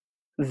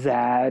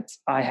that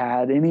I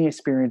had any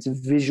experience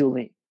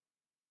visually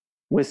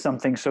with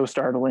something so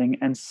startling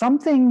and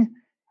something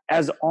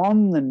as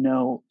on the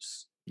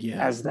nose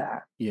as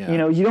that. Yeah. You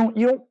know,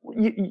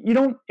 you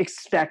don't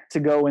expect to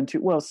go into,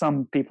 well,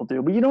 some people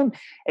do, but you don't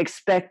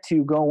expect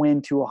to go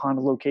into a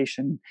haunted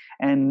location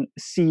and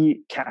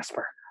see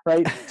Casper,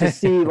 right? To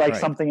see like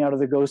something out of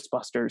the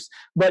Ghostbusters.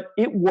 But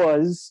it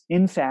was,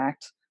 in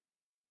fact,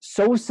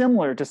 so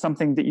similar to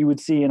something that you would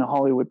see in a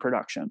Hollywood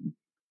production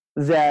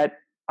that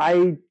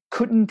I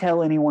couldn't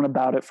tell anyone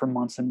about it for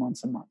months and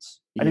months and months.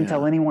 I didn't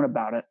tell anyone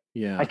about it.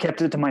 Yeah. I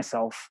kept it to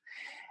myself.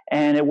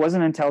 And it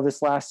wasn't until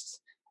this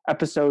last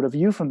episode of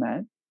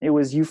Euphomet, it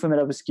was Euphomet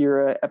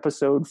Obscura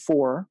episode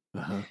 4,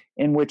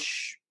 in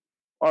which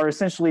are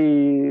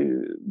essentially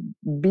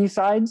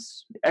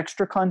B-sides,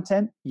 extra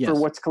content for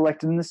what's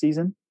collected in the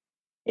season.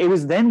 It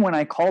was then when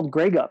I called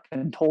Greg up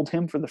and told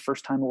him for the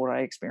first time what I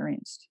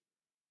experienced.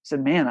 I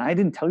said, man, I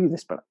didn't tell you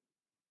this, but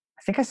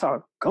I think I saw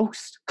a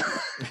ghost.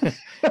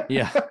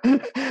 Yeah.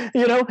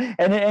 You know,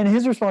 and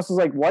his response was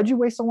like, why'd you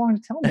wait so long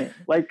to tell me?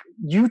 Like,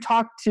 you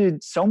talk to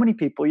so many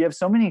people, you have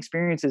so many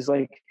experiences,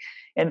 like,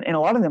 and a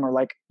lot of them are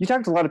like, you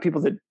talk to a lot of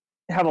people that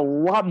have a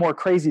lot more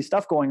crazy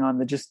stuff going on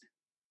than just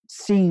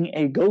seeing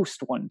a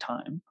ghost one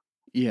time.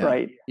 Yeah.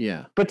 Right.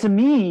 Yeah. But to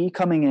me,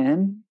 coming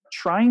in,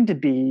 trying to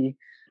be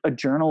a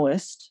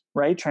journalist,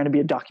 right? Trying to be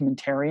a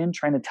documentarian,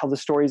 trying to tell the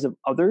stories of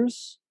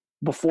others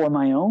before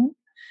my own,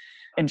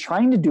 and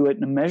trying to do it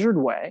in a measured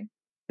way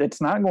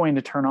that's not going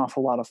to turn off a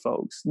lot of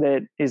folks,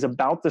 that is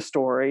about the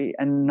story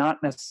and not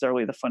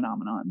necessarily the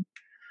phenomenon.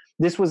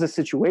 This was a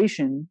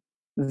situation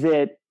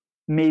that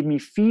made me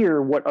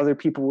fear what other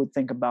people would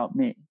think about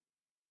me.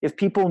 If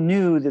people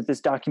knew that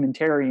this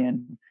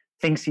documentarian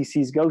thinks he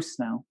sees ghosts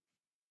now,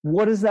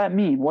 what does that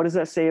mean? What does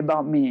that say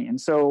about me? And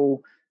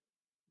so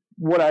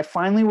what I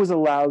finally was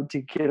allowed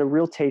to get a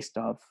real taste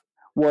of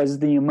was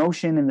the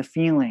emotion and the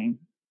feeling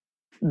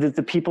that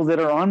the people that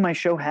are on my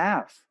show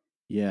have.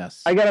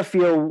 Yes. I got to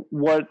feel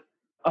what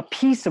a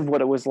piece of what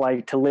it was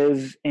like to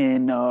live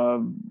in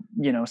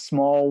a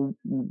small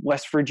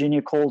West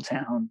Virginia coal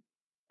town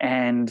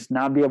and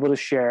not be able to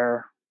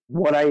share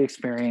what I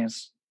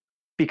experienced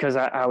because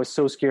I was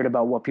so scared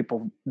about what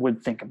people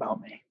would think about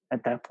me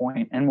at that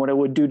point and what it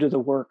would do to the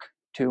work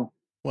too.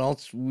 Well,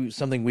 it's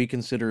something we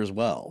consider as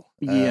well.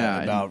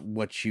 About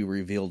what you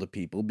reveal to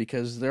people,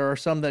 because there are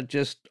some that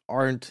just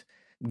aren't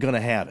going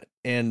to have it.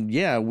 And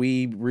yeah,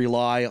 we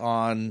rely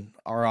on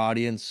our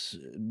audience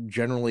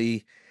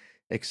generally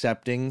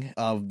accepting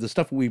of the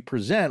stuff we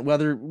present,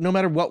 no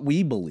matter what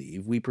we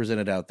believe, we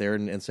present it out there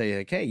and say,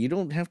 like, hey, you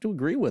don't have to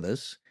agree with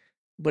us,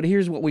 but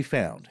here's what we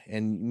found,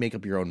 and make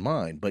up your own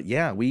mind. But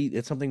yeah,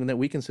 it's something that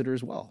we consider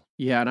as well.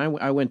 Yeah, and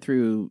I went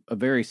through a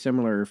very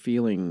similar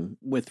feeling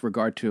with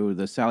regard to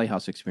the Sally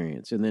House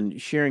experience, and then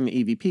sharing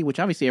the EVP, which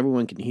obviously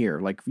everyone can hear.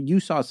 Like,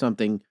 you saw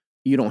something,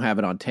 you don't have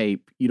it on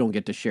tape, you don't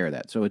get to share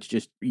that. So it's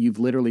just, you've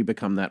literally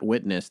become that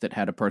witness that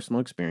had a personal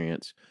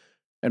experience.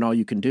 And all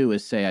you can do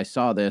is say, I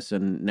saw this,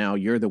 and now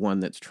you're the one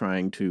that's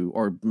trying to,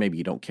 or maybe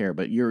you don't care,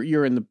 but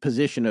you're in the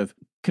position of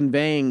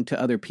conveying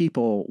to other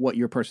people what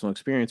your personal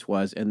experience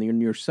was, and then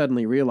you're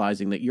suddenly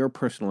realizing that your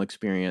personal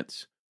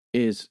experience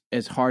is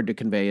as hard to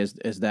convey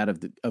as that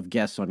of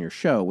guests on your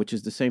show, which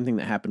is the same thing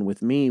that happened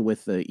with me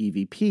with the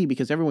EVP,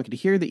 because everyone could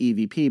hear the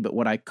EVP, but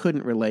what I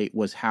couldn't relate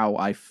was how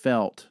I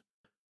felt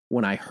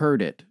when I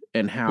heard it,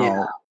 and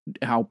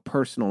how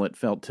personal it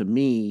felt to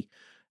me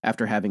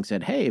after having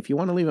said, hey, if you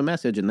want to leave a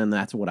message, and then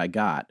that's what I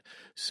got.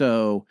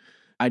 So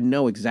I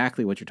know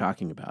exactly what you're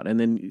talking about. And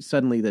then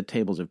suddenly the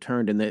tables have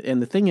turned. And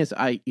the thing is,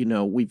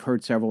 we've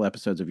heard several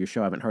episodes of your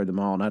show. I haven't heard them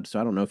all. So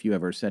I don't know if you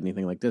ever said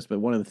anything like this, but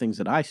one of the things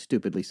that I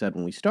stupidly said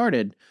when we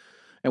started,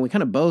 and we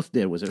kind of both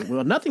did, was,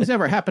 well, nothing's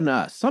ever happened to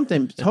us.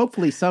 Something,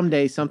 hopefully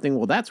someday something,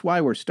 well, that's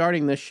why we're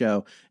starting this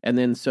show. And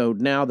then, so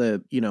now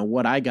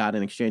what I got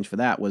in exchange for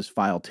that was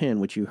file 10,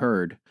 which you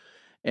heard.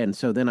 And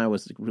so then I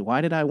was, why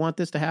did I want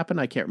this to happen?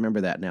 I can't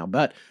remember that now.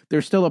 But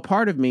there's still a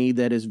part of me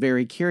that is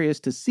very curious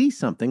to see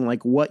something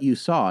like what you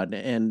saw.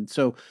 And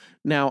so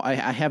now I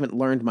haven't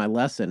learned my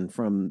lesson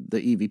from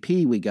the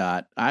EVP we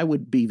got. I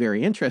would be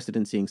very interested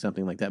in seeing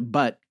something like that.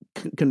 But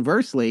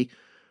conversely,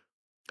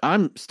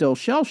 I'm still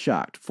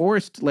shell-shocked.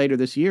 Forrest later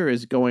this year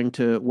is going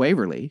to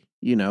Waverly,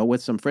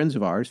 with some friends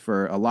of ours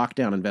for a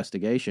lockdown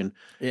investigation.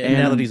 And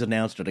now that he's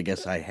announced it, I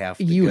guess I have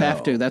to You go.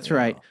 have to, that's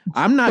right.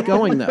 I'm not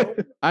going, though.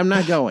 I'm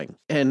not going.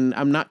 And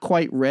I'm not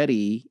quite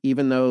ready,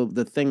 even though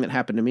the thing that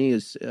happened to me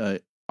is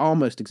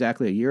almost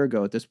exactly a year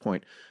ago at this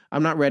point.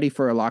 I'm not ready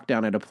for a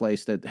lockdown at a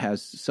place that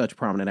has such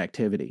prominent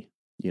activity,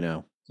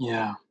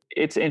 Yeah.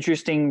 It's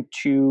interesting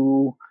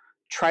to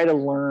try to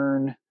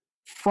learn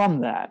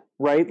from that,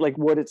 right? Like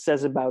what it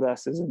says about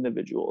us as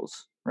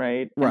individuals,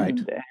 right? Right.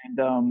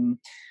 And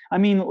I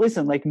mean,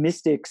 listen, like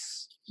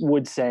mystics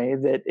would say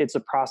that it's a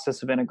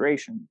process of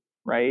integration,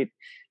 right?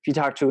 If you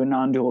talk to a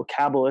non-dual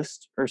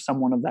Kabbalist or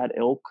someone of that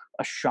ilk,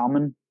 a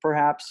shaman,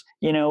 perhaps,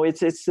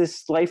 it's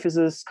this life is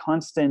this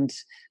constant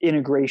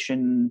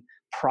integration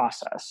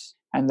process,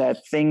 and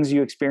that things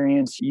you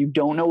experience, you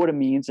don't know what it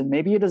means, and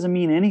maybe it doesn't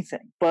mean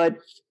anything, but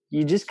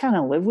you just kind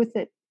of live with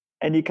it,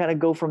 and you kind of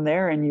go from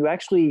there, and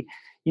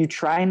you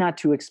try not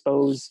to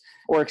expose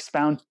or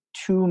expound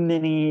too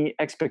many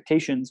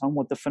expectations on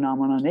what the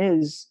phenomenon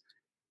is.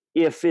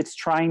 If it's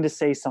trying to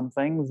say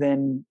something,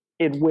 then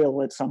it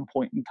will at some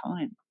point in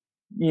time.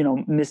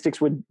 Mystics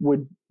would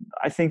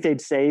I think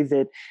they'd say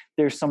that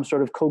there's some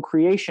sort of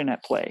co-creation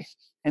at play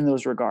in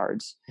those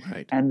regards,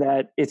 right? And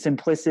that it's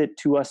implicit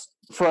to us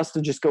for us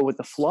to just go with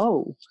the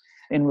flow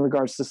in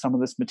regards to some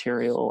of this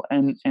material,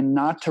 and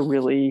not to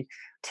really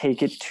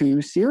take it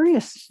too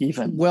serious,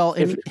 even. Well,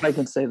 if I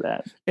can say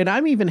that. And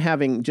I'm even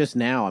having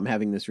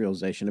this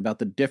realization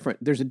about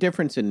there's a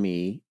difference in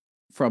me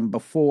from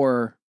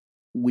before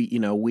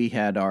we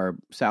had our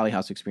Sally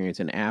House experience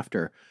and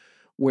after,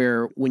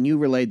 where when you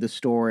relayed the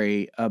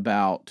story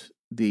about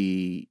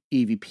the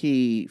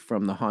EVP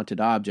from the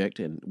haunted object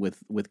and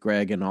with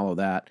Greg and all of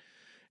that,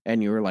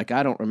 and you were like,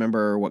 I don't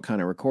remember what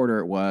kind of recorder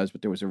it was,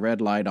 but there was a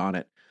red light on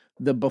it.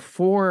 The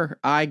before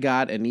I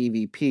got an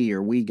EVP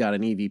or we got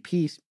an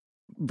EVP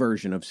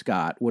version of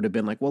Scott would have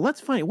been like, well,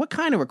 let's find what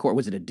kind of record.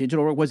 Was it a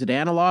digital or was it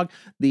analog?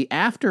 The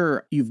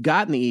after you've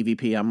gotten the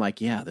EVP, I'm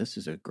like, yeah, this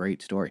is a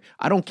great story.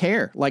 I don't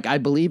care. Like, I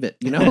believe it,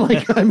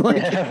 like, I'm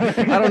like,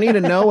 I don't need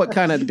to know what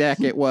kind of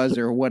deck it was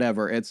or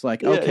whatever. It's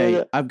like,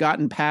 okay, I've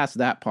gotten past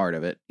that part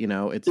of it.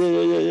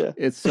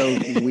 It's so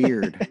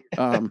weird.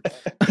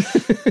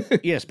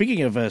 Yeah.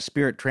 Speaking of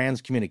spirit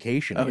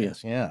transcommunication. Oh,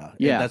 yes. Yeah.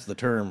 That's the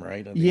term,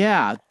 right?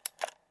 Yeah.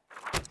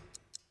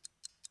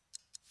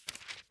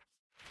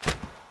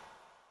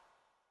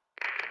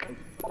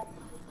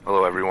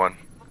 Hello everyone,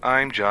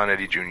 I'm John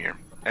Eddy Jr.,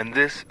 and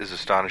this is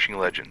Astonishing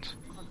Legends.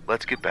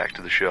 Let's get back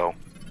to the show.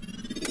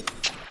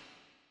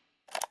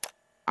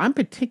 I'm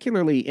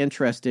particularly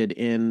interested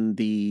in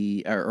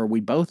or we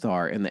both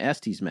are, in the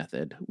Estes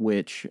method,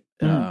 which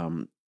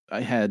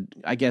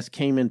I guess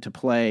came into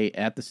play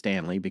at the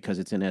Stanley because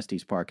it's in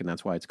Estes Park and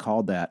that's why it's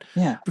called that.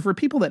 Yeah. But for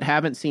people that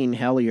haven't seen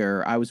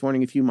Hellier, I was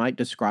wondering if you might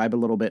describe a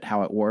little bit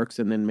how it works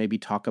and then maybe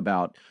talk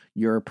about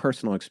your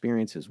personal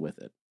experiences with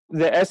it.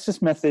 The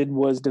Estes method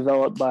was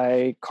developed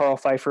by Carl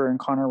Pfeiffer and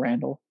Connor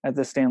Randall at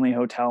the Stanley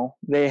Hotel.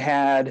 They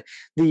had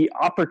the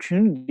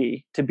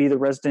opportunity to be the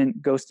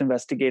resident ghost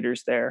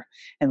investigators there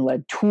and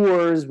led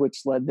tours,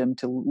 which led them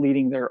to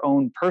leading their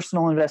own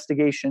personal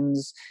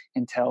investigations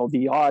until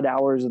the odd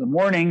hours of the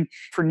morning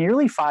for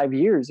nearly 5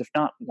 years, if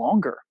not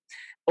longer.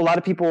 A lot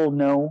of people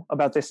know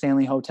about the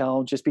Stanley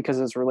Hotel just because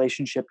of its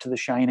relationship to The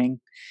Shining.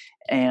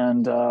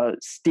 And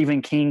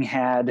Stephen King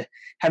have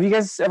you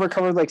guys ever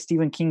covered like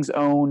Stephen King's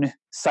own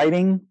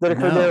sighting that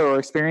occurred there or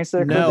experience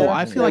that occurred there? No,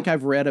 I feel like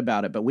I've read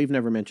about it, but we've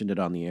never mentioned it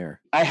on the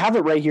air. I have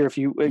it right here if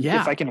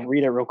I can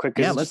read it real quick.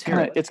 Yeah, let's hear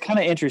it. It's kind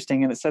of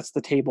interesting and it sets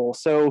the table.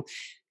 So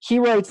he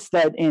writes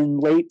that in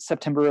late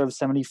September of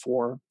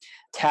 1974,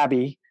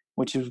 Tabby,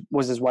 which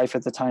was his wife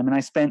at the time, and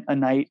I spent a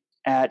night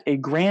at a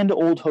grand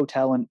old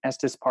hotel in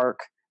Estes Park,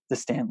 the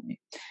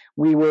Stanley.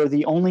 We were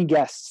the only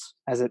guests,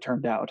 as it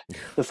turned out.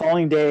 The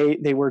following day,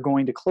 they were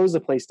going to close the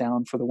place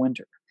down for the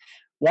winter.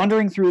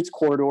 Wandering through its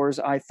corridors,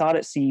 I thought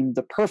it seemed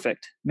the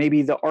perfect,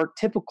 maybe the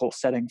archetypical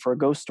setting for a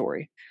ghost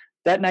story.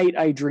 That night,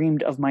 I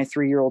dreamed of my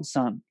 3-year-old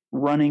son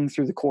running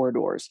through the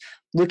corridors,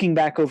 looking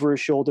back over his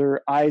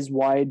shoulder, eyes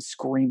wide,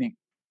 screaming.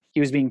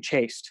 He was being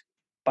chased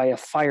by a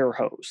fire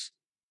hose.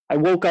 I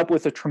woke up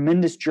with a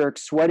tremendous jerk,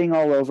 sweating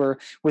all over,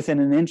 within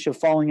an inch of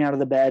falling out of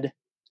the bed.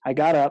 I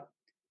got up,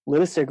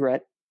 lit a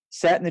cigarette,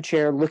 sat in the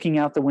chair looking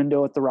out the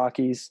window at the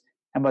Rockies,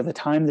 and by the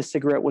time the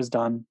cigarette was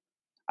done,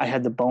 I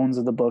had the bones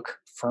of the book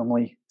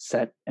firmly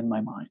set in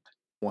my mind.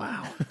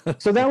 Wow.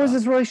 So that was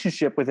his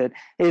relationship with it,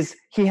 is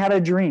he had a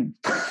dream.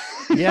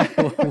 Yeah,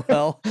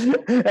 well.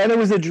 And it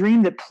was a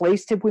dream that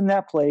placed him in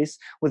that place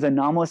with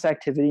anomalous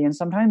activity, and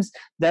sometimes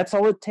that's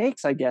all it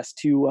takes, I guess,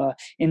 to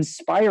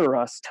inspire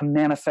us to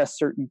manifest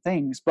certain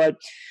things. But,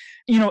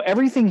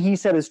 everything he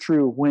said is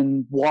true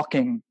when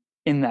walking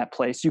in that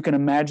place. You can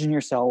imagine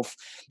yourself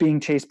being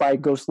chased by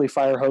ghostly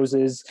fire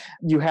hoses.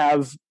 You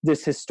have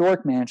this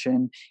historic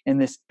mansion in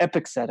this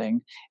epic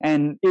setting,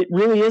 and it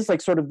really is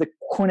like sort of the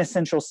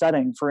quintessential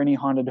setting for any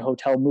haunted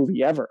hotel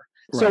movie ever.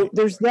 Right. So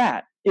there's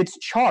that. it's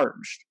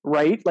charged,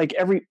 right? Like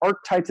every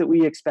archetype that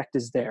we expect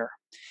is there.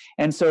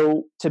 And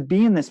so to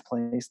be in this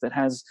place that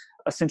has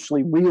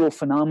essentially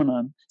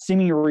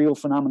seemingly real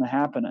phenomena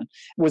happening,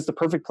 was the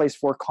perfect place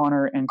for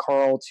Connor and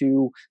Carl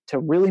to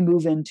really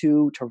move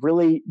into, to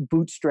really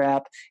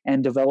bootstrap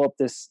and develop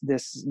this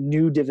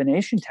new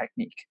divination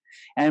technique.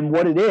 And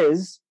what it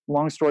is,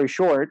 long story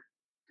short,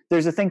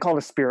 there's a thing called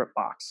a spirit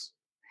box.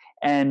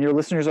 And your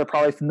listeners are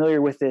probably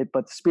familiar with it,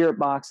 but the spirit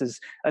box is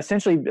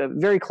essentially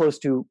very close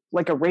to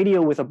like a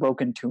radio with a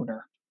broken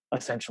tuner,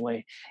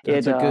 essentially.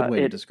 That's a good way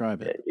to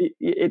describe it.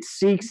 It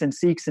seeks and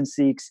seeks and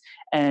seeks,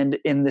 and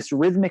in this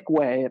rhythmic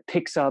way, it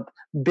picks up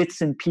bits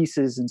and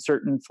pieces in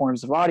certain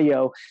forms of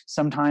audio.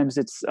 Sometimes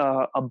it's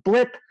a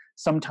blip,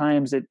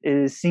 sometimes it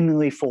is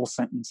seemingly full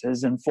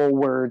sentences and full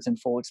words and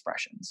full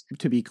expressions.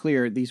 To be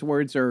clear, these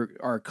words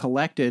are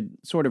collected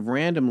sort of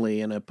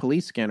randomly in a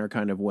police scanner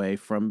kind of way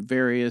from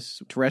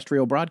various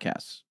terrestrial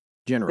broadcasts.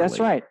 Generally. That's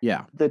right.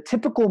 Yeah. The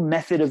typical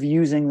method of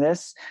using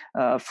this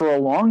for a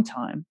long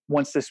time,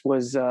 once this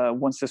was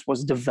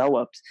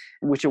developed,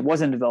 which it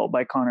wasn't developed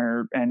by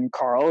Connor and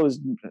Carl.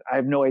 I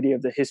have no idea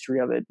of the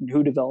history of it and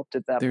who developed it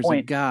at that point. There's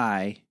a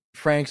guy.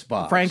 Frank's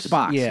box.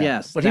 Yeah.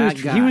 Yes. But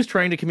he was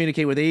trying to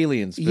communicate with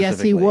aliens specifically.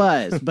 Yes, he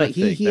was. But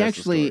he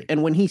actually,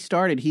 and when he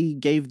started, he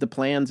gave the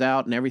plans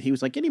out and everything. He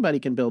was like, anybody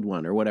can build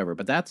one or whatever.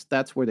 But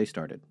that's where they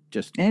started.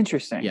 Just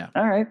interesting. Yeah.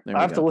 All right.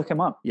 I'll have to look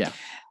him up. Yeah.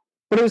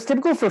 But it was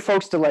typical for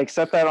folks to like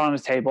set that on a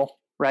table,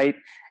 right?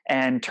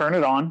 And turn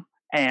it on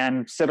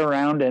and sit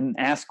around and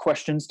ask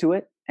questions to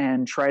it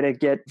and try to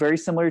get very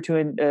similar to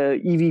an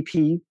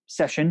EVP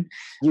session.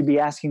 You'd be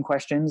asking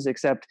questions,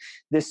 except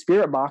this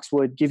spirit box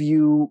would give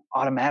you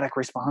automatic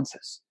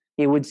responses.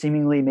 It would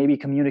seemingly maybe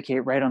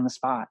communicate right on the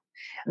spot.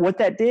 What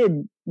that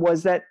did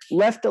was that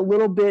left a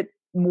little bit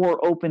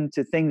more open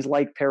to things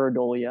like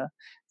pareidolia,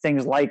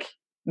 things like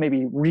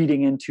maybe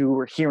reading into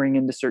or hearing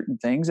into certain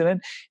things.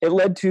 And it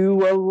led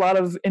to a lot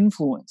of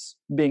influence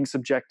being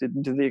subjected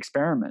into the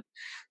experiment.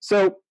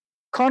 So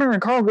Connor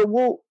and Carl go,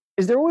 well,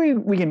 is there a way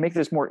we can make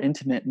this more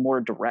intimate,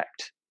 more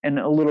direct, and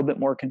a little bit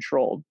more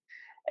controlled?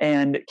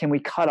 And can we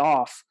cut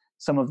off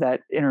some of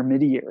that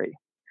intermediary?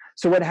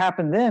 So what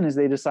happened then is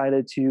they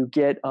decided to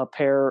get a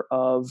pair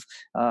of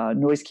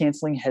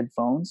noise-canceling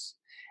headphones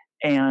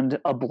and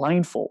a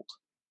blindfold,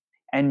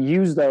 and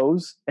use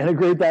those,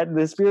 integrate that in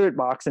the spirit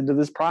box, into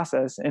this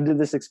process, into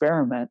this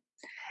experiment.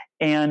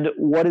 And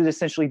what it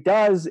essentially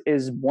does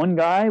is one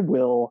guy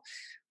will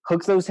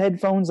hook those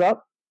headphones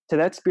up to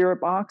that spirit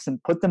box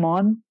and put them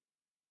on,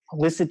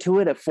 listen to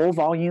it at full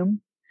volume,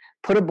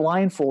 put a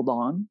blindfold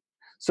on,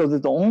 so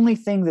that the only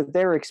thing that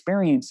they're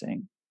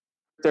experiencing,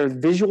 their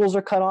visuals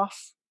are cut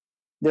off,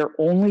 they're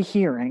only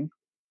hearing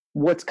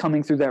what's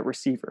coming through that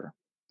receiver.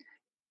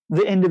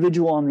 The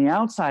individual on the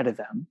outside of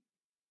them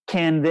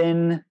can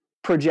then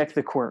project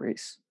the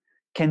queries,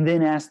 can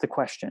then ask the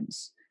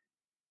questions.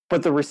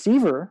 But the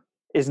receiver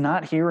is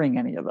not hearing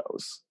any of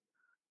those.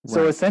 Right.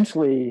 So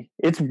essentially,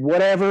 it's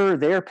whatever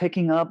they're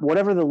picking up,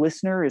 whatever the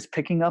listener is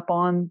picking up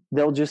on,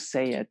 they'll just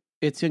say it.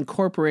 It's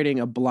incorporating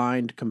a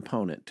blind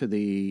component to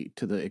the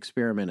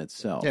experiment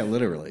itself. Yeah,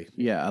 literally.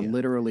 Yeah,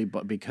 literally,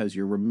 but because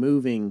you're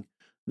removing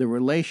the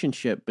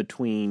relationship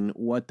between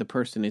what the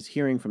person is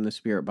hearing from the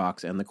spirit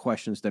box and the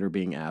questions that are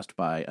being asked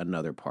by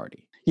another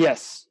party.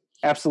 Yes.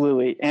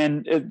 Absolutely.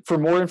 And for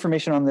more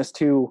information on this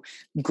too,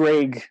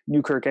 Greg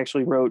Newkirk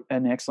actually wrote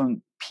an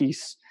excellent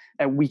piece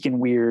at Week in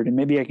Weird, and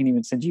maybe I can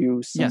even send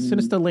you some. Yeah, send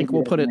us the link.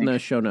 We'll put it in the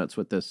show notes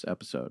with this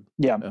episode.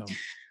 Yeah.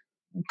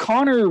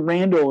 Connor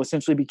Randall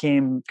essentially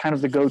became kind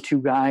of the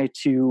go-to guy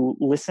to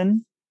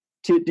listen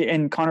to,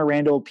 and Connor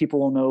Randall,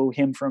 people will know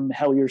him from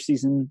Hellier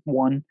Season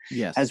 1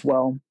 as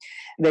well.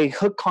 They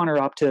hooked Connor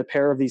up to a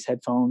pair of these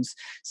headphones,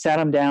 sat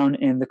him down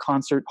in the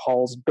concert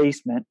hall's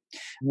basement,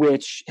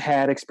 which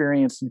had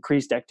experienced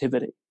increased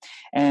activity.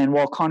 And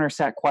while Connor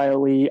sat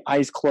quietly,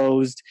 eyes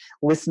closed,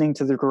 listening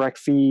to the direct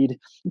feed,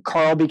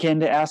 Carl began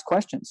to ask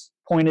questions,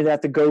 pointed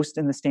at the ghost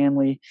in the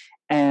Stanley,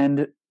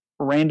 and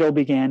Randall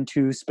began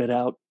to spit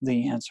out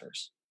the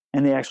answers.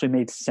 And they actually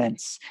made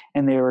sense,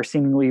 and they were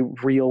seemingly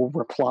real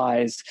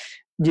replies,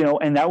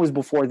 and that was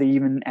before they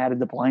even added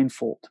the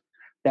blindfold.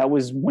 That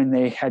was when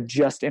they had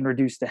just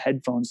introduced the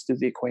headphones to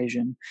the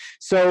equation.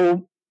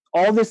 So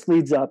all this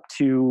leads up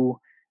to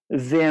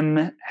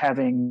them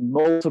having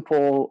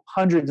multiple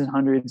hundreds and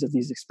hundreds of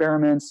these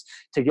experiments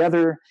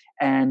together,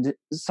 and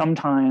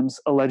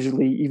sometimes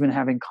allegedly even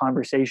having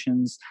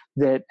conversations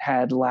that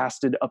had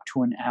lasted up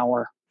to an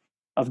hour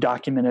of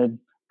documented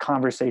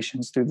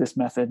conversations through this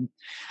method.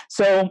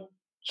 So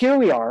here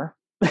we are.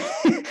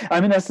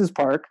 I'm in Estes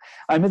Park.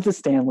 I'm at the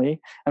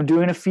Stanley. I'm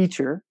doing a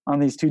feature on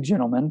these two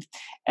gentlemen,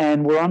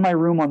 and we're on my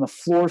room on the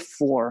fourth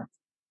floor.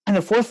 And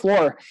the fourth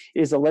floor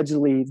is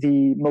allegedly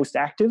the most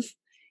active.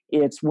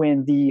 It's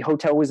when the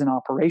hotel was in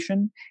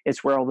operation.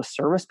 It's where all the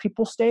service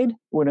people stayed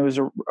when it was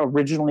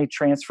originally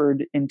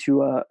transferred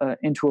into a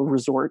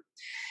resort.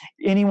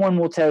 Anyone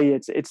will tell you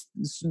it's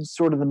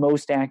sort of the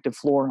most active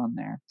floor on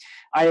there.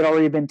 I had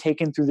already been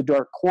taken through the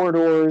dark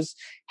corridors,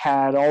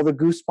 had all the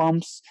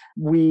goosebumps.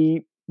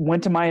 We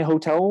went to my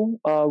hotel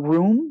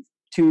room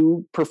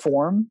to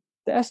perform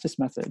the Estes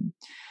method.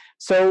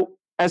 So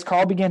as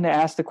Carl began to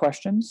ask the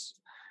questions,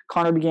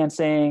 Connor began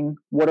saying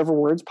whatever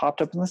words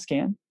popped up in the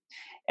scan.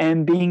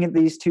 And being that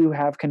these two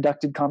have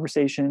conducted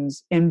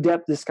conversations,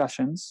 in-depth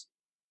discussions,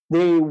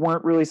 they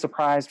weren't really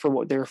surprised for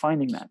what they were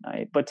finding that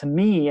night. But to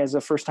me, as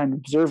a first-time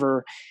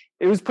observer,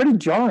 it was pretty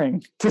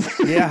jarring.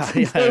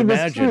 I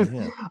imagine.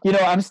 Yeah. You know,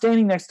 I'm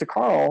standing next to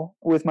Carl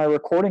with my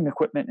recording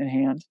equipment in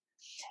hand,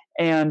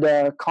 and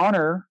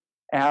Connor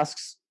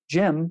asks,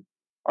 Jim,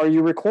 are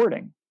you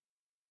recording?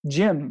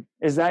 Jim,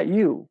 is that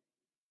you?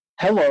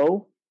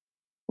 Hello?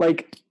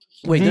 Like,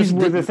 wait, these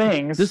were the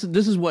things. This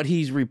is what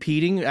he's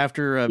repeating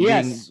after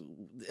yes.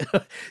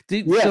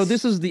 being... Yes. So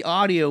this is the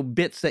audio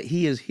bits that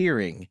he is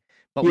hearing,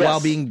 but Yes. while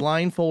being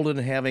blindfolded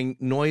and having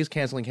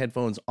noise-canceling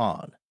headphones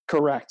on.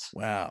 Correct.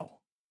 Wow.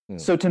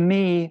 So to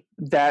me,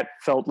 that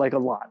felt like a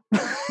lot.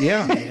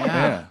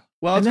 Yeah.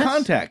 Well, it's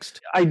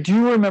context. I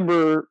do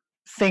remember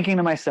thinking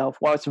to myself,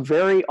 wow, it's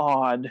very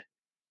odd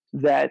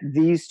that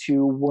these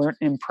two weren't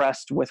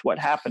impressed with what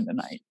happened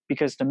tonight.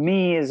 Because to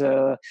me, as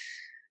a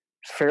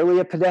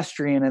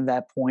pedestrian at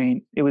that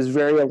point, it was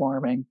very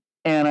alarming.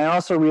 And I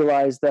also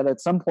realized that at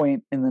some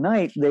point in the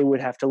night, they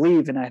would have to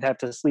leave and I'd have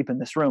to sleep in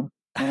this room.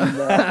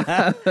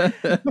 And,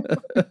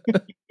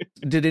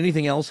 did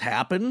anything else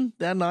happen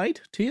that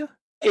night to you?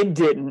 It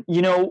didn't.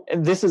 You know,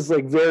 this is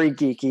like very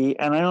geeky,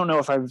 and I don't know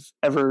if I've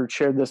ever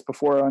shared this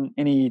before on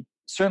any,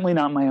 certainly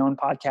not my own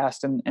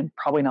podcast and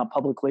probably not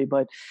publicly,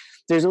 but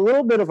there's a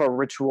little bit of a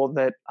ritual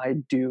that I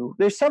do.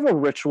 There's several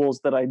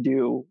rituals that I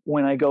do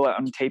when I go out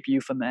and tape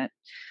Euphomet.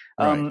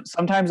 Right.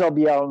 Sometimes I'll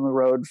be out on the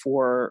road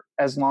for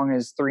as long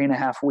as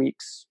 3.5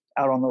 weeks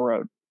out on the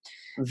road,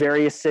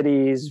 various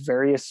cities,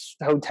 various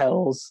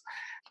hotels,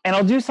 and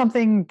I'll do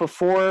something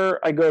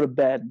before I go to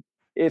bed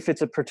if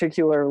it's a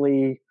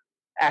particularly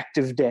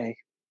active day,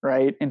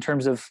 right? In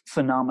terms of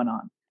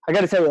phenomenon. I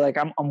got to tell you, like,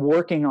 I'm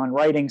working on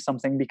writing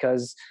something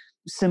because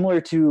similar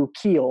to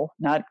Keel,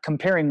 not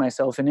comparing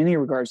myself in any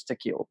regards to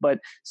Keel, but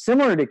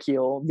similar to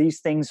Keel,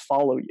 these things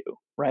follow you,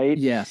 right?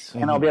 Yes.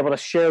 And I'll be able to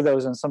share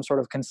those in some sort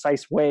of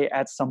concise way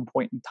at some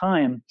point in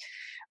time.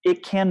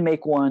 It can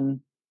make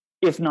one,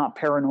 if not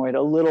paranoid,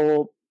 a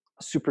little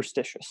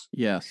superstitious.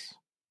 Yes.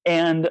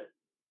 And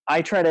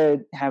I try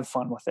to have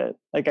fun with it.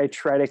 Like, I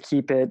try to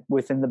keep it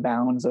within the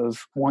bounds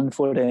of 1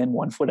 foot in,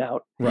 1 foot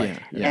out. Right.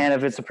 Yeah. And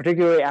if it's a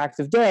particularly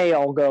active day,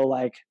 I'll go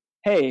like,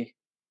 hey,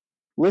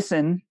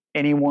 listen,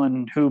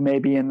 anyone who may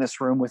be in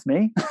this room with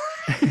me.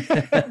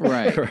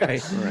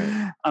 Right.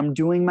 I'm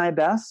doing my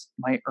best,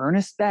 my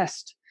earnest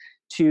best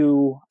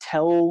to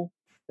tell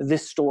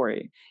this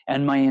story.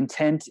 And my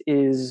intent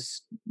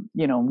is,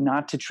 you know,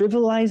 not to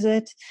trivialize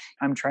it.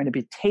 I'm trying to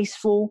be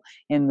tasteful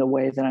in the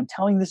way that I'm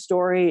telling the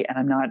story, and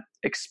I'm not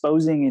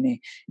exposing any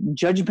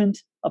judgment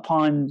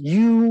upon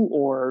you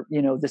or,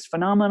 you know, this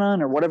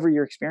phenomenon or whatever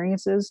your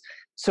experience is.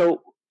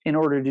 So in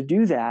order to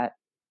do that,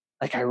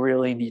 like, I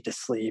really need to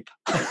sleep.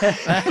 So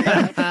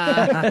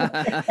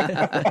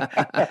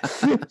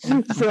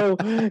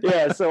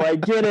I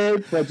get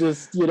it, but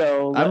just, you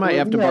know, I might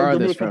have to borrow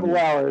this from you.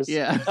 Hours.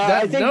 Yeah.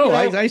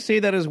 I say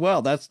that as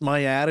well. That's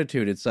my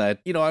attitude. It's that,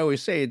 you know, I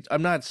always say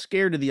I'm not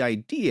scared of the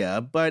idea,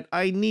 but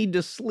I need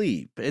to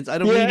sleep. I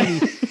don't need any.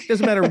 It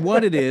doesn't matter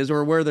what it is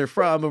or where they're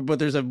from, but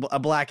there's a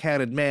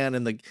black-hatted man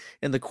in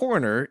the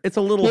corner. It's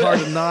a little hard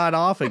to nod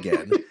off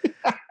again.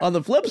 On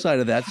the flip side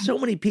of that, so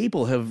many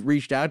people have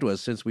reached out to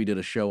us since we did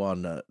a show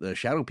on the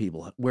Shadow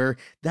People where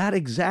that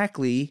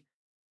exactly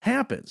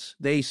happens.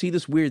 They see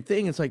this weird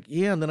thing. It's like,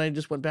 yeah, and then I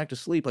just went back to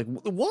sleep. Like,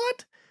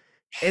 what?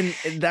 And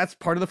that's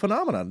part of the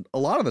phenomenon a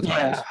lot of the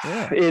times.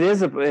 Yeah. It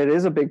is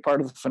a big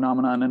part of the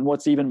phenomenon. And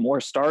what's even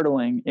more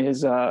startling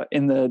is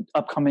in the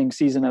upcoming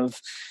season of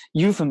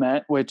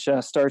Euphomet, which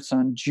starts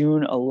on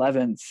June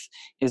 11th,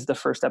 is the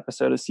first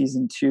episode of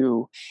season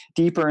 2.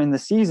 Deeper in the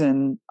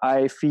season,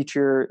 I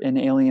feature an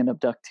alien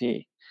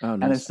abductee. Oh,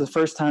 nice. And it's the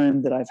first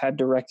time that I've had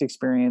direct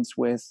experience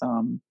with,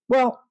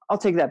 well, I'll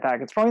take that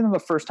back. It's probably not the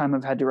first time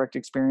I've had direct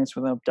experience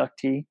with an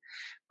abductee,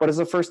 but it's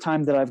the first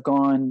time that I've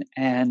gone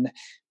and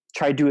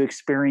tried to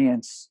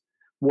experience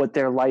what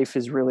their life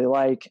is really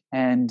like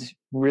and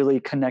really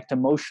connect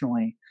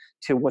emotionally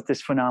to what this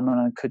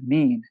phenomenon could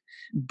mean,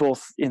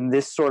 both in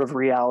this sort of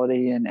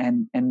reality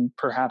and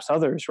perhaps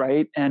others,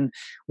 right? And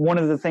one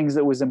of the things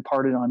that was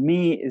imparted on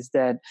me is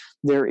that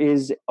there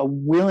is a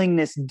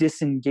willingness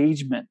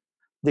disengagement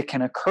that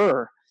can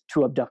occur to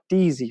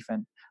abductees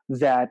even,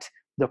 that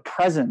the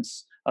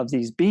presence of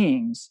these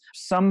beings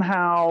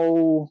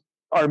somehow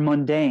are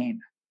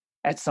mundane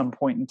at some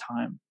point in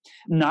time,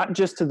 not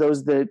just to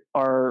those that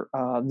are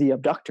the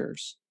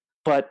abductors,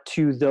 but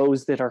to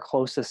those that are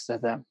closest to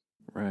them.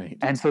 Right.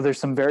 And so there's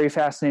some very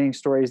fascinating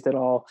stories that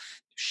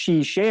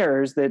she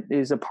shares that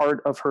is a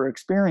part of her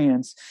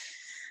experience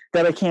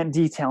that I can't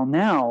detail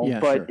now,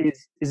 but sure.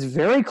 is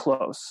very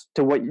close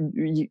to what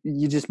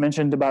you just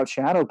mentioned about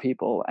shadow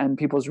people and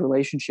people's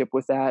relationship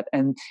with that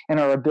and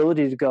our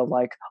ability to go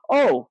like,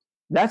 oh,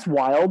 that's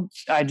wild.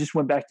 I just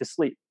went back to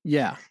sleep.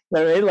 Yeah.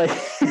 Right? Like,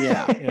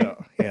 Yeah.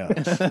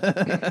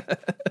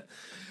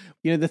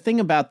 The thing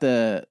about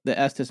the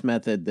Estes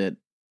method that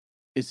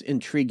is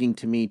intriguing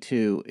to me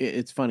too.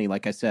 It's funny,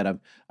 like I said,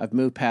 I've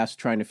moved past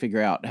trying to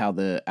figure out how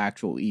the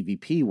actual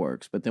EVP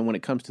works, but then when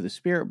it comes to the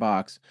spirit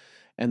box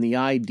and the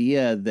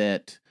idea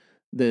that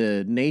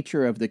the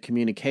nature of the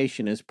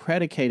communication is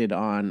predicated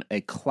on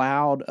a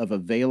cloud of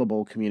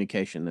available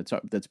communication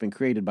that's been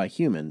created by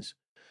humans,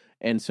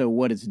 and so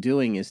what it's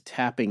doing is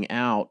tapping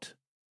out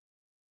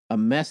a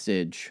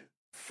message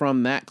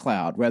from that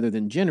cloud rather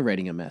than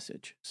generating a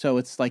message. So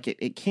it's like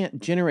it can't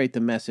generate the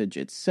message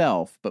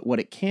itself, but what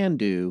it can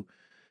do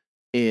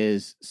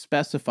is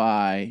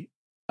specify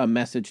a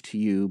message to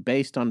you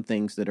based on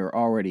things that are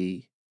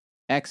already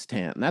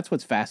extant. And that's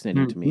what's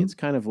fascinating to me. It's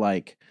kind of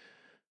like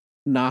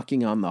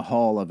knocking on the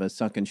hull of a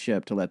sunken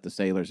ship to let the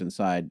sailors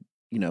inside,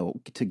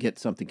 to get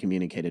something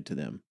communicated to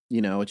them.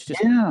 It's just,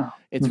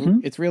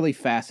 it's really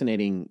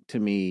fascinating to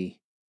me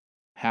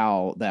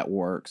how that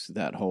works,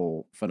 that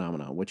whole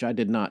phenomenon, which I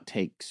did not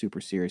take super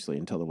seriously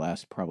until the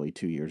last probably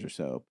 2 years or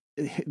so.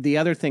 The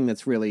other thing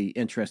that's really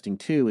interesting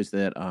too is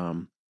that,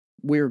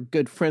 we're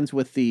good friends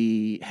with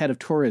the head of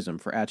tourism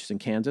for Atchison,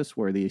 Kansas,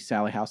 where the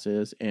Sally House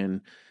is,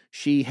 and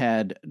she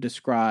had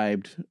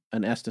described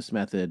an Estes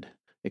method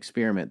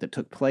experiment that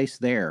took place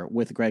there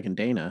with Greg and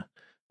Dana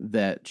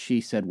that she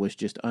said was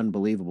just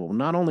unbelievable.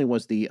 Not only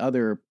was the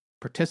other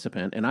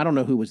participant, and I don't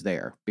know who was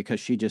there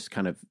because she just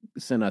kind of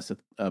sent us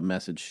a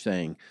message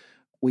saying,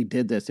 we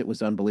did this. It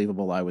was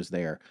unbelievable. I was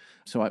there.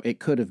 So it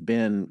could have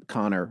been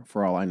Connor,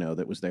 for all I know,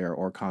 that was there,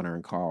 or Connor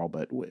and Carl.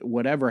 But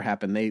whatever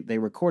happened, they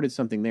recorded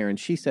something there. And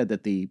she said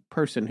that the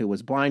person who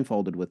was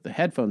blindfolded with the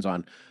headphones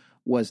on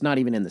was not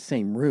even in the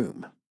same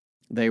room.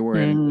 They were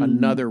in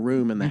another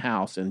room in the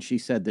house. And she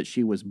said that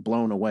she was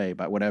blown away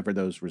by whatever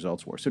those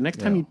results were. So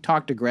next time you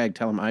talk to Greg,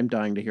 tell him I'm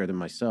dying to hear them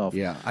myself.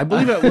 Yeah, I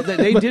believe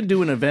they did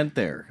do an event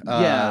there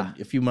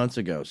a few months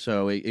ago.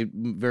 So it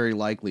very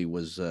likely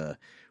was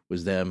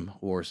them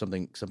or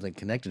something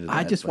connected to that.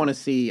 I just want to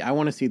see. I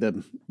want to see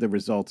the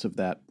results of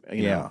that.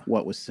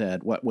 What was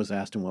said, what was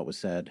asked, and what was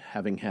said.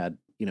 Having had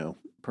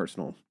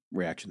personal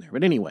reaction there.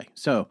 But anyway,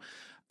 so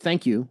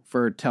thank you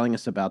for telling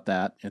us about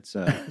that. It's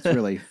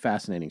really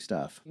fascinating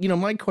stuff.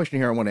 My question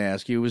here I want to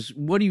ask you is,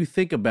 what do you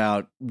think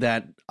about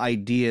that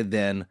idea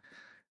then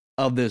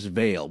of this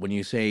veil? When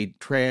you say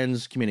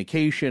trans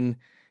communication,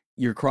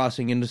 you're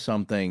crossing into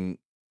something.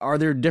 Are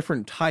there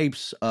different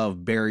types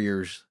of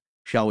barriers,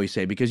 shall we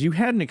say? Because you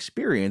had an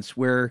experience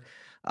where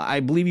I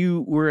believe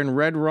you were in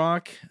Red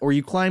Rock, or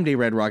you climbed a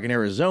Red Rock in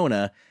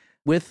Arizona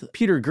with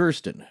Peter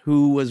Gersten,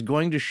 who was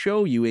going to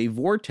show you a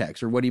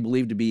vortex, or what he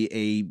believed to be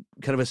a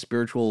kind of a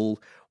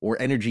spiritual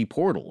or energy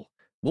portal.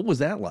 What was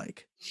that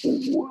like?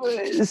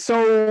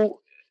 So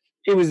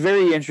it was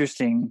very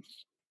interesting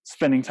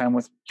spending time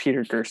with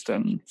Peter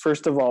Gersten.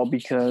 First of all,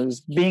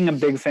 because being a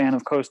big fan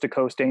of Coast to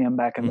Coast AM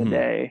back in the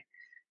day,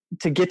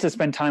 to get to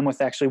spend time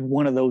with actually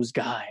one of those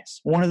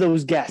guys, one of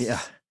those guests. Yeah.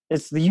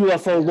 It's the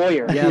UFO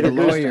lawyer. Yeah, Peter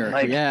the lawyer.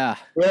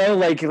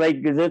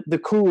 Gersten. The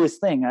coolest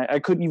thing. I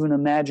couldn't even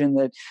imagine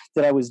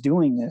that I was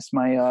doing this.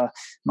 My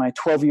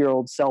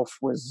 12-year-old self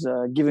was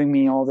giving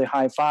me all the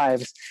high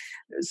fives.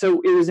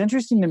 So it was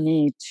interesting to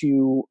me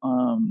to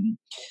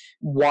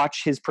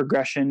watch his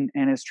progression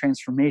and his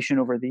transformation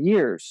over the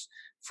years,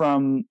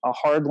 from a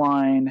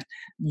hardline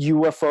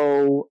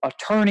UFO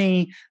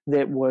attorney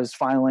that was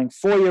filing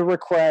FOIA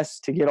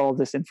requests to get all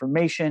this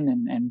information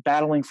and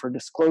battling for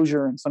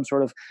disclosure and some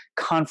sort of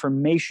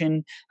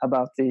confirmation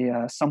about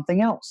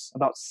something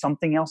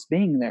else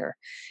being there.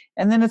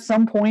 And then at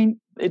some point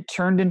it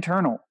turned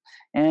internal,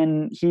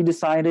 and he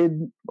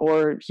decided,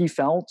 or he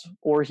felt,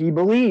 or he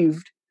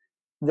believed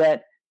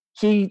that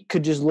he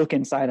could just look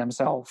inside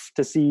himself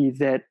to see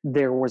that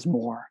there was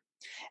more.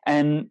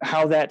 And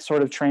how that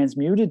sort of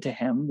transmuted to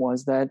him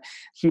was that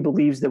he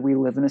believes that we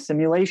live in a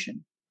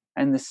simulation,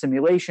 and the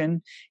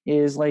simulation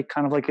is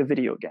kind of like a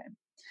video game,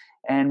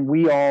 and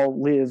we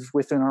all live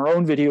within our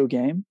own video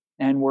game,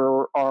 and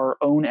we're our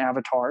own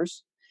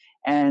avatars,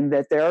 and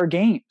that there are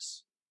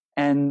games,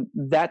 and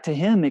that to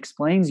him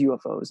explains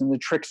UFOs and the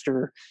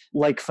trickster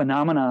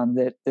phenomenon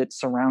that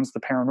surrounds the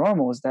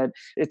paranormal, is that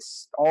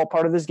it's all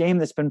part of this game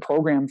that's been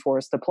programmed for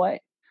us to play.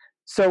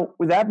 So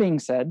with that being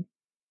said,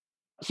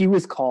 he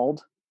was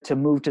called to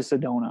move to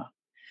Sedona,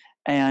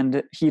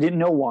 and he didn't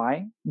know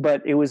why,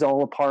 but it was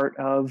all a part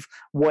of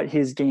what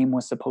his game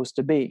was supposed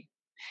to be.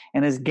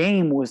 And his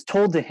game was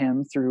told to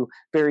him through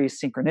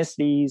various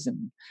synchronicities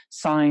and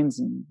signs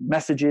and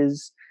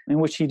messages, in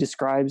which he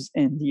describes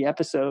in the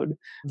episode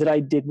that I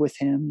did with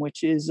him,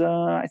 which is,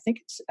 I think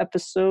it's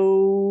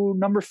episode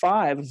number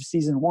 5 of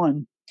season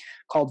 1,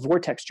 called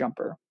Vortex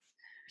Jumper.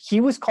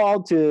 He was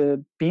called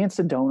to be in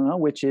Sedona,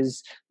 which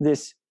is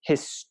this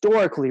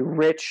historically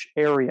rich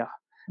area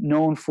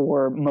known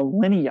for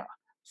millennia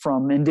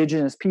from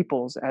indigenous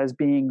peoples as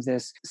being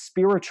this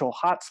spiritual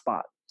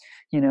hotspot,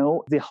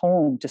 the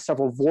home to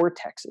several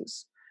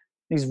vortexes,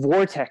 these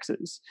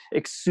vortexes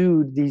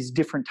exude these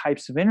different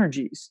types of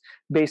energies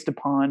based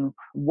upon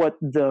what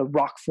the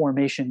rock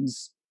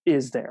formations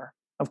is there.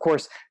 Of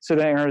course,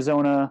 Sedona,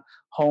 Arizona,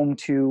 home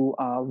to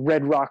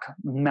red rock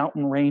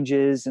mountain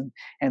ranges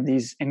and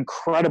these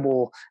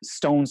incredible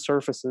stone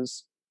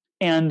surfaces.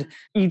 And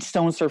each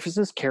stone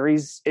surfaces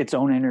carries its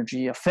own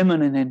energy. A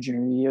feminine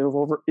energy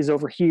is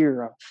over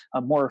here,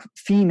 a more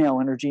female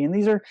energy. And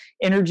these are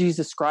energies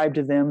ascribed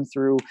to them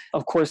through,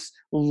 of course,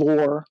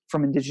 lore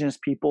from indigenous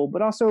people,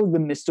 but also the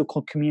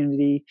mystical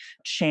community,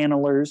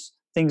 channelers,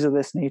 things of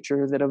this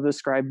nature that have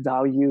ascribed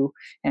value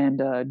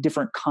and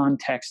different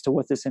context to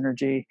what this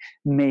energy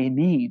may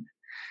mean.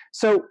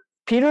 So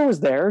Peter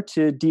was there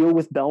to deal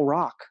with Bell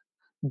Rock.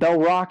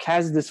 Bell Rock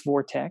has this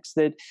vortex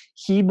that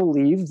he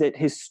believed that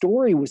his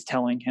story was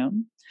telling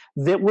him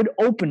that would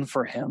open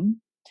for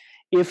him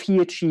if he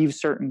achieved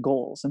certain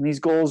goals. And these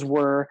goals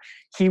were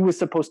he was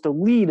supposed to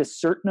lead a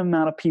certain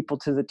amount of people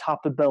to the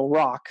top of Bell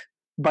Rock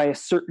by a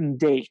certain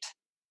date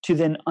to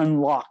then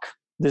unlock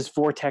this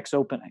vortex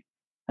opening.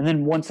 And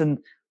then once in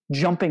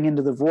jumping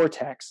into the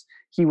vortex,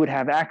 he would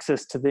have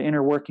access to the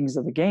inner workings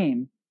of the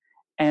game.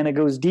 And it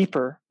goes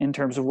deeper in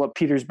terms of what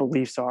Peter's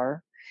beliefs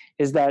are,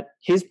 is that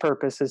his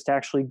purpose is to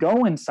actually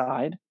go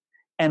inside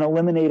and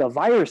eliminate a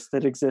virus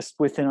that exists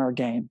within our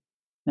game.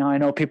 Now, I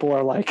know people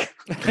are like,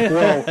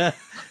 whoa,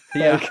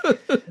 yeah,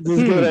 this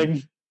is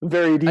getting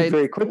very deep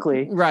very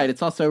quickly. Right.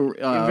 It's also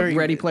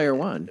Ready Player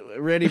One.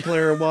 Ready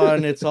Player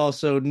One. It's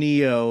also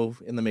Neo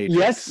in the Matrix.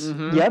 Yes.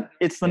 Mm-hmm. Yep.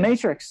 It's the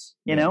Matrix.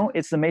 You know,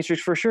 it's the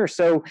Matrix for sure.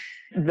 So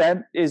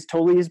that is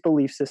totally his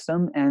belief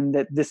system, and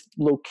that this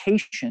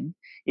location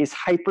is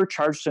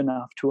hypercharged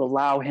enough to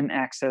allow him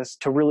access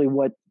to really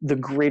what the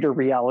greater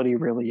reality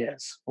really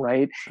is.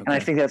 Right. Okay. And I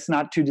think that's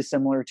not too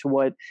dissimilar to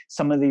what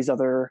some of these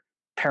other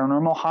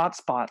paranormal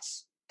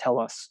hotspots tell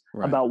us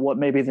about what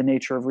maybe the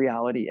nature of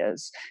reality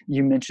is.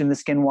 You mentioned the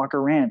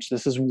Skinwalker Ranch.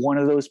 This is one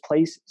of those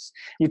places.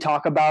 You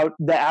talk about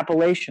the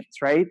Appalachians,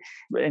 right?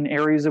 In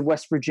areas of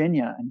West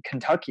Virginia and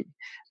Kentucky,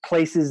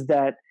 places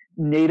that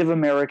Native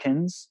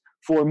Americans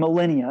for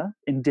millennia,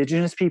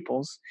 indigenous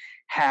peoples,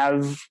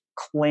 have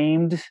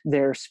claimed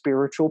their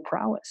spiritual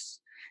prowess,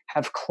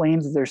 have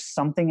claimed that there's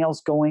something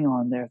else going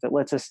on there that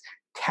lets us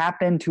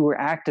tap into or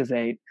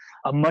activate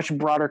a much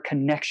broader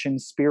connection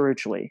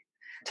spiritually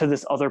to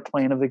this other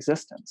plane of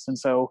existence. And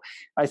so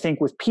I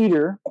think with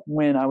Peter,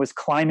 when I was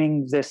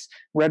climbing this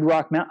Red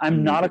Rock Mountain,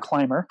 I'm not a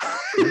climber.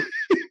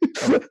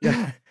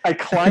 I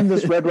climbed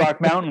this Red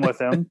Rock Mountain with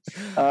him.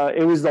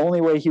 It was the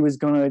only way he was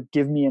going to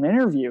give me an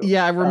interview.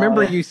 Yeah, I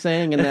remember you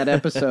saying in that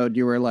episode,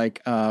 you were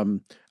like,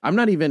 I'm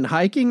not even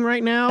hiking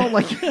right now.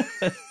 Like,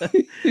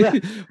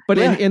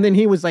 and then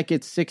he was like,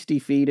 it's 60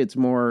 feet. It's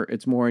more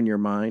in your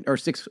mind, or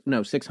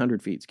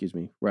 600 feet, excuse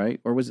me. Right.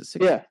 Or was it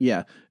 6?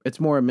 Yeah. It's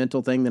more a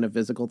mental thing than a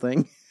physical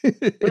thing.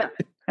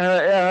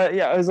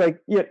 I was like,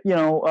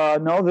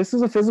 no, this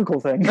is a physical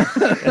thing.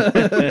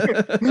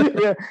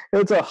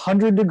 It's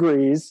 100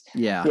 degrees.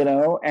 Yeah.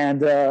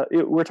 And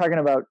we're talking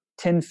about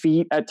 10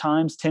 feet at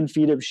times, 10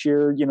 feet of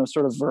sheer,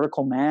 sort of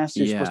vertical mass.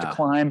 You're supposed to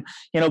climb,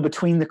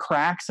 between the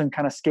cracks and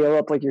kind of scale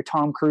up like you're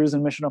Tom Cruise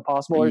in Mission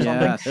Impossible or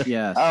something.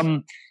 Yes.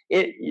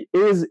 It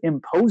is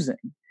imposing.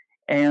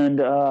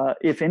 And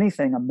if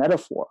anything, a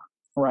metaphor,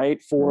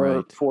 right?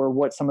 For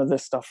what some of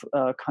this stuff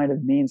kind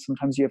of means.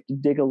 Sometimes you have to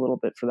dig a little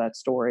bit for that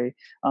story.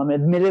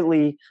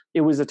 Admittedly,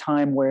 it was a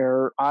time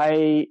where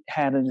I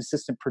had an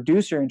assistant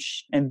producer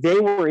and they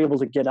were able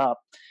to get up.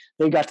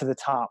 They got to the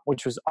top,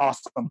 which was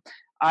awesome.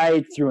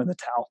 I threw in the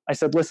towel. I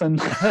said, listen,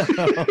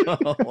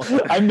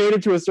 I made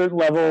it to a certain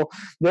level.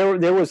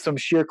 There was some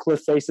sheer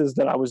cliff faces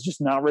that I was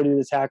just not ready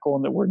to tackle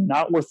and that were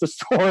not worth the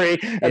story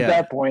at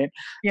that point.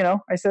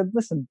 I said,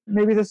 listen,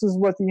 maybe this is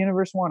what the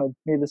universe wanted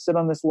me to sit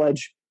on this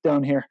ledge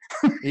down here.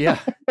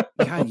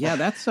 God, yeah,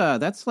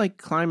 that's like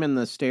climbing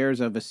the stairs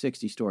of a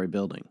 60-story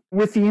building.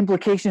 With the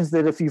implications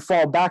that if you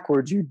fall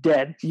backwards, you're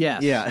dead.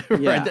 Yes. Yeah.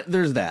 Right.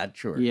 There's that.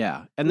 Sure.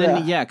 Yeah. And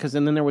then, because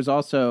then there was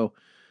also,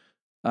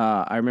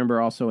 I remember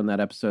also in that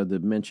episode, the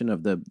mention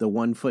of the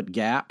 1 foot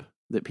gap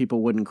that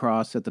people wouldn't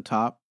cross at the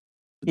top.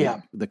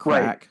 The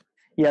crack. Right.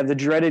 Yeah. The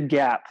dreaded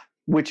gap,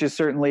 which is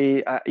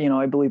certainly,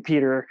 I believe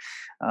Peter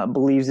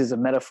believes is a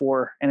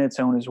metaphor in its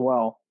own as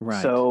well.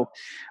 Right. So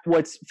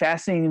what's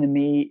fascinating to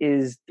me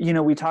is,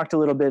 we talked a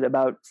little bit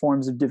about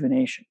forms of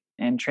divination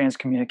and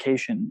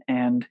transcommunication,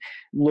 and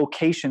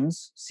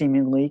locations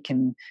seemingly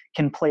can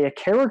play a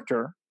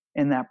character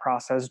in that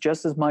process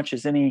just as much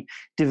as any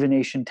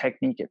divination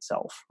technique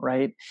itself,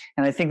 right?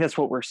 And I think that's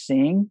what we're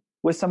seeing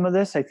with some of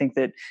this. I think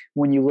that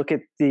when you look at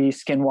the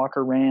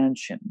Skinwalker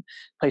Ranch and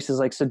places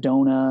like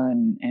Sedona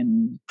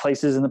and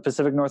places in the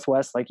Pacific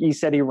Northwest, like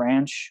Euphomet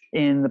Ranch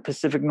in the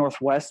Pacific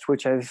Northwest,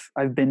 which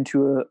I've been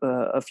to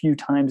a few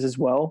times as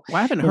well. Well,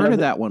 I haven't heard of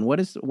that one.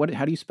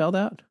 How do you spell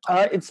that?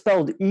 It's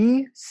spelled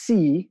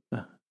ECETI.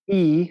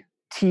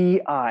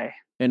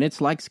 And it's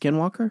like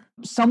Skinwalker?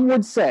 Some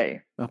would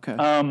say.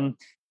 Okay.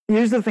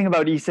 Here's the thing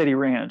about Euphomet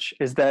Ranch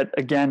is that,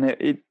 again,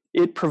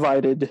 it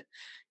provided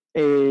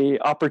a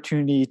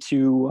opportunity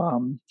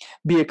to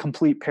be a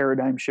complete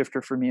paradigm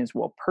shifter for me as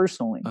well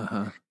personally.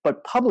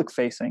 But public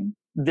facing,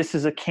 this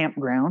is a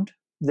campground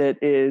that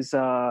is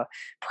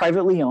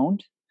privately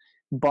owned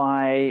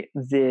by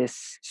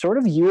this sort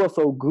of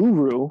UFO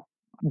guru,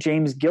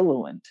 James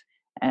Gilliland.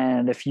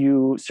 And if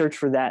you search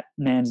for that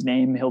man's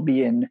name, he'll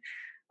be in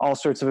all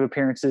sorts of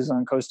appearances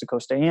on Coast to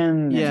Coast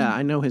AM. Yeah,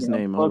 I know his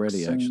name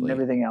already, actually. And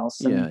everything else.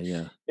 Yeah, and,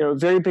 yeah.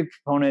 Very big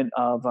proponent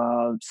of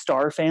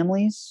star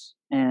families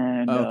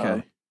and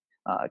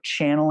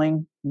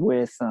channeling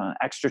with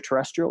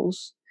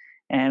extraterrestrials.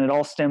 And it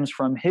all stems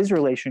from his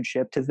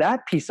relationship to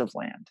that piece of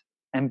land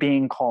and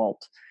being called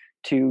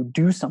to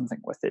do something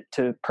with it,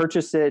 to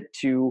purchase it,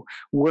 to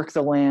work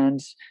the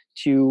land,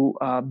 to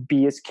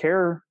be its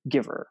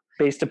caregiver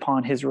based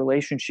upon his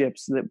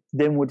relationships that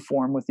then would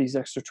form with these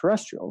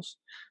extraterrestrials.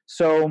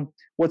 So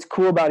what's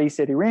cool about East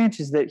City Ranch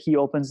is that he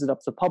opens it up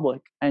to the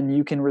public, and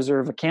you can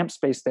reserve a camp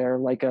space there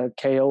like a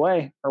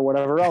KOA or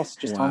whatever else,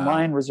 just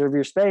online, reserve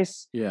your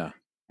space. Yeah.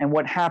 And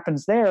what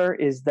happens there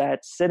is that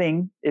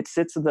it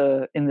sits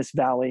in this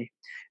valley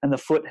and the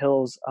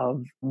foothills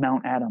of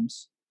Mount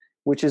Adams,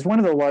 which is one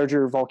of the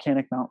larger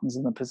volcanic mountains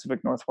in the Pacific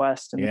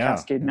Northwest and the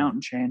Cascade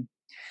Mountain chain.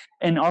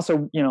 And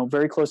also,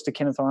 very close to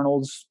Kenneth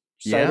Arnold's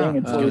sighting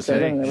and Florey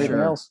sighting and everything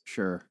else.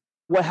 Sure.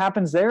 What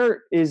happens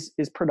there is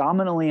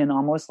predominantly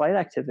anomalous light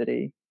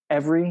activity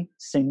every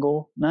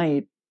single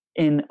night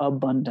in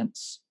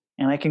abundance.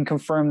 And I can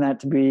confirm that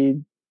to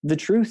be the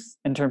truth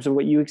in terms of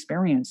what you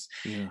experience.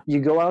 Yeah. You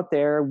go out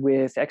there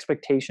with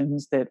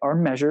expectations that are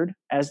measured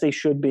as they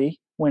should be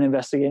when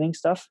investigating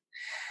stuff.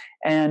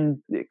 And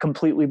it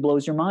completely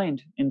blows your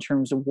mind in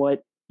terms of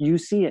what you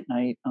see at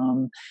night.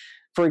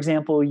 For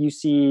example, you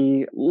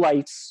see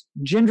lights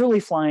gingerly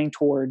flying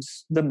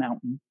towards the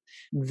mountain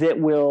that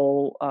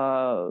will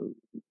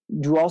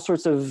do all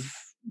sorts of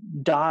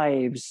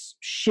dives,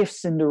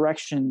 shifts in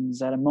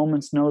directions at a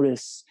moment's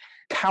notice,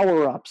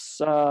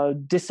 power-ups,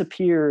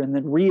 disappear and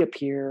then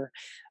reappear,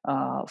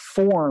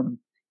 form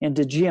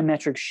into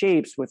geometric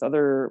shapes with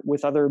other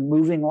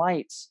moving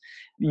lights.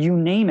 You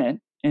name it.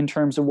 In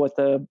terms of what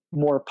the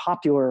more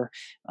popular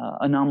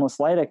anomalous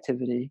light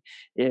activity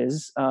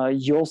is,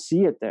 you'll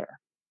see it there.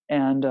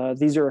 And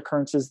these are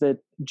occurrences that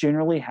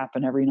generally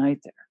happen every night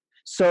there.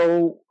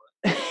 So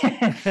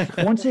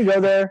once you go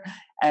there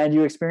and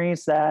you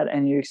experience that,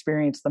 and you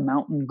experience the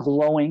mountain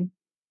glowing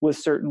with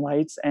certain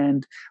lights,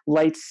 and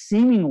lights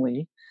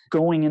seemingly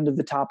going into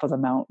the top of the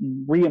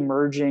mountain,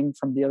 re-emerging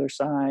from the other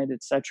side,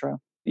 etc.,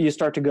 you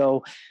start to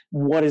go,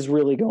 what is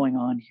really going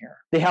on here?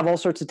 They have all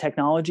sorts of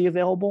technology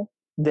available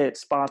that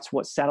spots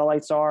what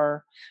satellites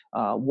are,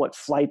 what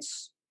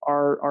flights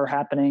are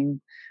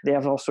happening. They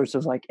have all sorts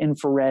of like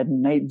infrared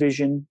and night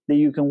vision that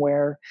you can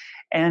wear.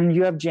 And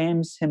you have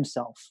James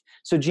himself.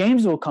 So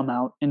James will come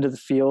out into the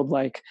field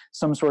like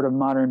some sort of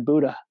modern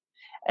Buddha.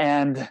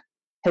 And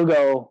he'll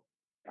go,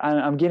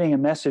 I'm getting a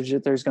message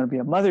that there's going to be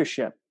a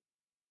mothership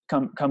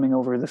coming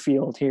over the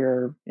field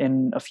here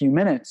in a few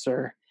minutes.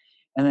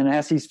 And then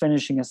as he's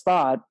finishing his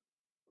thought,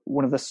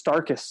 one of the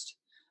starkest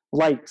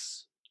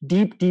lights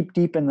deep, deep,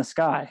 deep in the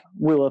sky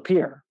will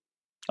appear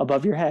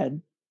above your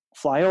head,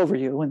 fly over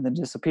you, and then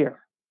disappear.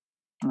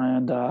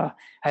 And I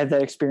had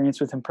that experience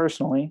with him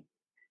personally.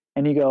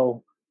 And you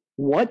go,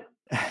 what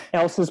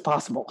else is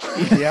possible?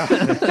 Yeah.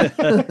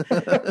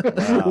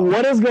 Wow.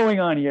 What is going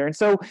on here? And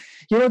so,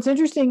 what's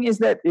interesting is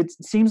that it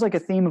seems like a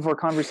theme of our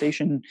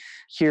conversation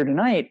here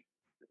tonight,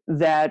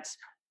 that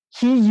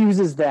he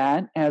uses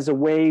that as a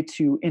way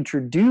to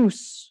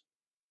introduce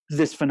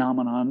this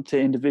phenomenon to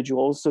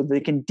individuals so they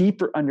can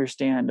deeper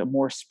understand a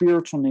more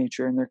spiritual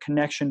nature and their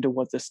connection to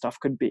what this stuff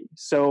could be.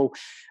 So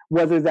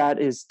whether that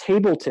is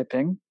table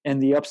tipping in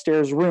the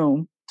upstairs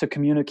room to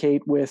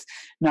communicate with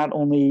not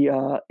only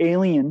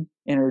alien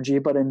energy,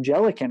 but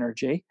angelic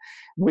energy,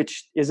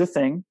 which is a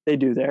thing they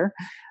do there,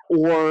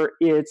 or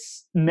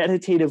it's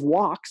meditative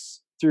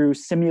walks through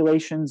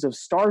simulations of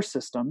star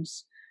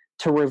systems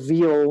to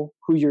reveal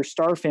who your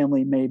star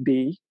family may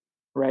be,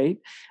 right?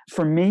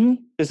 For me,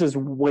 this is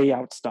way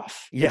out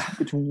stuff. Yeah.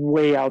 It's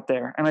way out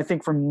there. And I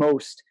think for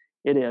most,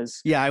 it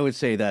is. Yeah, I would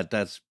say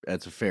that's a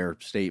fair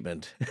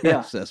statement. Yeah.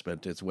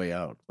 Assessment. It's way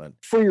out. But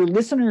for your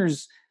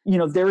listeners,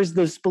 there is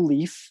this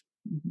belief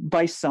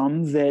by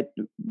some that,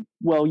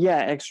 well, yeah,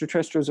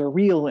 extraterrestrials are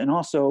real. And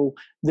also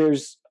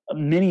there's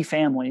many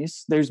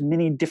families, there's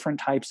many different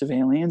types of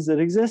aliens that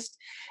exist.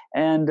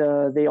 And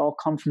they all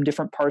come from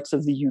different parts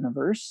of the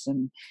universe.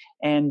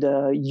 And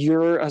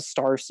you're a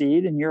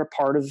starseed and you're a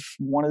part of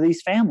one of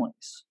these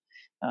families.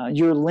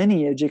 Your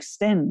lineage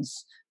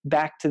extends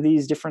back to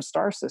these different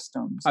star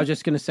systems. I was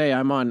just going to say,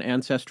 I'm on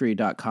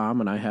Ancestry.com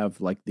and I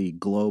have like the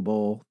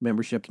global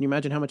membership. Can you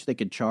imagine how much they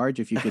could charge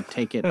if you could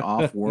take it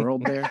off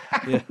world there?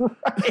 Yeah.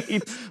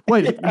 Right.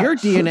 Wait, your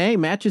DNA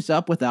matches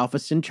up with Alpha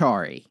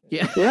Centauri.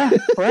 Yeah. Yeah,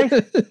 right.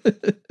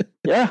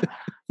 Yeah.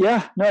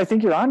 No, I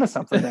think you're onto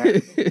something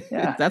there.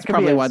 Yeah. That's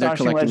probably why they're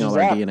collecting all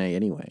our DNA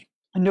anyway.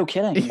 No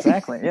kidding.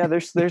 Exactly. Yeah,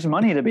 there's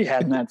money to be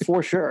had in that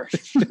for sure.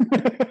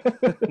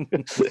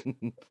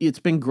 It's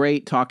been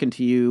great talking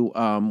to you.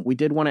 We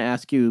did want to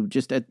ask you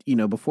just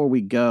before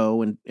we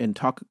go and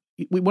talk.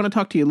 We want to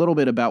talk to you a little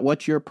bit about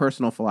what your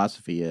personal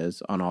philosophy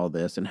is on all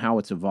this and how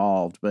it's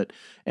evolved.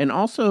 And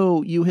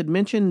also you had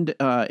mentioned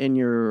in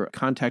your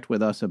contact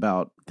with us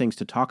about things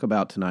to talk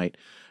about tonight,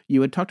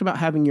 you had talked about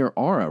having your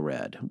aura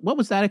read. What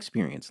was that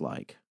experience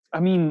like? I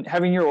mean,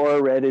 having your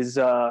aura read is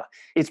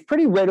it's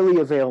pretty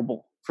readily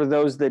available for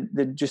those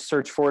that just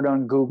search for it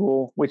on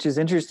Google, which is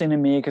interesting to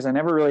me because I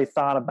never really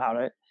thought about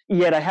it.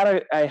 Yet I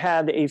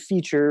had a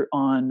feature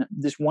on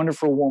this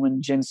wonderful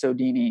woman, Jen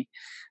Sodini.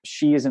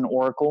 She is an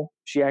oracle.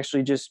 She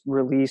actually just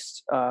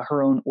released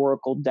her own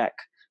oracle deck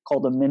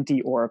called the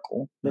Minty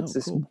Oracle. That's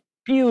this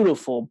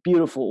beautiful,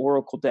 beautiful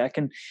oracle deck.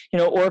 And,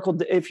 oracle,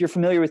 if you're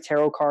familiar with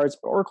tarot cards,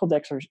 oracle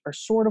decks are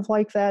sort of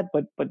like that,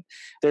 but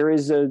there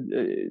is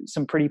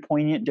some pretty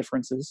poignant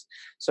differences.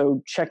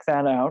 So check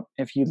that out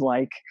if you'd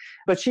like.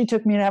 But she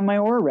took me to have my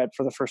aura read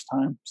for the first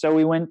time. So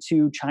we went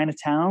to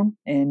Chinatown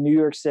in New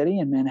York City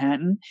in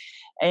Manhattan.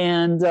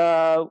 And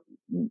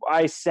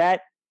I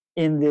sat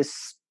in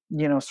this,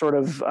 sort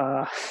of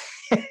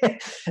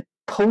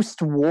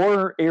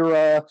post-war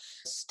era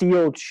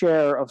steel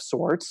chair of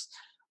sorts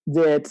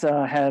that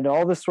had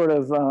all this sort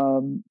of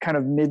kind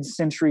of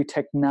mid-century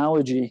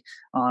technology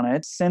on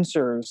it,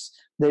 sensors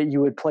that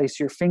you would place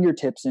your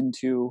fingertips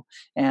into,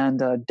 and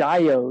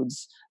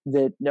diodes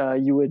that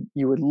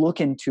you would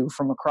look into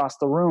from across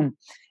the room.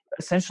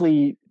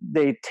 Essentially,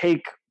 they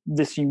take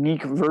this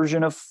unique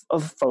version of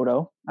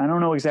photo. I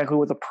don't know exactly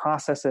what the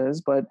process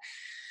is,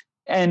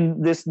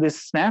 and this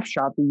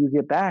snapshot that you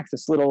get back,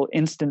 this little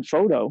instant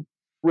photo,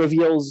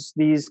 reveals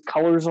these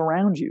colors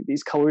around you,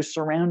 these colors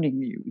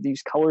surrounding you,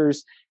 these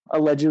colors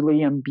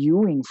allegedly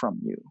imbuing from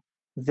you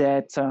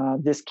that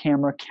this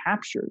camera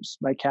captures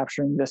by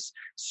capturing this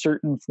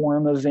certain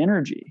form of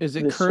energy. Is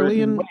it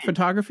Kirlian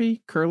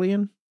photography?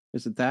 Kirlian?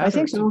 Is it that? I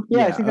think so.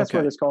 Yeah, I think that's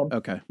what it's called.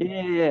 Okay.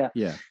 Yeah.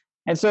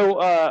 And so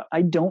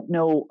I don't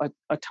know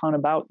a ton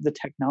about the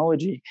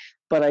technology,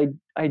 but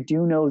I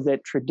do know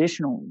that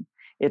traditionally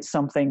it's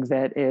something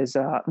that is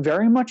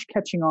very much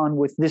catching on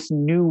with this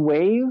new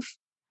wave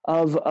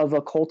of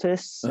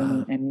occultists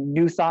and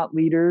new thought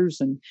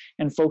leaders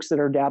and folks that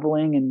are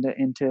dabbling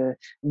into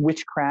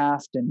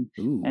witchcraft and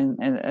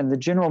the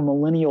general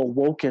millennial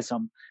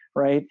wokeism,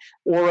 right?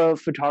 Aura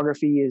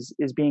photography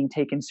is being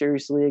taken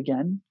seriously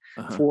again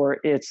for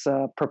its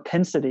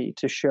propensity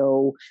to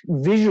show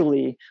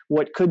visually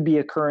what could be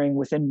occurring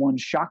within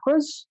one's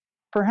chakras,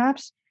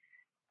 perhaps.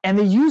 And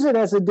they use it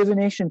as a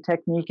divination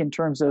technique in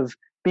terms of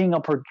being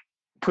able to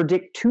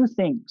predict two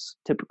things,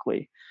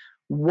 typically.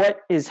 What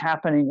is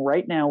happening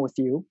right now with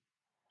you,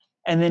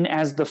 and then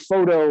as the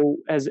photo,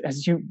 as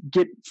you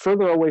get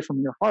further away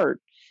from your heart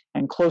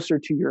and closer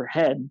to your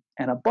head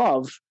and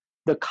above,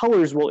 the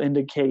colors will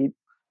indicate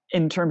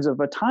in terms of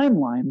a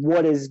timeline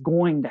what is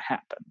going to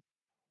happen.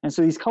 And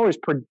so these colors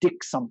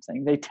predict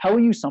something. They tell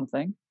you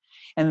something,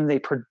 and then they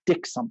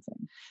predict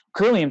something.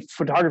 Kirlian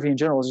photography in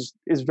general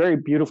is very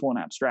beautiful and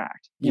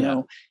abstract. You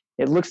know,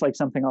 it looks like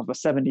something off a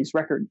 70s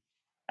record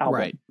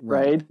album,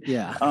 right?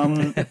 Yeah.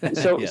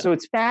 So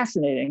it's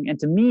fascinating, and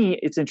to me,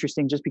 it's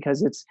interesting just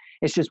because it's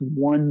just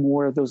one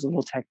more of those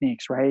little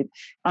techniques, right?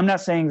 I'm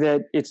not saying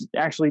that it's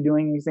actually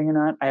doing anything or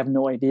not. I have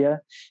no idea.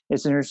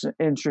 It's an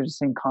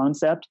interesting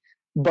concept,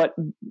 but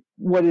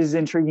what is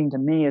intriguing to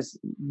me is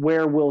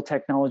where will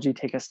technology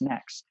take us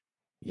next?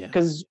 Yeah.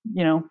 Because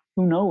who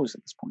knows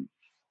at this point.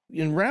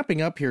 In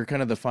wrapping up here,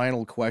 kind of the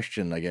final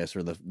question, I guess,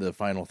 or the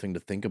final thing to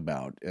think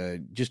about,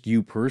 just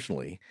you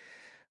personally.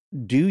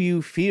 Do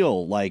you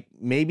feel like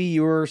maybe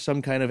you're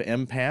some kind of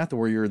empath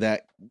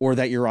or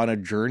that you're on a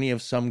journey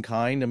of some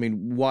kind? I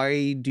mean,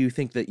 why do you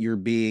think that you're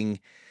being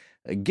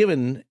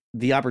given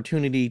the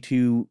opportunity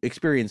to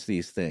experience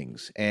these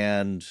things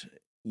and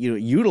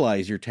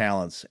utilize your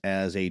talents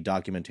as a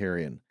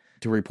documentarian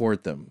to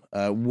report them?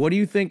 What do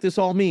you think this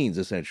all means,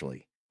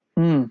 essentially?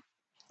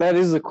 That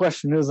is the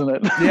question, isn't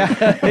it?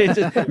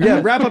 Yeah.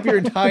 Wrap up your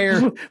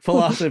entire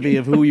philosophy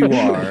of who you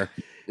are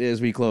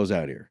as we close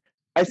out here.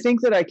 I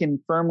think that I can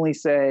firmly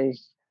say,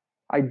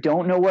 I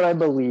don't know what I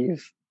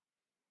believe.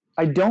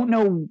 I don't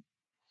know.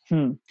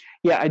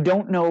 I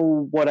don't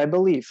know what I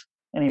believe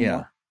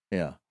anymore.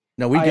 Yeah.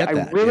 No, we get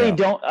that.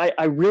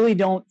 I really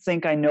don't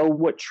think I know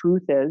what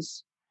truth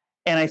is.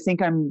 And I think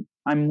I'm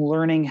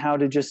learning how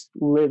to just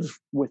live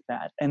with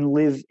that and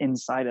live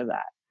inside of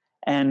that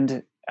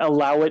and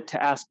allow it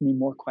to ask me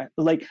more questions,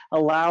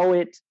 allow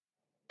it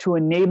to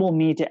enable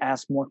me to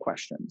ask more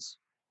questions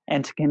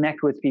and to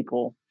connect with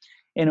people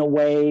in a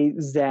way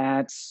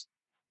that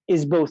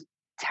is both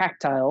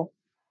tactile,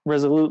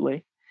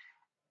 resolutely,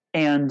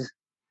 and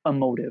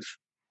emotive.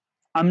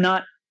 I'm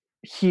not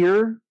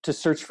here to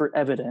search for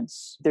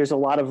evidence. There's a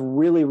lot of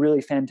really,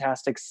 really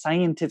fantastic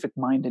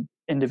scientific-minded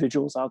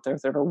individuals out there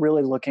that are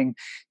really looking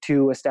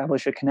to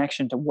establish a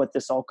connection to what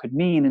this all could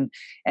mean.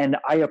 And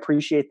I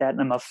appreciate that, and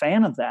I'm a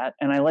fan of that,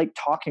 and I like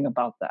talking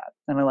about that,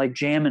 and I like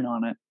jamming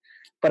on it.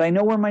 But I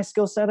know where my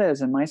skill set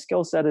is, and my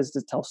skill set is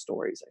to tell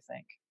stories, I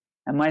think.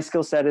 And my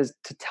skill set is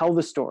to tell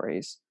the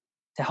stories,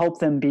 to help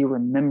them be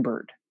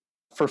remembered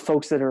for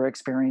folks that are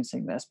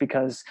experiencing this,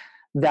 because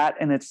that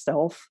in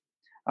itself,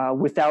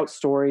 without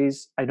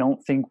stories, I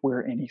don't think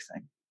we're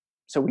anything.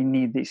 So we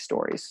need these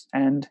stories.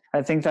 And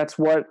I think that's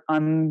what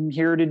I'm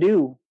here to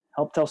do,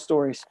 help tell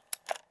stories.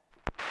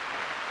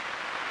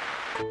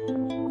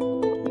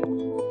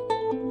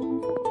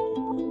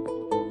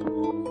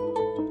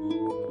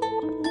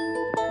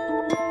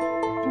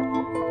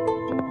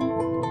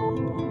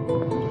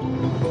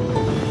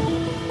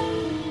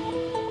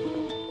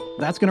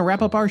 That's going to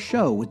wrap up our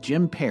show with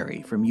Jim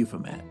Perry from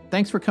Euphomet.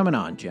 Thanks for coming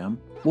on, Jim.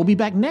 We'll be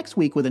back next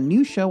week with a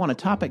new show on a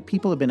topic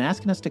people have been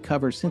asking us to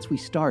cover since we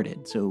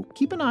started, so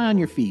keep an eye on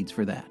your feeds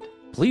for that.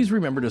 Please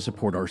remember to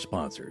support our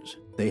sponsors.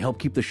 They help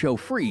keep the show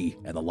free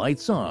and the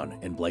lights on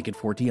in Blanket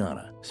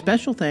Fortiana.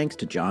 Special thanks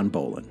to John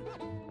Bolin.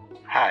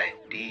 Hi,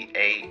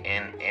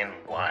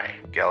 D-A-N-N-Y.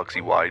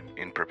 Galaxy-wide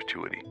in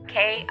perpetuity.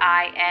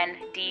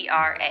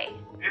 KINDRA.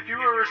 If you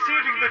are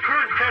receiving the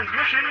current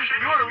transmission,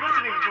 you are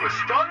listening to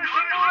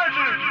Astonishing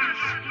Legends!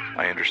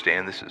 I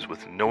understand this is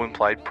with no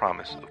implied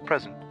promise of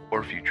present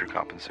or future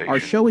compensation. Our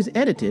show is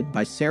edited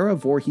by Sarah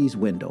Voorhees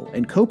Wendell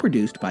and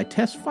co-produced by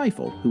Tess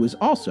Feifel, who is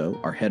also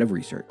our head of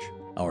research.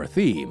 Our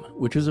theme,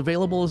 which is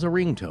available as a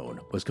ringtone,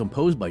 was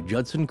composed by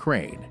Judson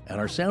Crane, and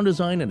our sound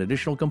design and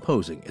additional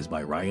composing is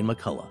by Ryan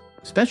McCullough.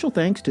 Special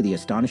thanks to the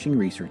Astonishing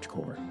Research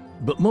Corps.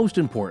 But most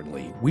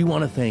importantly, we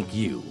want to thank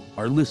you,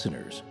 our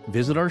listeners.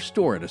 Visit our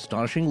store at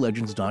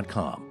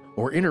astonishinglegends.com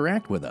or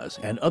interact with us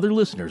and other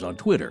listeners on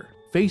Twitter,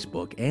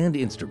 Facebook, and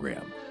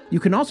Instagram. You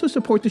can also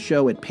support the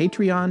show at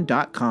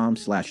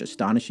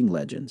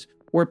patreon.com/astonishinglegends,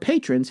 where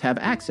patrons have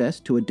access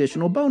to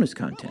additional bonus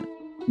content.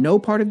 No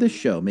part of this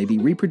show may be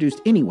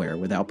reproduced anywhere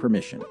without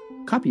permission.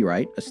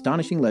 Copyright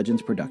Astonishing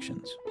Legends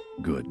Productions.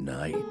 Good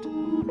night.